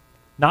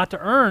 Not to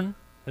earn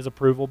his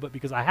approval, but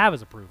because I have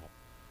his approval.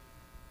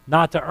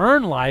 Not to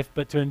earn life,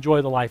 but to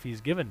enjoy the life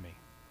he's given me.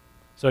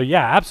 So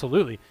yeah,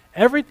 absolutely.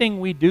 Everything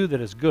we do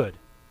that is good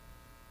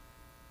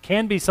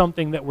can be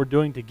something that we're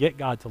doing to get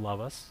God to love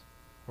us,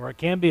 or it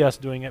can be us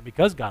doing it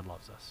because God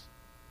loves us.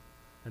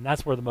 And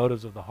that's where the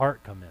motives of the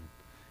heart come in.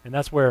 And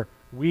that's where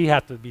we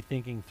have to be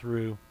thinking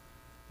through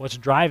what's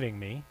driving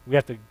me. We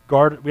have to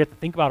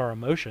think about our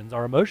emotions.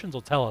 Our emotions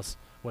will tell us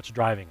what's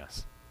driving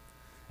us.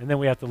 And then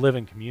we have to live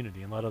in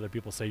community and let other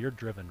people say, you're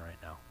driven right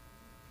now.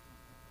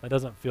 That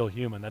doesn't feel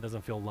human. That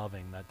doesn't feel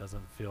loving. That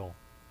doesn't feel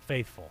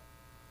faithful.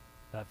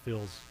 That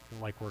feels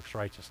like works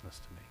righteousness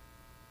to me.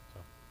 So,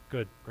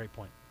 good. Great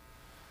point.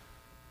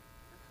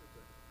 That's such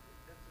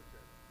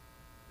a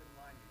thin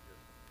line you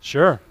just...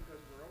 Sure.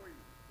 Because we're always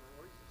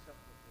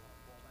susceptible to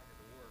fall back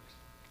into works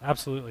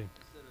Absolutely.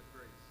 instead of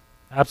grace.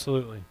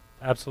 Absolutely.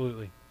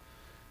 Absolutely.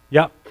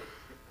 Yep.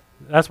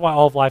 That's why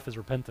all of life is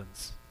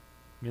repentance.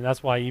 I mean,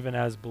 that's why even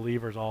as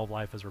believers, all of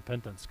life is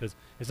repentance. Because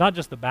it's not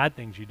just the bad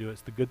things you do,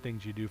 it's the good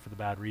things you do for the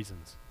bad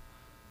reasons.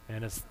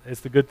 And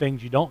it's the good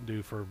things you don't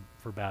do for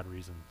bad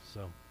reasons.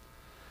 So,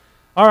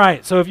 all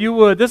right. So if you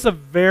would, this is a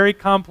very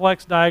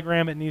complex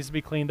diagram. It needs to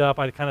be cleaned up.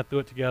 I kind of threw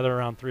it together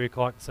around 3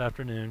 o'clock this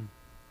afternoon.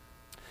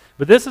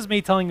 But this is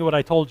me telling you what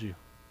I told you,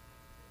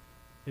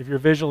 if you're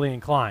visually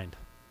inclined.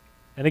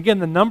 And again,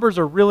 the numbers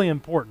are really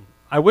important.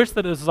 I wish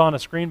that this was on a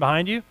screen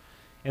behind you,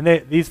 and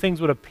these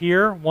things would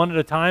appear one at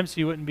a time so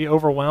you wouldn't be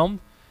overwhelmed.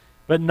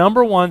 But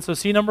number one, so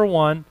see number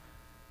one,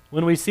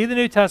 when we see the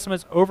New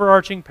Testament's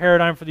overarching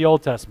paradigm for the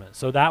Old Testament.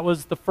 So that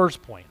was the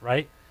first point,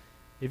 right?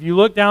 If you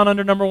look down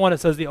under number one, it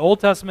says the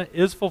Old Testament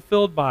is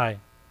fulfilled by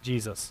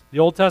Jesus. The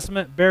Old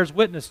Testament bears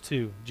witness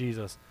to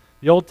Jesus.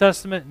 The Old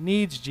Testament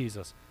needs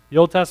Jesus. The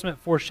Old Testament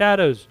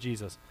foreshadows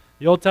Jesus.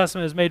 The Old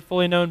Testament is made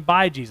fully known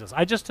by Jesus.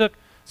 I just took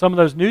some of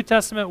those New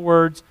Testament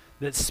words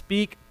that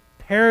speak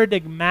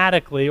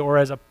paradigmatically or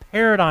as a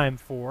paradigm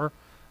for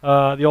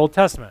the Old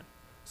Testament.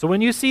 So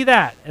when you see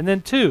that, and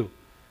then two,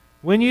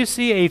 when you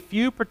see a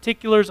few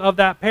particulars of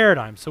that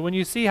paradigm, so when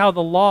you see how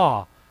the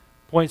law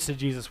points to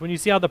Jesus, when you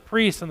see how the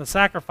priests and the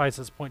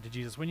sacrifices point to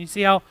Jesus, when you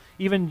see how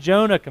even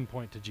Jonah can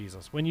point to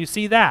Jesus, when you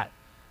see that,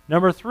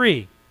 number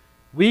three,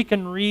 we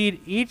can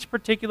read each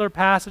particular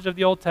passage of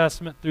the Old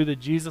Testament through the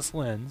Jesus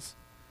lens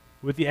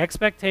with the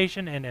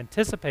expectation and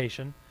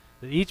anticipation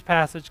that each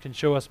passage can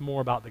show us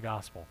more about the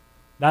gospel.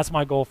 That's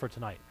my goal for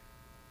tonight,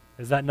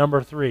 is that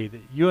number three,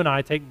 that you and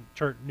I, take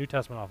New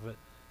Testament off of it,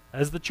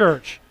 as the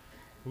church,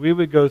 we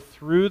would go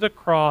through the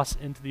cross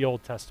into the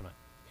Old Testament.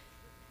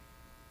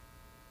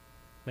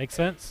 Make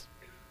sense?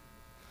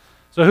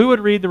 So who would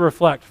read the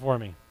reflect for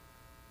me?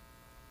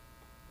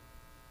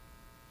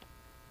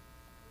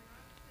 We're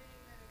not saying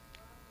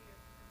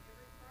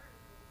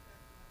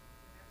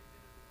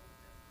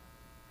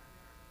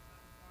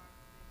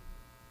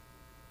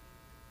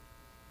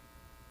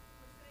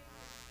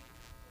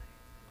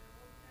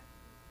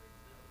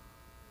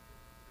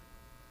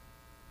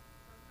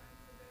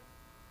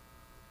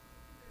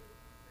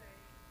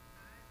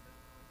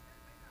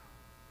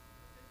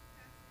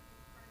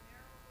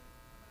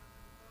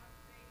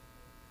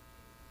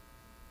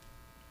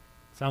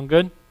Sound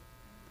good?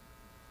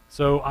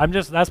 So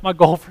that's my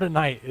goal for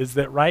tonight, is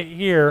that right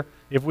here,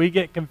 if we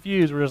get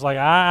confused, we're just like,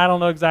 I don't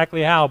know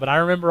exactly how, but I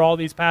remember all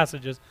these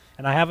passages,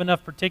 and I have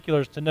enough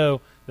particulars to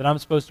know that I'm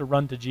supposed to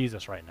run to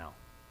Jesus right now.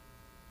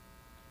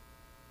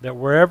 That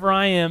wherever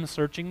I am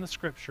searching the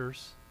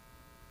Scriptures,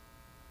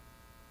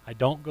 I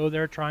don't go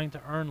there trying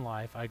to earn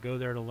life. I go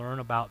there to learn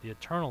about the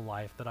eternal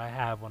life that I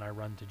have when I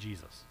run to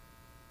Jesus.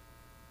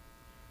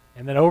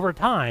 And then over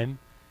time,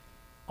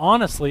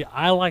 honestly,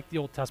 I like the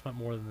Old Testament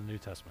more than the New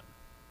Testament.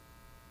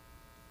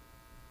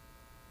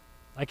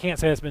 I can't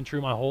say that's been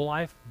true my whole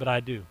life, but I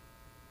do.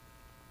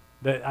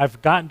 That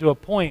I've gotten to a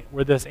point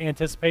where this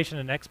anticipation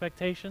and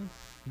expectation,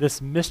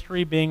 this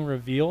mystery being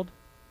revealed,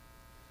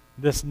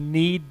 this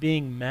need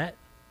being met,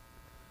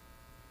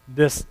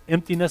 this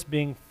emptiness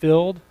being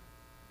filled,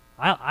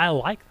 I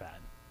like that.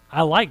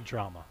 I like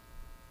drama.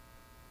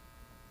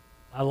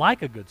 I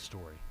like a good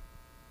story.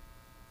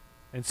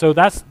 And so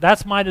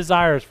that's my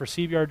desires for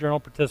CBR Journal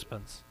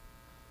participants,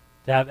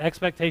 to have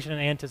expectation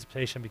and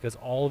anticipation, because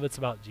all of it's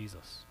about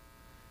Jesus.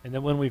 And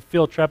then when we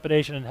feel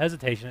trepidation and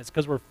hesitation, it's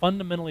because we're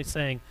fundamentally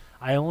saying,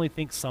 I only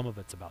think some of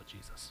it's about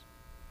Jesus.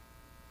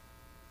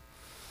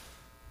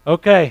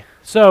 Okay,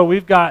 so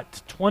we've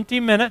got 20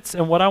 minutes,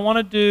 and what I want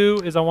to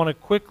do is I want to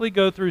quickly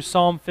go through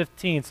Psalm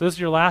 15. So this is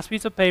your last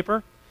piece of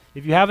paper.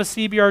 If you have a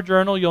CBR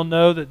journal, you'll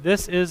know that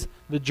this is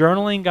the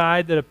journaling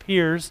guide that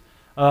appears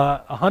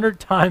 100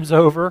 times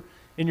over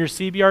in your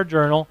CBR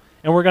journal,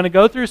 and we're going to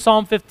go through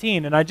Psalm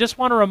 15. And I just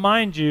want to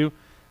remind you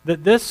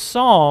that this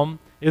psalm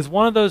is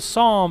one of those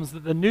psalms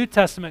that the New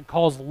Testament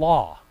calls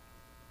law.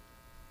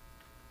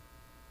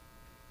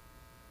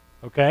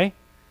 Okay?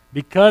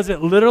 Because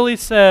it literally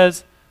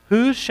says,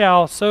 who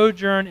shall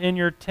sojourn in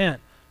your tent?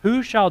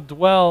 Who shall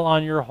dwell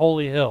on your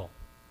holy hill?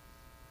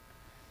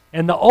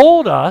 And the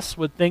old us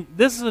would think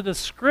this is a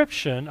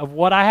description of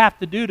what I have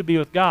to do to be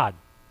with God.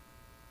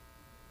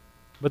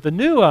 But the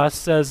new us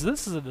says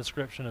this is a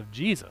description of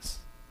Jesus.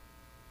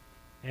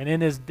 And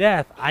in his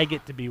death, I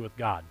get to be with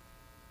God.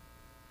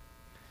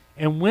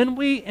 And when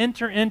we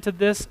enter into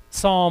this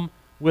psalm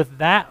with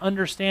that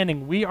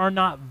understanding, we are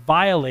not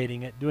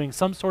violating it, doing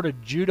some sort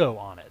of judo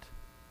on it.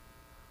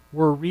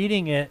 We're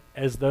reading it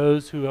as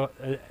those who,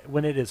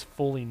 when it is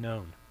fully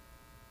known.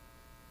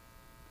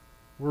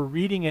 We're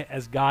reading it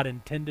as God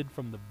intended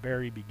from the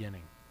very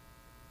beginning.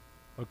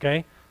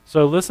 Okay?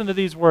 So listen to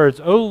these words.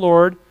 O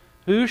Lord,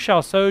 who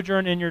shall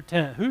sojourn in your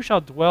tent? Who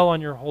shall dwell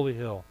on your holy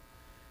hill?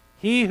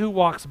 He who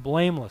walks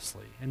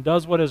blamelessly and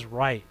does what is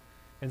right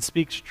and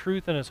speaks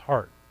truth in his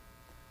heart,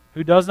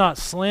 who does not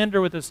slander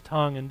with his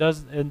tongue and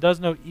does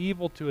no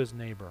evil to his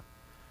neighbor,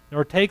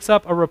 nor takes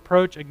up a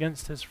reproach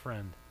against his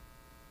friend,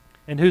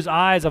 in whose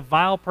eyes a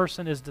vile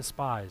person is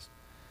despised,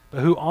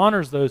 but who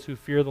honors those who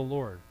fear the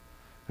Lord,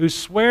 who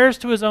swears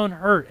to his own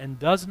hurt and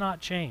does not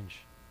change,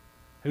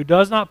 who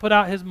does not put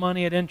out his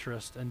money at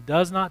interest and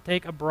does not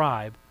take a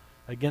bribe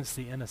against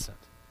the innocent.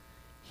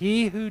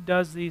 He who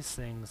does these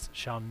things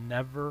shall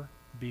never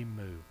be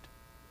moved.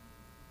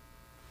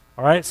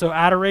 All right, so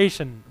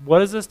adoration. What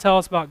does this tell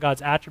us about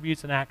God's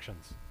attributes and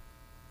actions?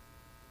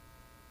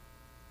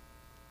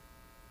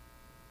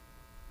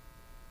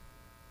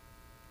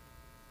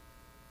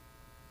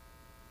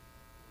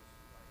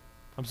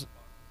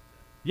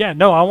 Yeah,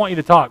 no, I want you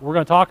to talk. We're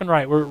going to talk and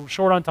write. We're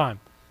short on time.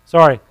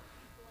 Sorry.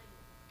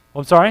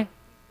 I'm sorry?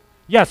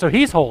 Yeah, so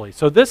he's holy.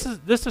 So this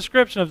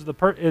description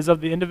is of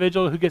the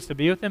individual who gets to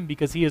be with him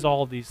because he is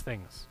all of these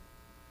things.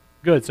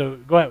 Good, so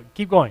go ahead.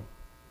 Keep going.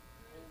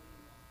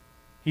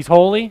 He's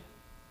holy.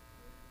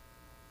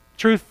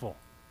 Truthful.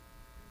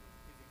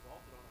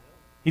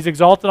 He's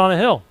exalted on a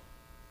hill.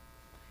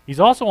 He's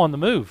also on the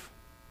move.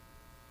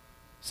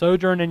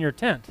 Sojourn in your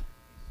tent.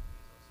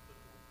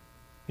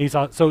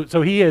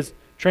 So he is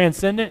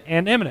transcendent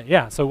and immanent.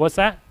 Yeah, so what's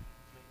that?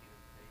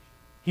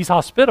 He's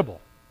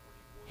hospitable.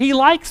 He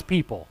likes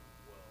people.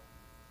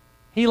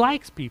 He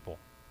likes people.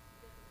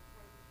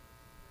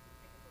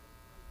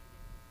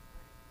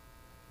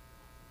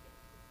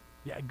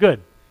 Yeah,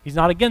 good. He's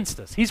not against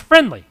us. He's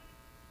friendly.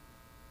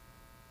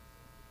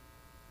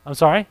 I'm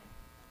sorry?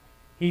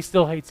 He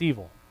still hates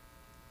evil.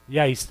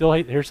 Yeah, he still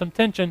hates. Here's some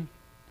tension.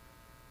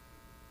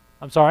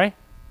 I'm sorry?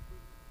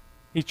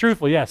 He's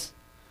truthful, yes.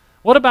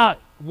 What about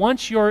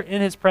once you're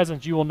in his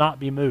presence, you will not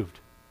be moved?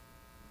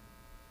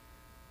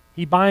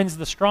 He binds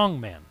the strong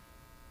man.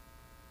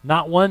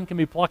 Not one can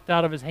be plucked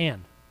out of his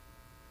hand.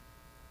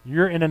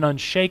 You're in an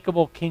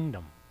unshakable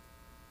kingdom.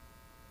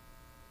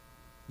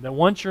 That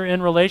once you're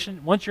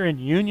in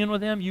union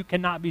with him, you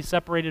cannot be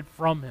separated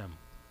from him.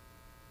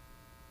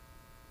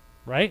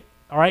 Right?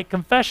 All right,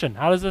 confession.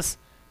 How does this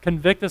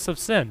convict us of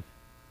sin?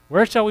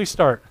 Where shall we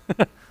start?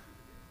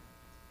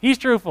 He's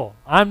truthful.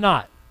 I'm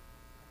not.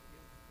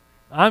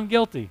 I'm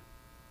guilty.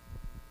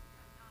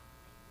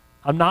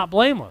 I'm not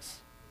blameless.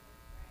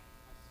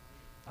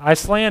 I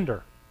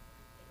slander.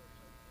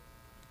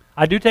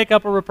 I do take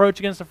up a reproach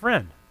against a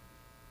friend.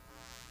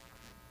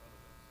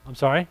 I'm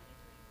sorry?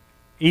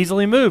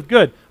 Easily moved.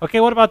 Good. Okay,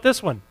 what about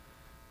this one?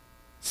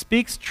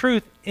 Speaks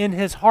truth in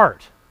his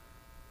heart.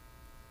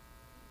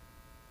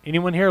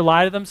 Anyone here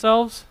lie to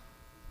themselves?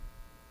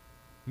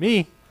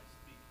 Me.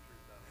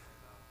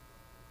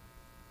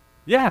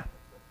 Yeah.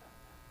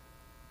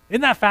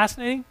 Isn't that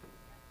fascinating?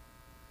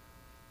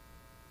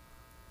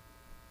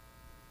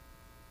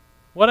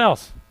 What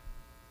else?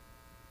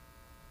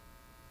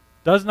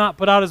 Does not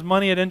put out his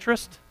money at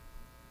interest?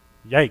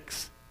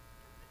 Yikes.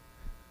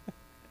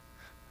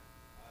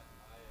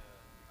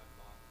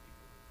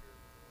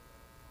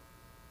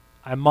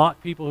 I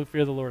mock people who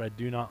fear the Lord. I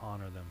do not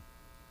honor them.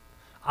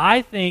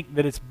 I think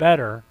that it's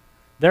better.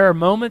 There are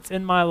moments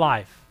in my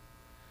life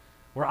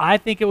where I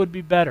think it would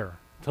be better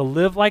to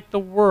live like the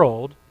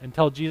world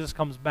until Jesus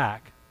comes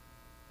back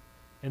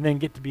and then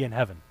get to be in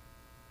heaven.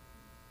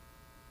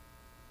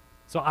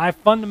 So I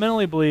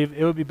fundamentally believe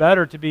it would be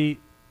better to be,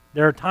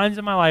 there are times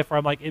in my life where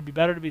I'm like, it'd be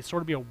better to be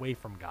sort of be away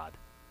from God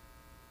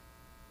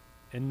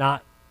and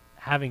not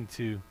having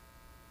to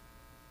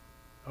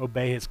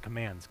obey his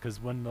commands.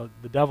 Because when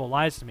the devil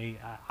lies to me,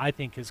 I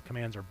think his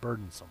commands are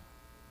burdensome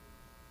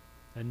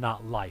and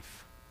not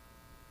life.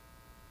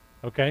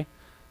 Okay?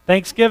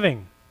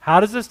 Thanksgiving. How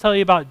does this tell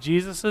you about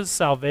Jesus'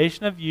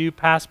 salvation of you,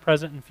 past,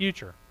 present, and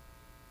future?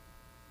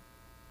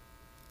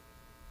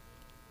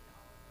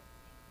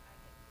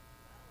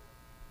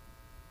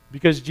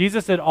 Because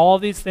Jesus did all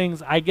these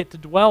things, I get to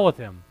dwell with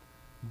him.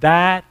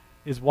 That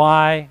is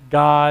why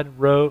God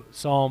wrote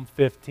Psalm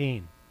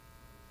 15.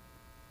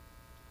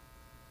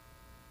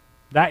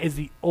 That is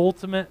the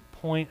ultimate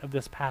point of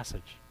this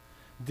passage.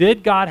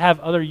 Did God have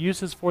other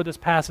uses for this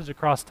passage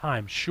across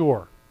time?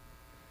 Sure.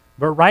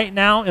 But right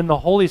now in the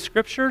Holy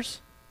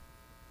Scriptures,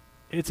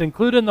 it's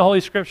included in the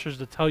Holy Scriptures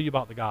to tell you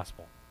about the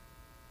gospel.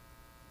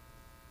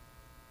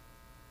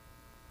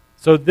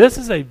 So this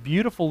is a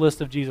beautiful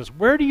list of Jesus.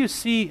 Where do you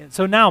see,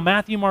 so now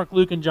Matthew, Mark,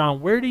 Luke, and John,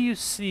 where do you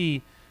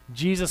see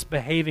Jesus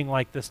behaving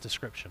like this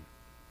description?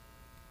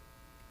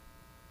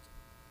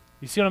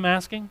 You see what I'm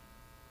asking?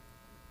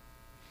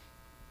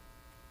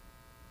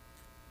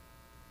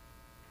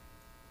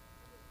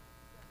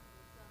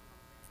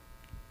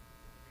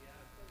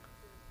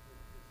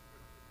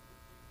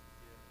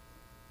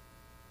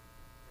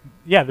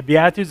 Yeah, the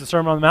Beatitudes, the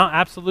Sermon on the Mount,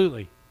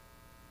 absolutely.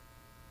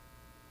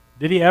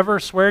 Did he ever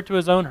swear to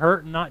his own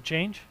hurt and not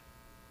change?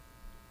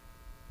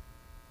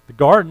 The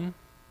garden.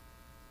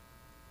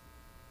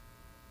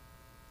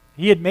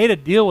 He had made a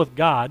deal with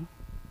God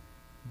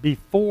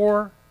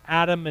before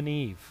Adam and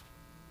Eve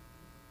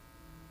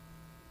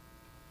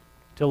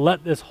to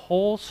let this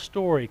whole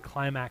story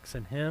climax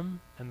in him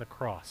and the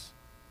cross.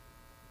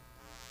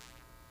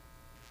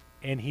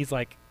 And he's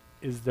like,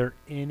 is there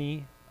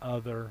any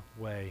other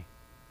way?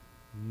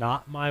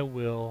 Not my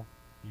will,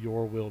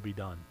 your will be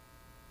done.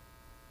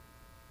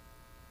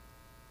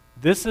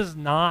 This is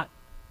not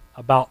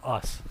about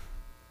us.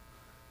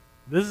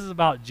 This is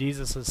about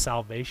Jesus'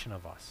 salvation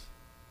of us.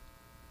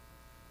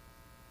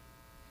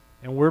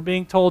 And we're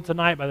being told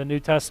tonight by the New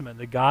Testament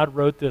that God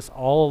wrote this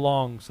all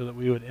along so that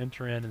we would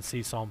enter in and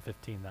see Psalm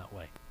 15 that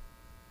way.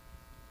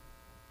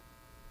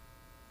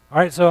 All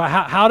right, so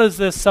how does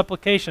this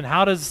supplication,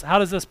 how does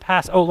this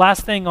pass? Oh,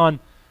 last thing on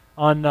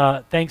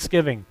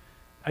Thanksgiving.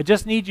 I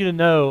just need you to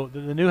know that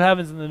the new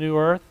heavens and the new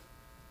earth,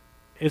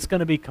 it's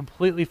going to be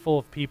completely full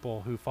of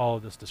people who follow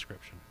this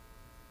description.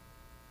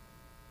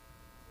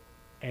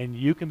 And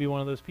you can be one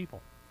of those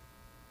people.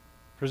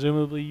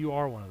 Presumably you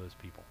are one of those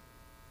people.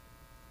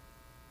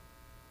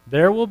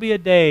 There will be a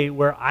day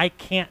where I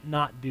can't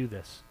not do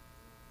this.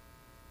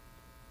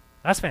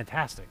 That's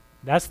fantastic.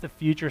 That's the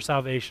future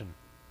salvation.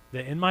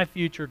 That in my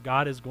future,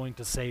 God is going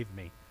to save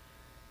me.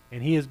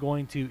 And he is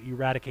going to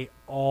eradicate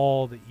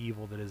all the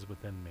evil that is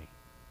within me.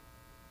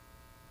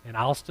 And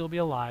I'll still be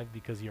alive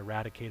because he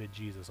eradicated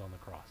Jesus on the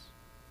cross.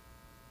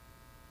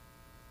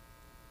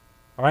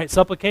 All right,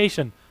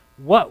 supplication.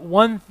 What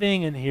one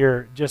thing in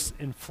here just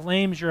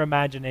inflames your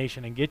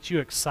imagination and gets you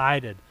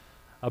excited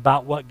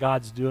about what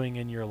God's doing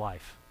in your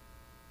life?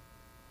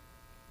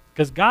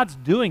 Because God's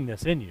doing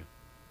this in you.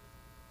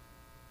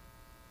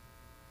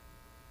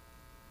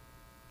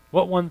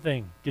 What one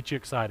thing gets you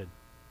excited?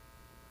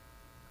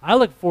 I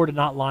look forward to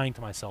not lying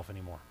to myself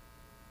anymore.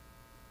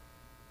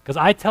 Because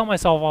I tell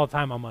myself all the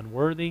time I'm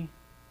unworthy.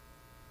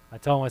 I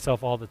tell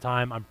myself all the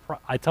time,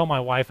 I tell my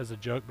wife as a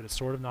joke, but it's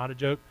sort of not a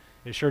joke.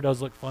 It sure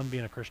does look fun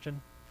being a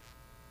Christian.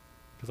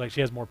 Because like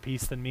she has more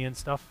peace than me and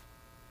stuff.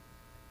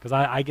 Because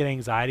I get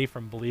anxiety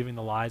from believing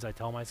the lies I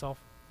tell myself.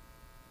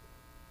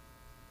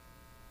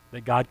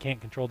 That God can't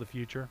control the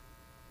future.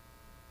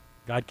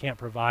 God can't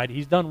provide.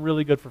 He's done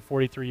really good for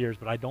 43 years,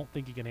 but I don't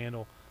think he can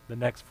handle the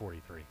next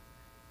 43.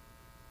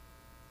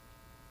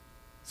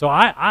 So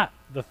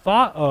the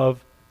thought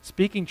of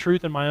speaking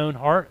truth in my own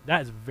heart,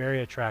 that is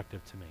very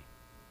attractive to me.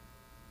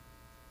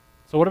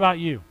 So what about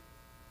you?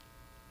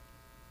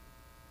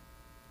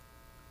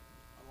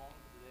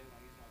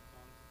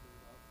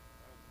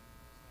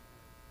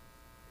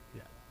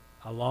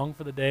 I long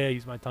for the day I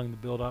use my tongue to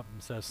build up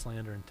instead of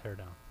slander and tear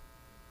down.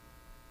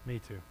 Me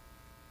too.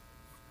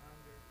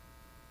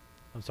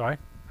 I'm sorry?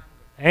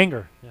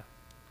 Anger.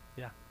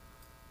 Yeah.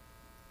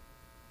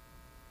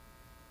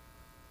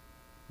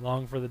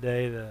 Long for the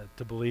day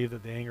to believe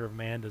that the anger of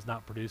man does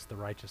not produce the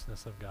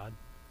righteousness of God.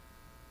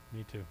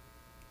 Me too.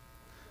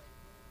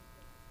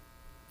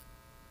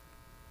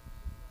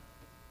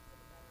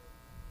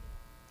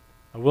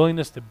 A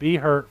willingness to be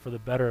hurt for the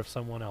better of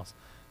someone else.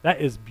 That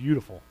is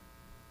beautiful.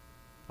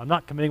 I'm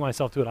not committing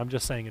myself to it. I'm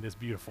just saying it is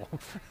beautiful.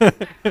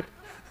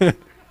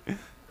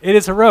 It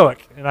is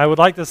heroic, and I would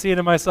like to see it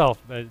in myself.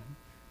 But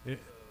it,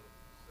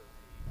 So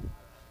the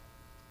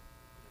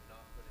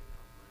not putting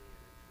out money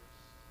and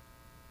interest,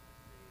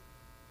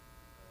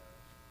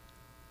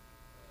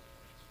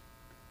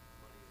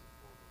 money is a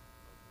form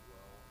of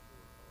wealth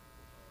or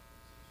of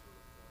some sort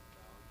of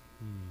value.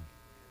 hmm,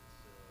 And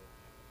so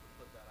to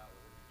put that out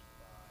with interest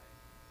by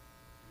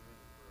doing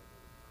it for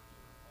another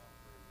person or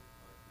offering your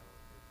time,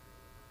 talent, for another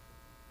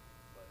person,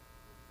 but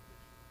with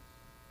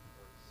conditions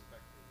or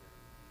expecting that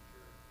in the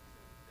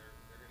future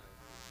they're gonna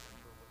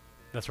remember what you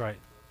did. that's right.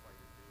 So that's why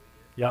you're doing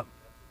it. Yep. That's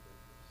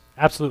adulterous.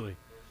 Absolutely.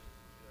 Versus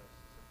just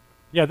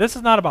simply Yeah, this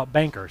is not about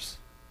bankers.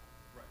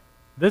 right.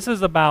 This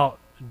is about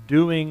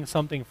doing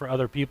something for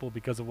other people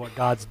because of what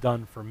God's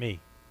done for me.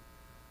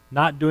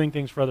 Not doing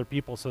things for other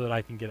people so that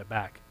I can get it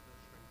back.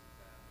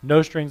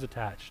 No strings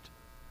attached.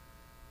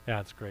 Yeah,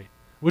 that's great.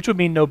 Which would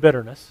mean no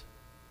bitterness.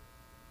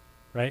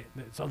 Right?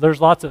 So there's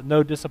lots of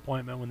no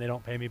disappointment when they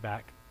don't pay me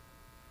back.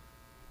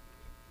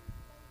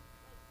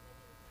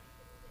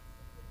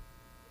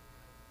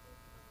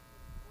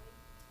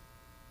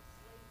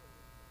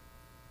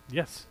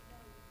 Yes.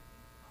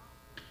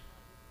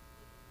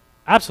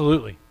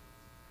 Absolutely.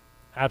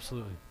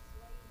 Absolutely.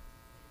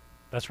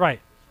 That's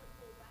right.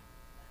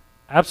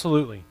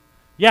 Absolutely.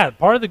 Yeah,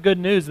 part of the good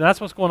news, and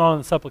that's what's going on in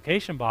the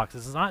supplication box,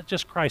 is it's not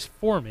just Christ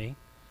for me,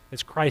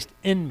 it's Christ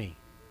in me.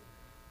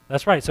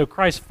 That's right. So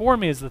Christ for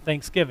me is the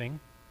thanksgiving,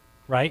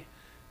 right?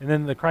 And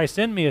then the Christ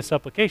in me is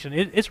supplication.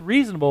 It's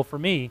reasonable for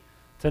me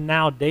to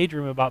now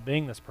daydream about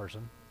being this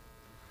person.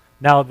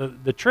 Now,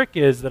 the trick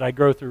is that I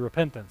grow through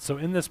repentance. So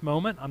in this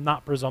moment, I'm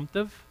not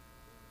presumptive.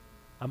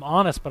 I'm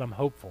honest, but I'm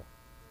hopeful.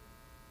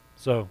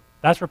 So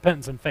that's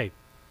repentance and faith.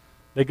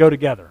 They go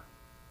together.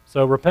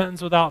 So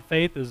repentance without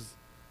faith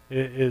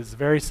is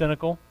very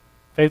cynical.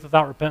 Faith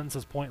without repentance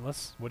is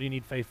pointless. What do you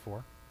need faith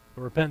for?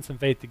 But repentance and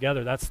faith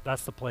together, that's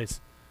the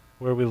place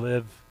where we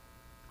live.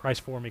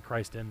 Christ for me,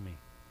 Christ in me.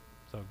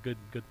 So good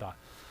thought.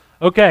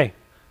 Okay,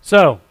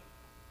 so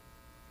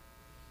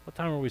what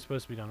time are we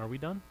supposed to be done? Are we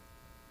done?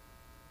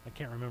 I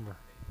can't remember.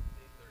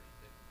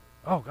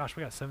 Oh gosh,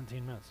 we got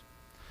 17 minutes.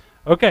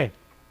 Okay.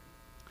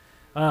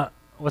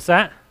 What's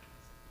that?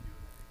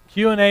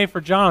 Q&A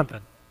for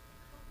Jonathan.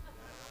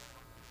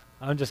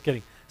 I'm just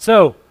kidding.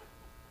 So,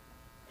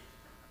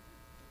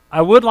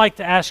 I would like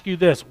to ask you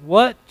this.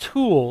 What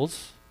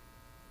tools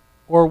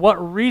or what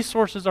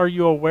resources are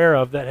you aware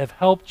of that have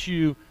helped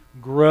you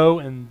grow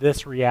in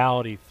this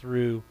reality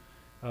through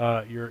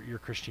your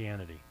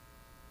Christianity?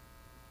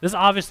 This is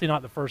obviously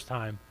not the first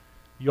time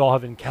you all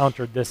have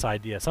encountered this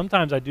idea.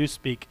 Sometimes I do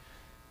speak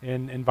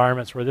in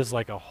environments where this is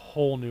like a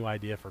whole new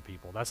idea for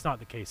people. That's not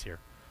the case here.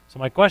 So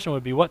my question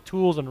would be, what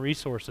tools and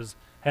resources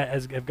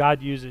has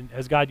God used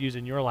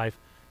in your life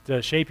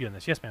to shape you in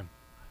this? Yes, ma'am.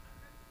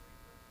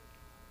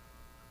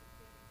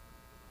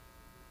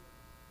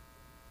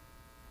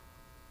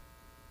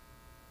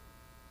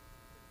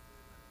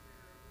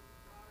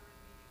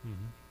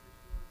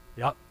 Mm-hmm.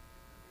 Yep.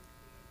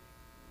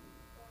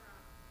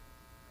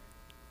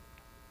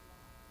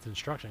 It's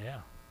instruction, yeah.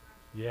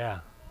 Yeah.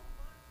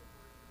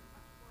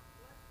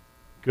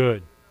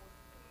 Good.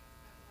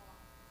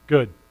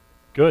 Good.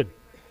 Good.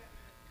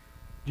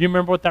 Do you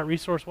remember what that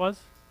resource was?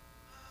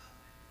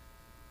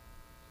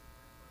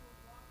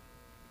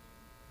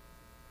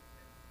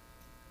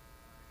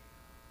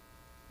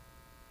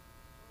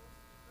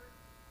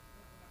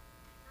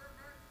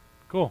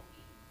 Cool.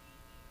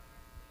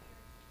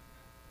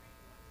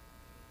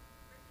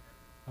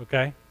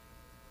 Okay.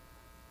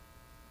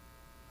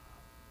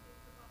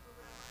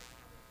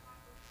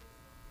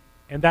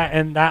 And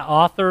that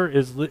author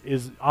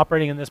is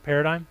operating in this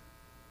paradigm?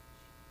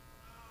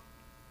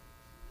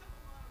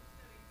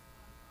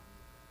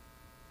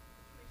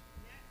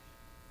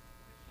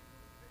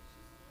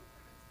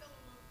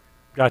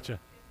 Gotcha.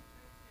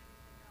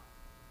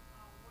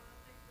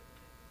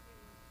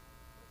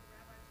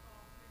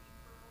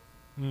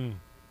 Mm.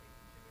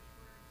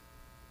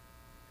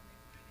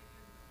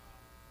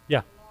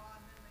 Yeah.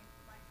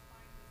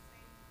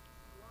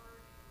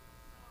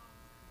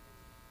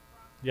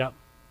 Yep.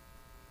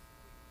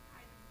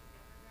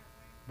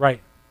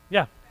 Right.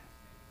 Yeah.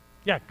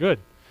 Yeah, good.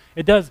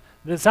 It does.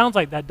 It sounds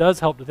like that does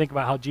help to think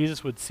about how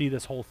Jesus would see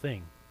this whole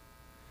thing.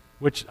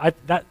 Which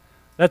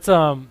that's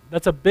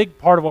a big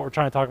part of what we're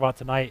trying to talk about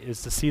tonight,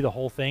 is to see the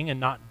whole thing and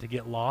not to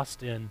get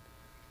lost in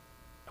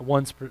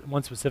one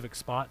specific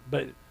spot.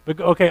 But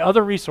okay,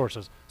 other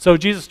resources. So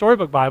Jesus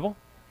Storybook Bible.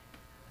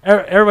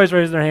 Everybody's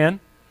raising their hand.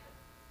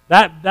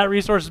 That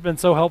resource has been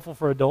so helpful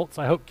for adults.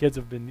 I hope kids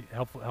have been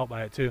helped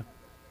by it too.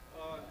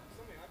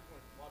 Something I've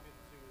pointed a lot of people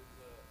to is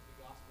the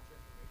Gospel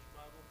Transformation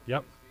Bible.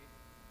 Yep.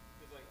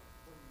 Because like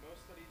for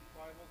most study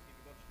Bibles, give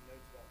you a bunch of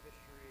notes about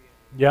history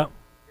and Yep.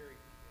 very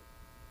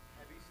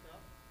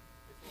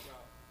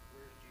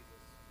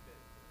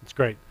It's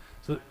great.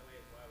 So, By the way,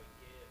 it's why we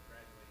give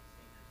graduating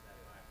seniors that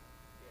Bible.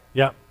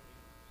 yeah. We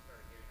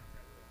started giving our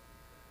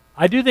graduating.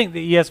 I do think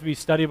the ESV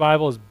Study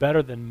Bible is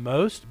better than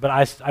most, but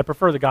I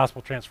prefer the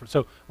Gospel Transfer.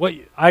 So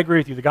I agree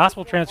with you. The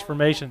Gospel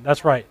Transformation,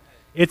 that's right.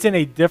 It's in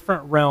a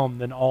different realm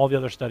than all the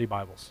other study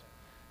Bibles.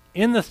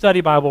 In the study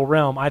Bible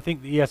realm, I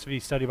think the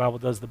ESV Study Bible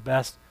does the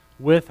best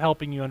with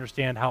helping you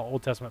understand how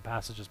Old Testament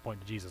passages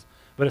point to Jesus.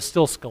 But it's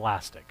still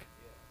scholastic.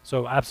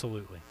 So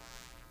absolutely.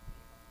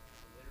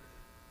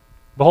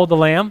 Behold the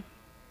Lamb.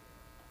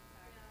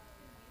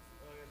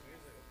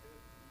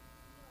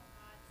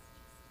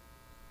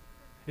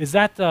 Is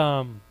that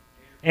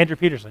Andrew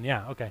Peterson?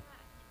 Yeah, okay.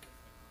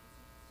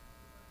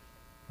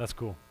 That's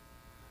cool.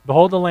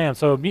 Behold the Lamb.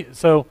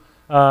 So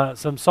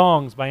some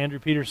songs by Andrew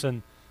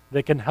Peterson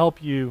that can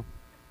help you,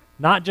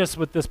 not just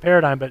with this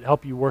paradigm, but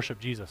help you worship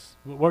Jesus.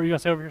 What were you going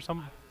to say over here?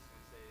 Something? I was just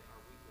going to say our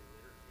weekly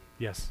liturgy.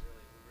 Yes.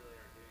 We really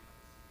are doing on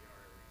the CBR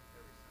every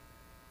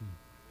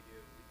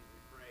Sunday.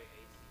 We pray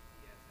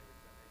ACTS every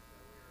Sunday. So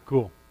we're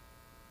Cool.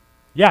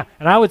 Yeah,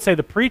 and I would say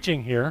the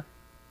preaching here,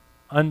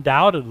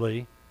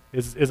 undoubtedly,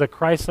 is a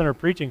Christ-centered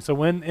preaching. So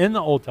when in the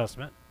Old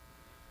Testament,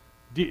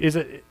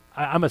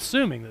 I'm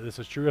assuming that this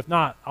is true. If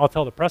not, I'll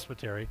tell the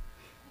presbytery.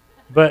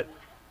 But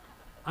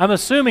I'm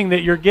assuming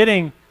that you're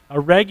getting a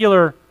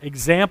regular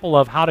example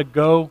of how to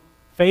go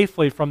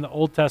faithfully from the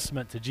Old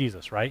Testament to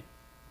Jesus, right?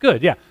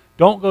 Good, yeah.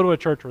 Don't go to a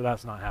church where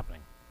that's not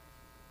happening.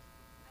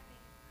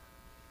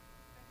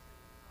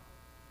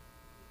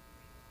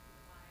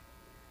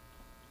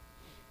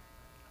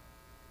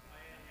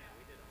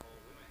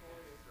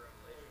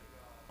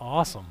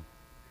 Awesome.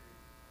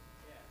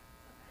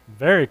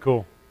 Very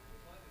cool.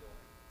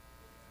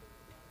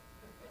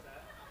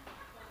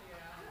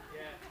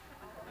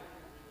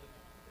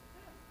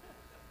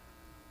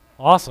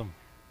 Awesome.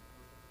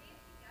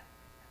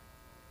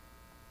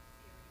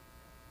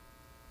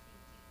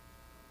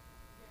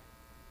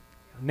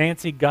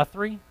 Nancy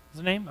Guthrie is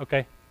the name?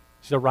 Okay.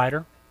 She's a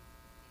writer.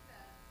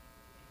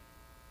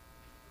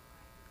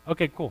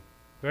 Okay, cool.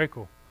 Very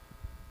cool.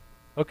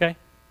 Okay.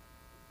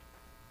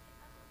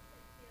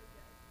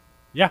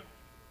 Yeah.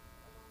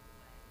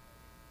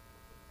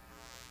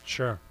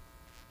 Sure.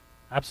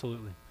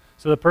 Absolutely.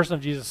 So the Person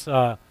of Jesus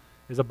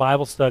is a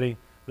Bible study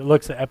that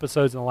looks at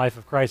episodes in the life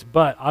of Christ,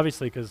 but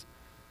obviously because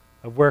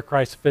of where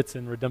Christ fits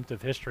in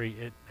redemptive history,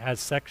 it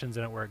has sections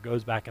in it where it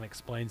goes back and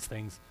explains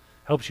things,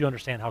 helps you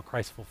understand how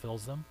Christ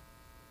fulfills them.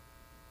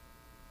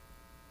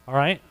 All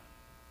right?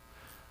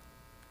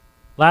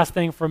 Last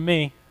thing from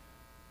me.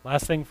 I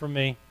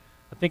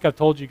think I've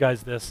told you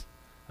guys this,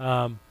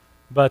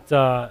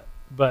 but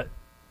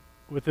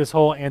with this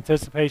whole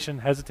anticipation,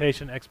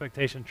 hesitation,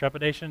 expectation,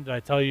 trepidation, did I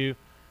tell you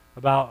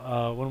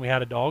about when we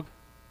had a dog?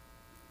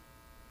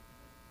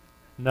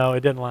 No, it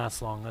didn't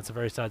last long. That's a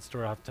very sad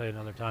story. I'll have to tell you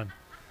another time.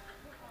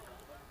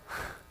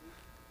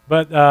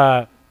 But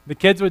the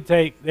kids would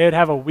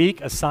have a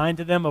week assigned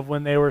to them of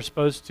when they were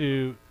supposed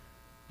to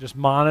just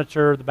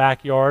monitor the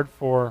backyard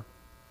for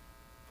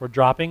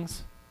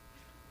droppings.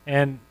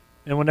 And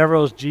whenever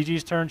it was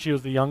Gigi's turn, she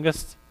was the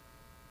youngest.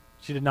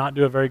 She did not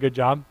do a very good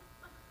job.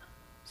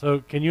 So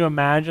can you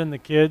imagine the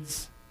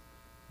kids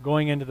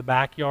going into the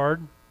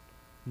backyard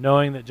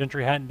knowing that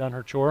Gentry hadn't done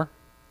her chore?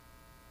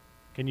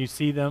 Can you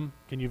see them?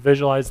 Can you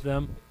visualize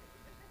them?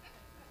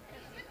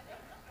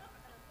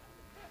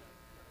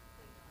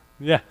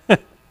 Yeah.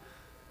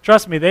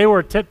 Trust me, they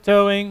were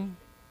tiptoeing.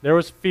 There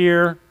was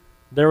fear.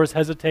 There was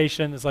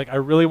hesitation. It's like, I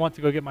really want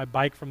to go get my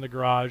bike from the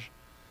garage,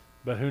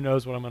 but who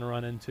knows what I'm going to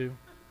run into.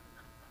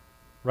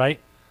 Right?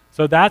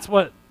 So that's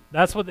what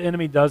the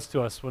enemy does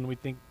to us when we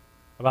think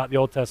about the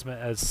Old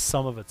Testament as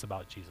some of it's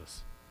about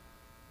Jesus.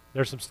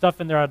 There's some stuff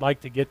in there I'd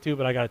like to get to,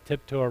 but I got to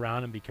tiptoe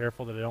around and be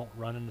careful that I don't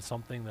run into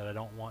something that I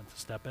don't want to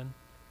step in.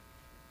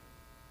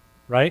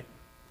 Right?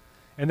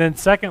 And then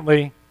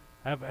secondly,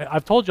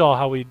 I've told you all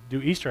how we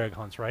do Easter egg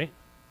hunts, right?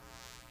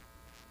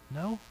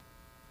 No?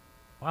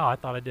 Wow, I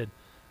thought I did.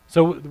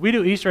 So we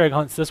do Easter egg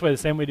hunts this way, the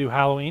same way we do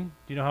Halloween.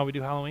 Do you know how we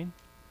do Halloween?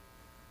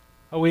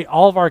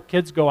 All of our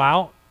kids go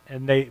out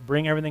and they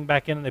bring everything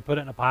back in and they put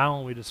it in a pile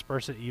and we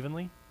disperse it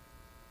evenly.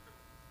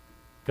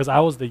 Because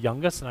I was the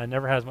youngest and I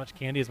never had as much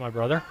candy as my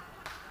brother.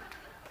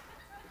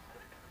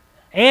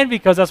 And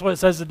because that's what it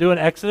says to do in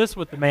Exodus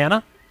with the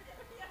manna.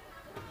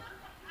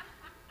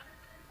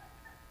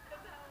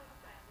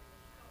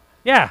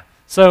 Yeah.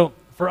 So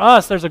for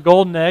us, there's a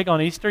golden egg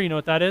on Easter. You know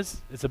what that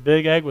is? It's a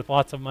big egg with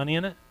lots of money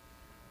in it.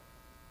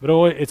 But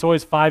it's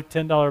always $5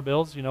 $10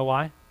 bills. You know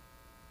why?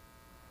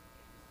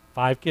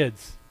 5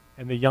 kids.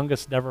 And the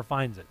youngest never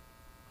finds it.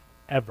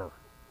 Ever.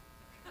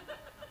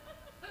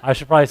 I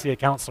should probably see a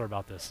counselor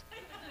about this.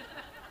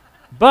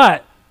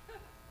 But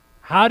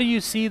how do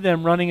you see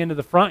them running into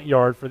the front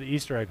yard for the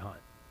Easter egg hunt?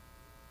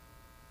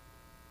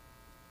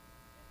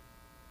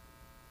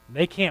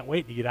 They can't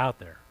wait to get out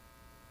there.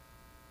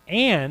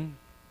 And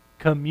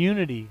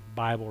community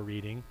Bible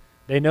reading.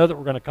 They know that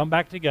we're going to come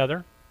back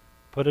together,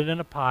 put it in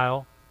a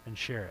pile, and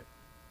share it.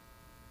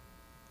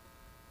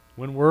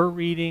 When we're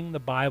reading the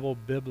Bible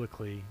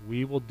biblically,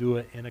 we will do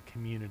it in a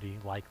community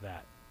like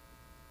that.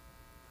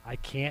 I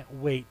can't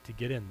wait to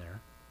get in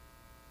there.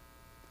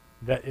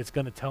 That it's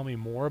going to tell me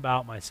more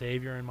about my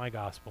Savior and my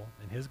gospel,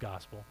 and his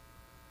gospel,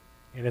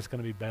 and it's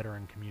going to be better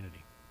in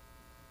community.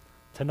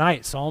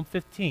 Tonight, Psalm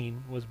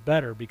 15 was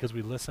better because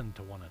we listened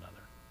to one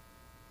another.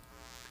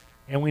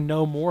 And we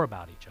know more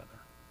about each other.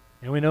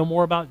 And we know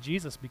more about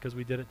Jesus because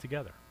we did it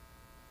together.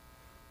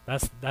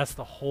 That's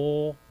the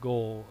whole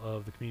goal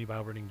of the Community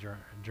Bible Reading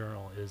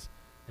Journal is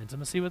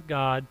intimacy with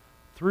God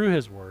through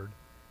his word,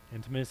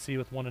 intimacy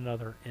with one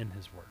another in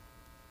his word.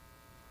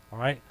 All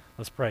right,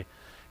 let's pray.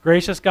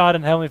 Gracious God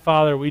and Heavenly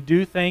Father, we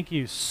do thank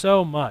you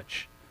so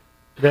much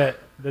that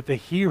the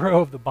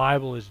hero of the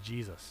Bible is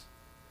Jesus.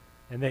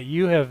 And that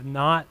you have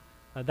not,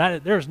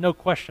 there's no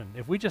question.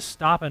 If we just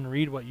stop and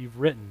read what you've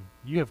written,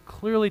 you have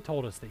clearly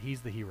told us that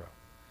he's the hero.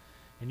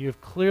 And you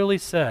have clearly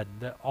said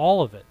that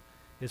all of it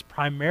is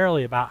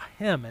primarily about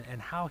him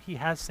and how he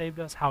has saved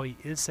us, how he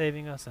is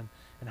saving us,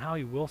 and how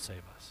he will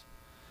save us.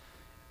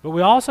 But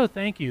we also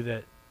thank you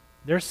that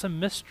there's some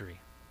mystery.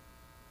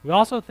 We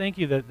also thank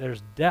you that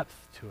there's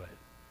depth to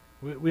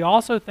it. We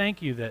also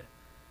thank you that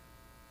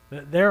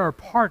there are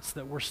parts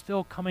that we're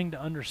still coming to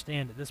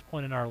understand at this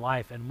point in our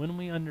life, and when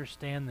we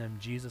understand them,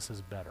 Jesus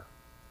is better,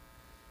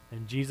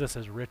 and Jesus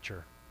is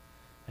richer,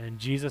 and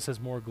Jesus is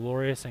more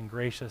glorious and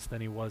gracious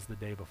than he was the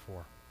day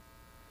before.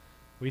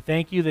 We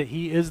thank you that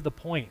he is the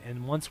point,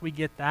 and once we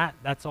get that,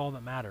 that's all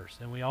that matters.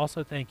 And we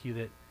also thank you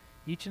that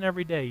each and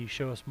every day you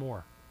show us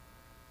more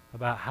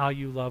about how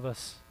you love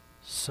us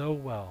so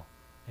well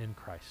in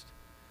Christ.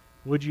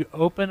 Would you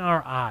open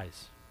our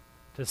eyes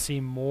to see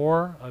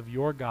more of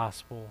your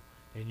gospel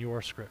in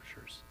your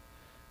scriptures?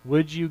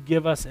 Would you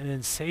give us an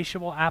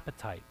insatiable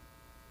appetite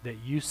that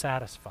you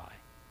satisfy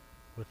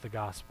with the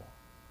gospel?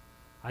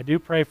 I do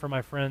pray for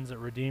my friends at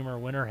Redeemer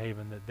Winter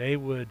Haven that they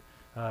would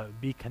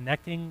be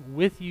connecting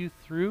with you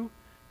through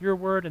your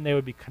word, and they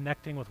would be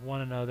connecting with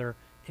one another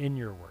in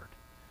your word.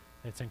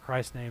 It's in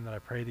Christ's name that I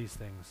pray these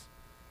things.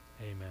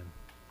 Amen.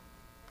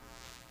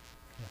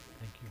 Yeah,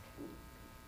 thank you.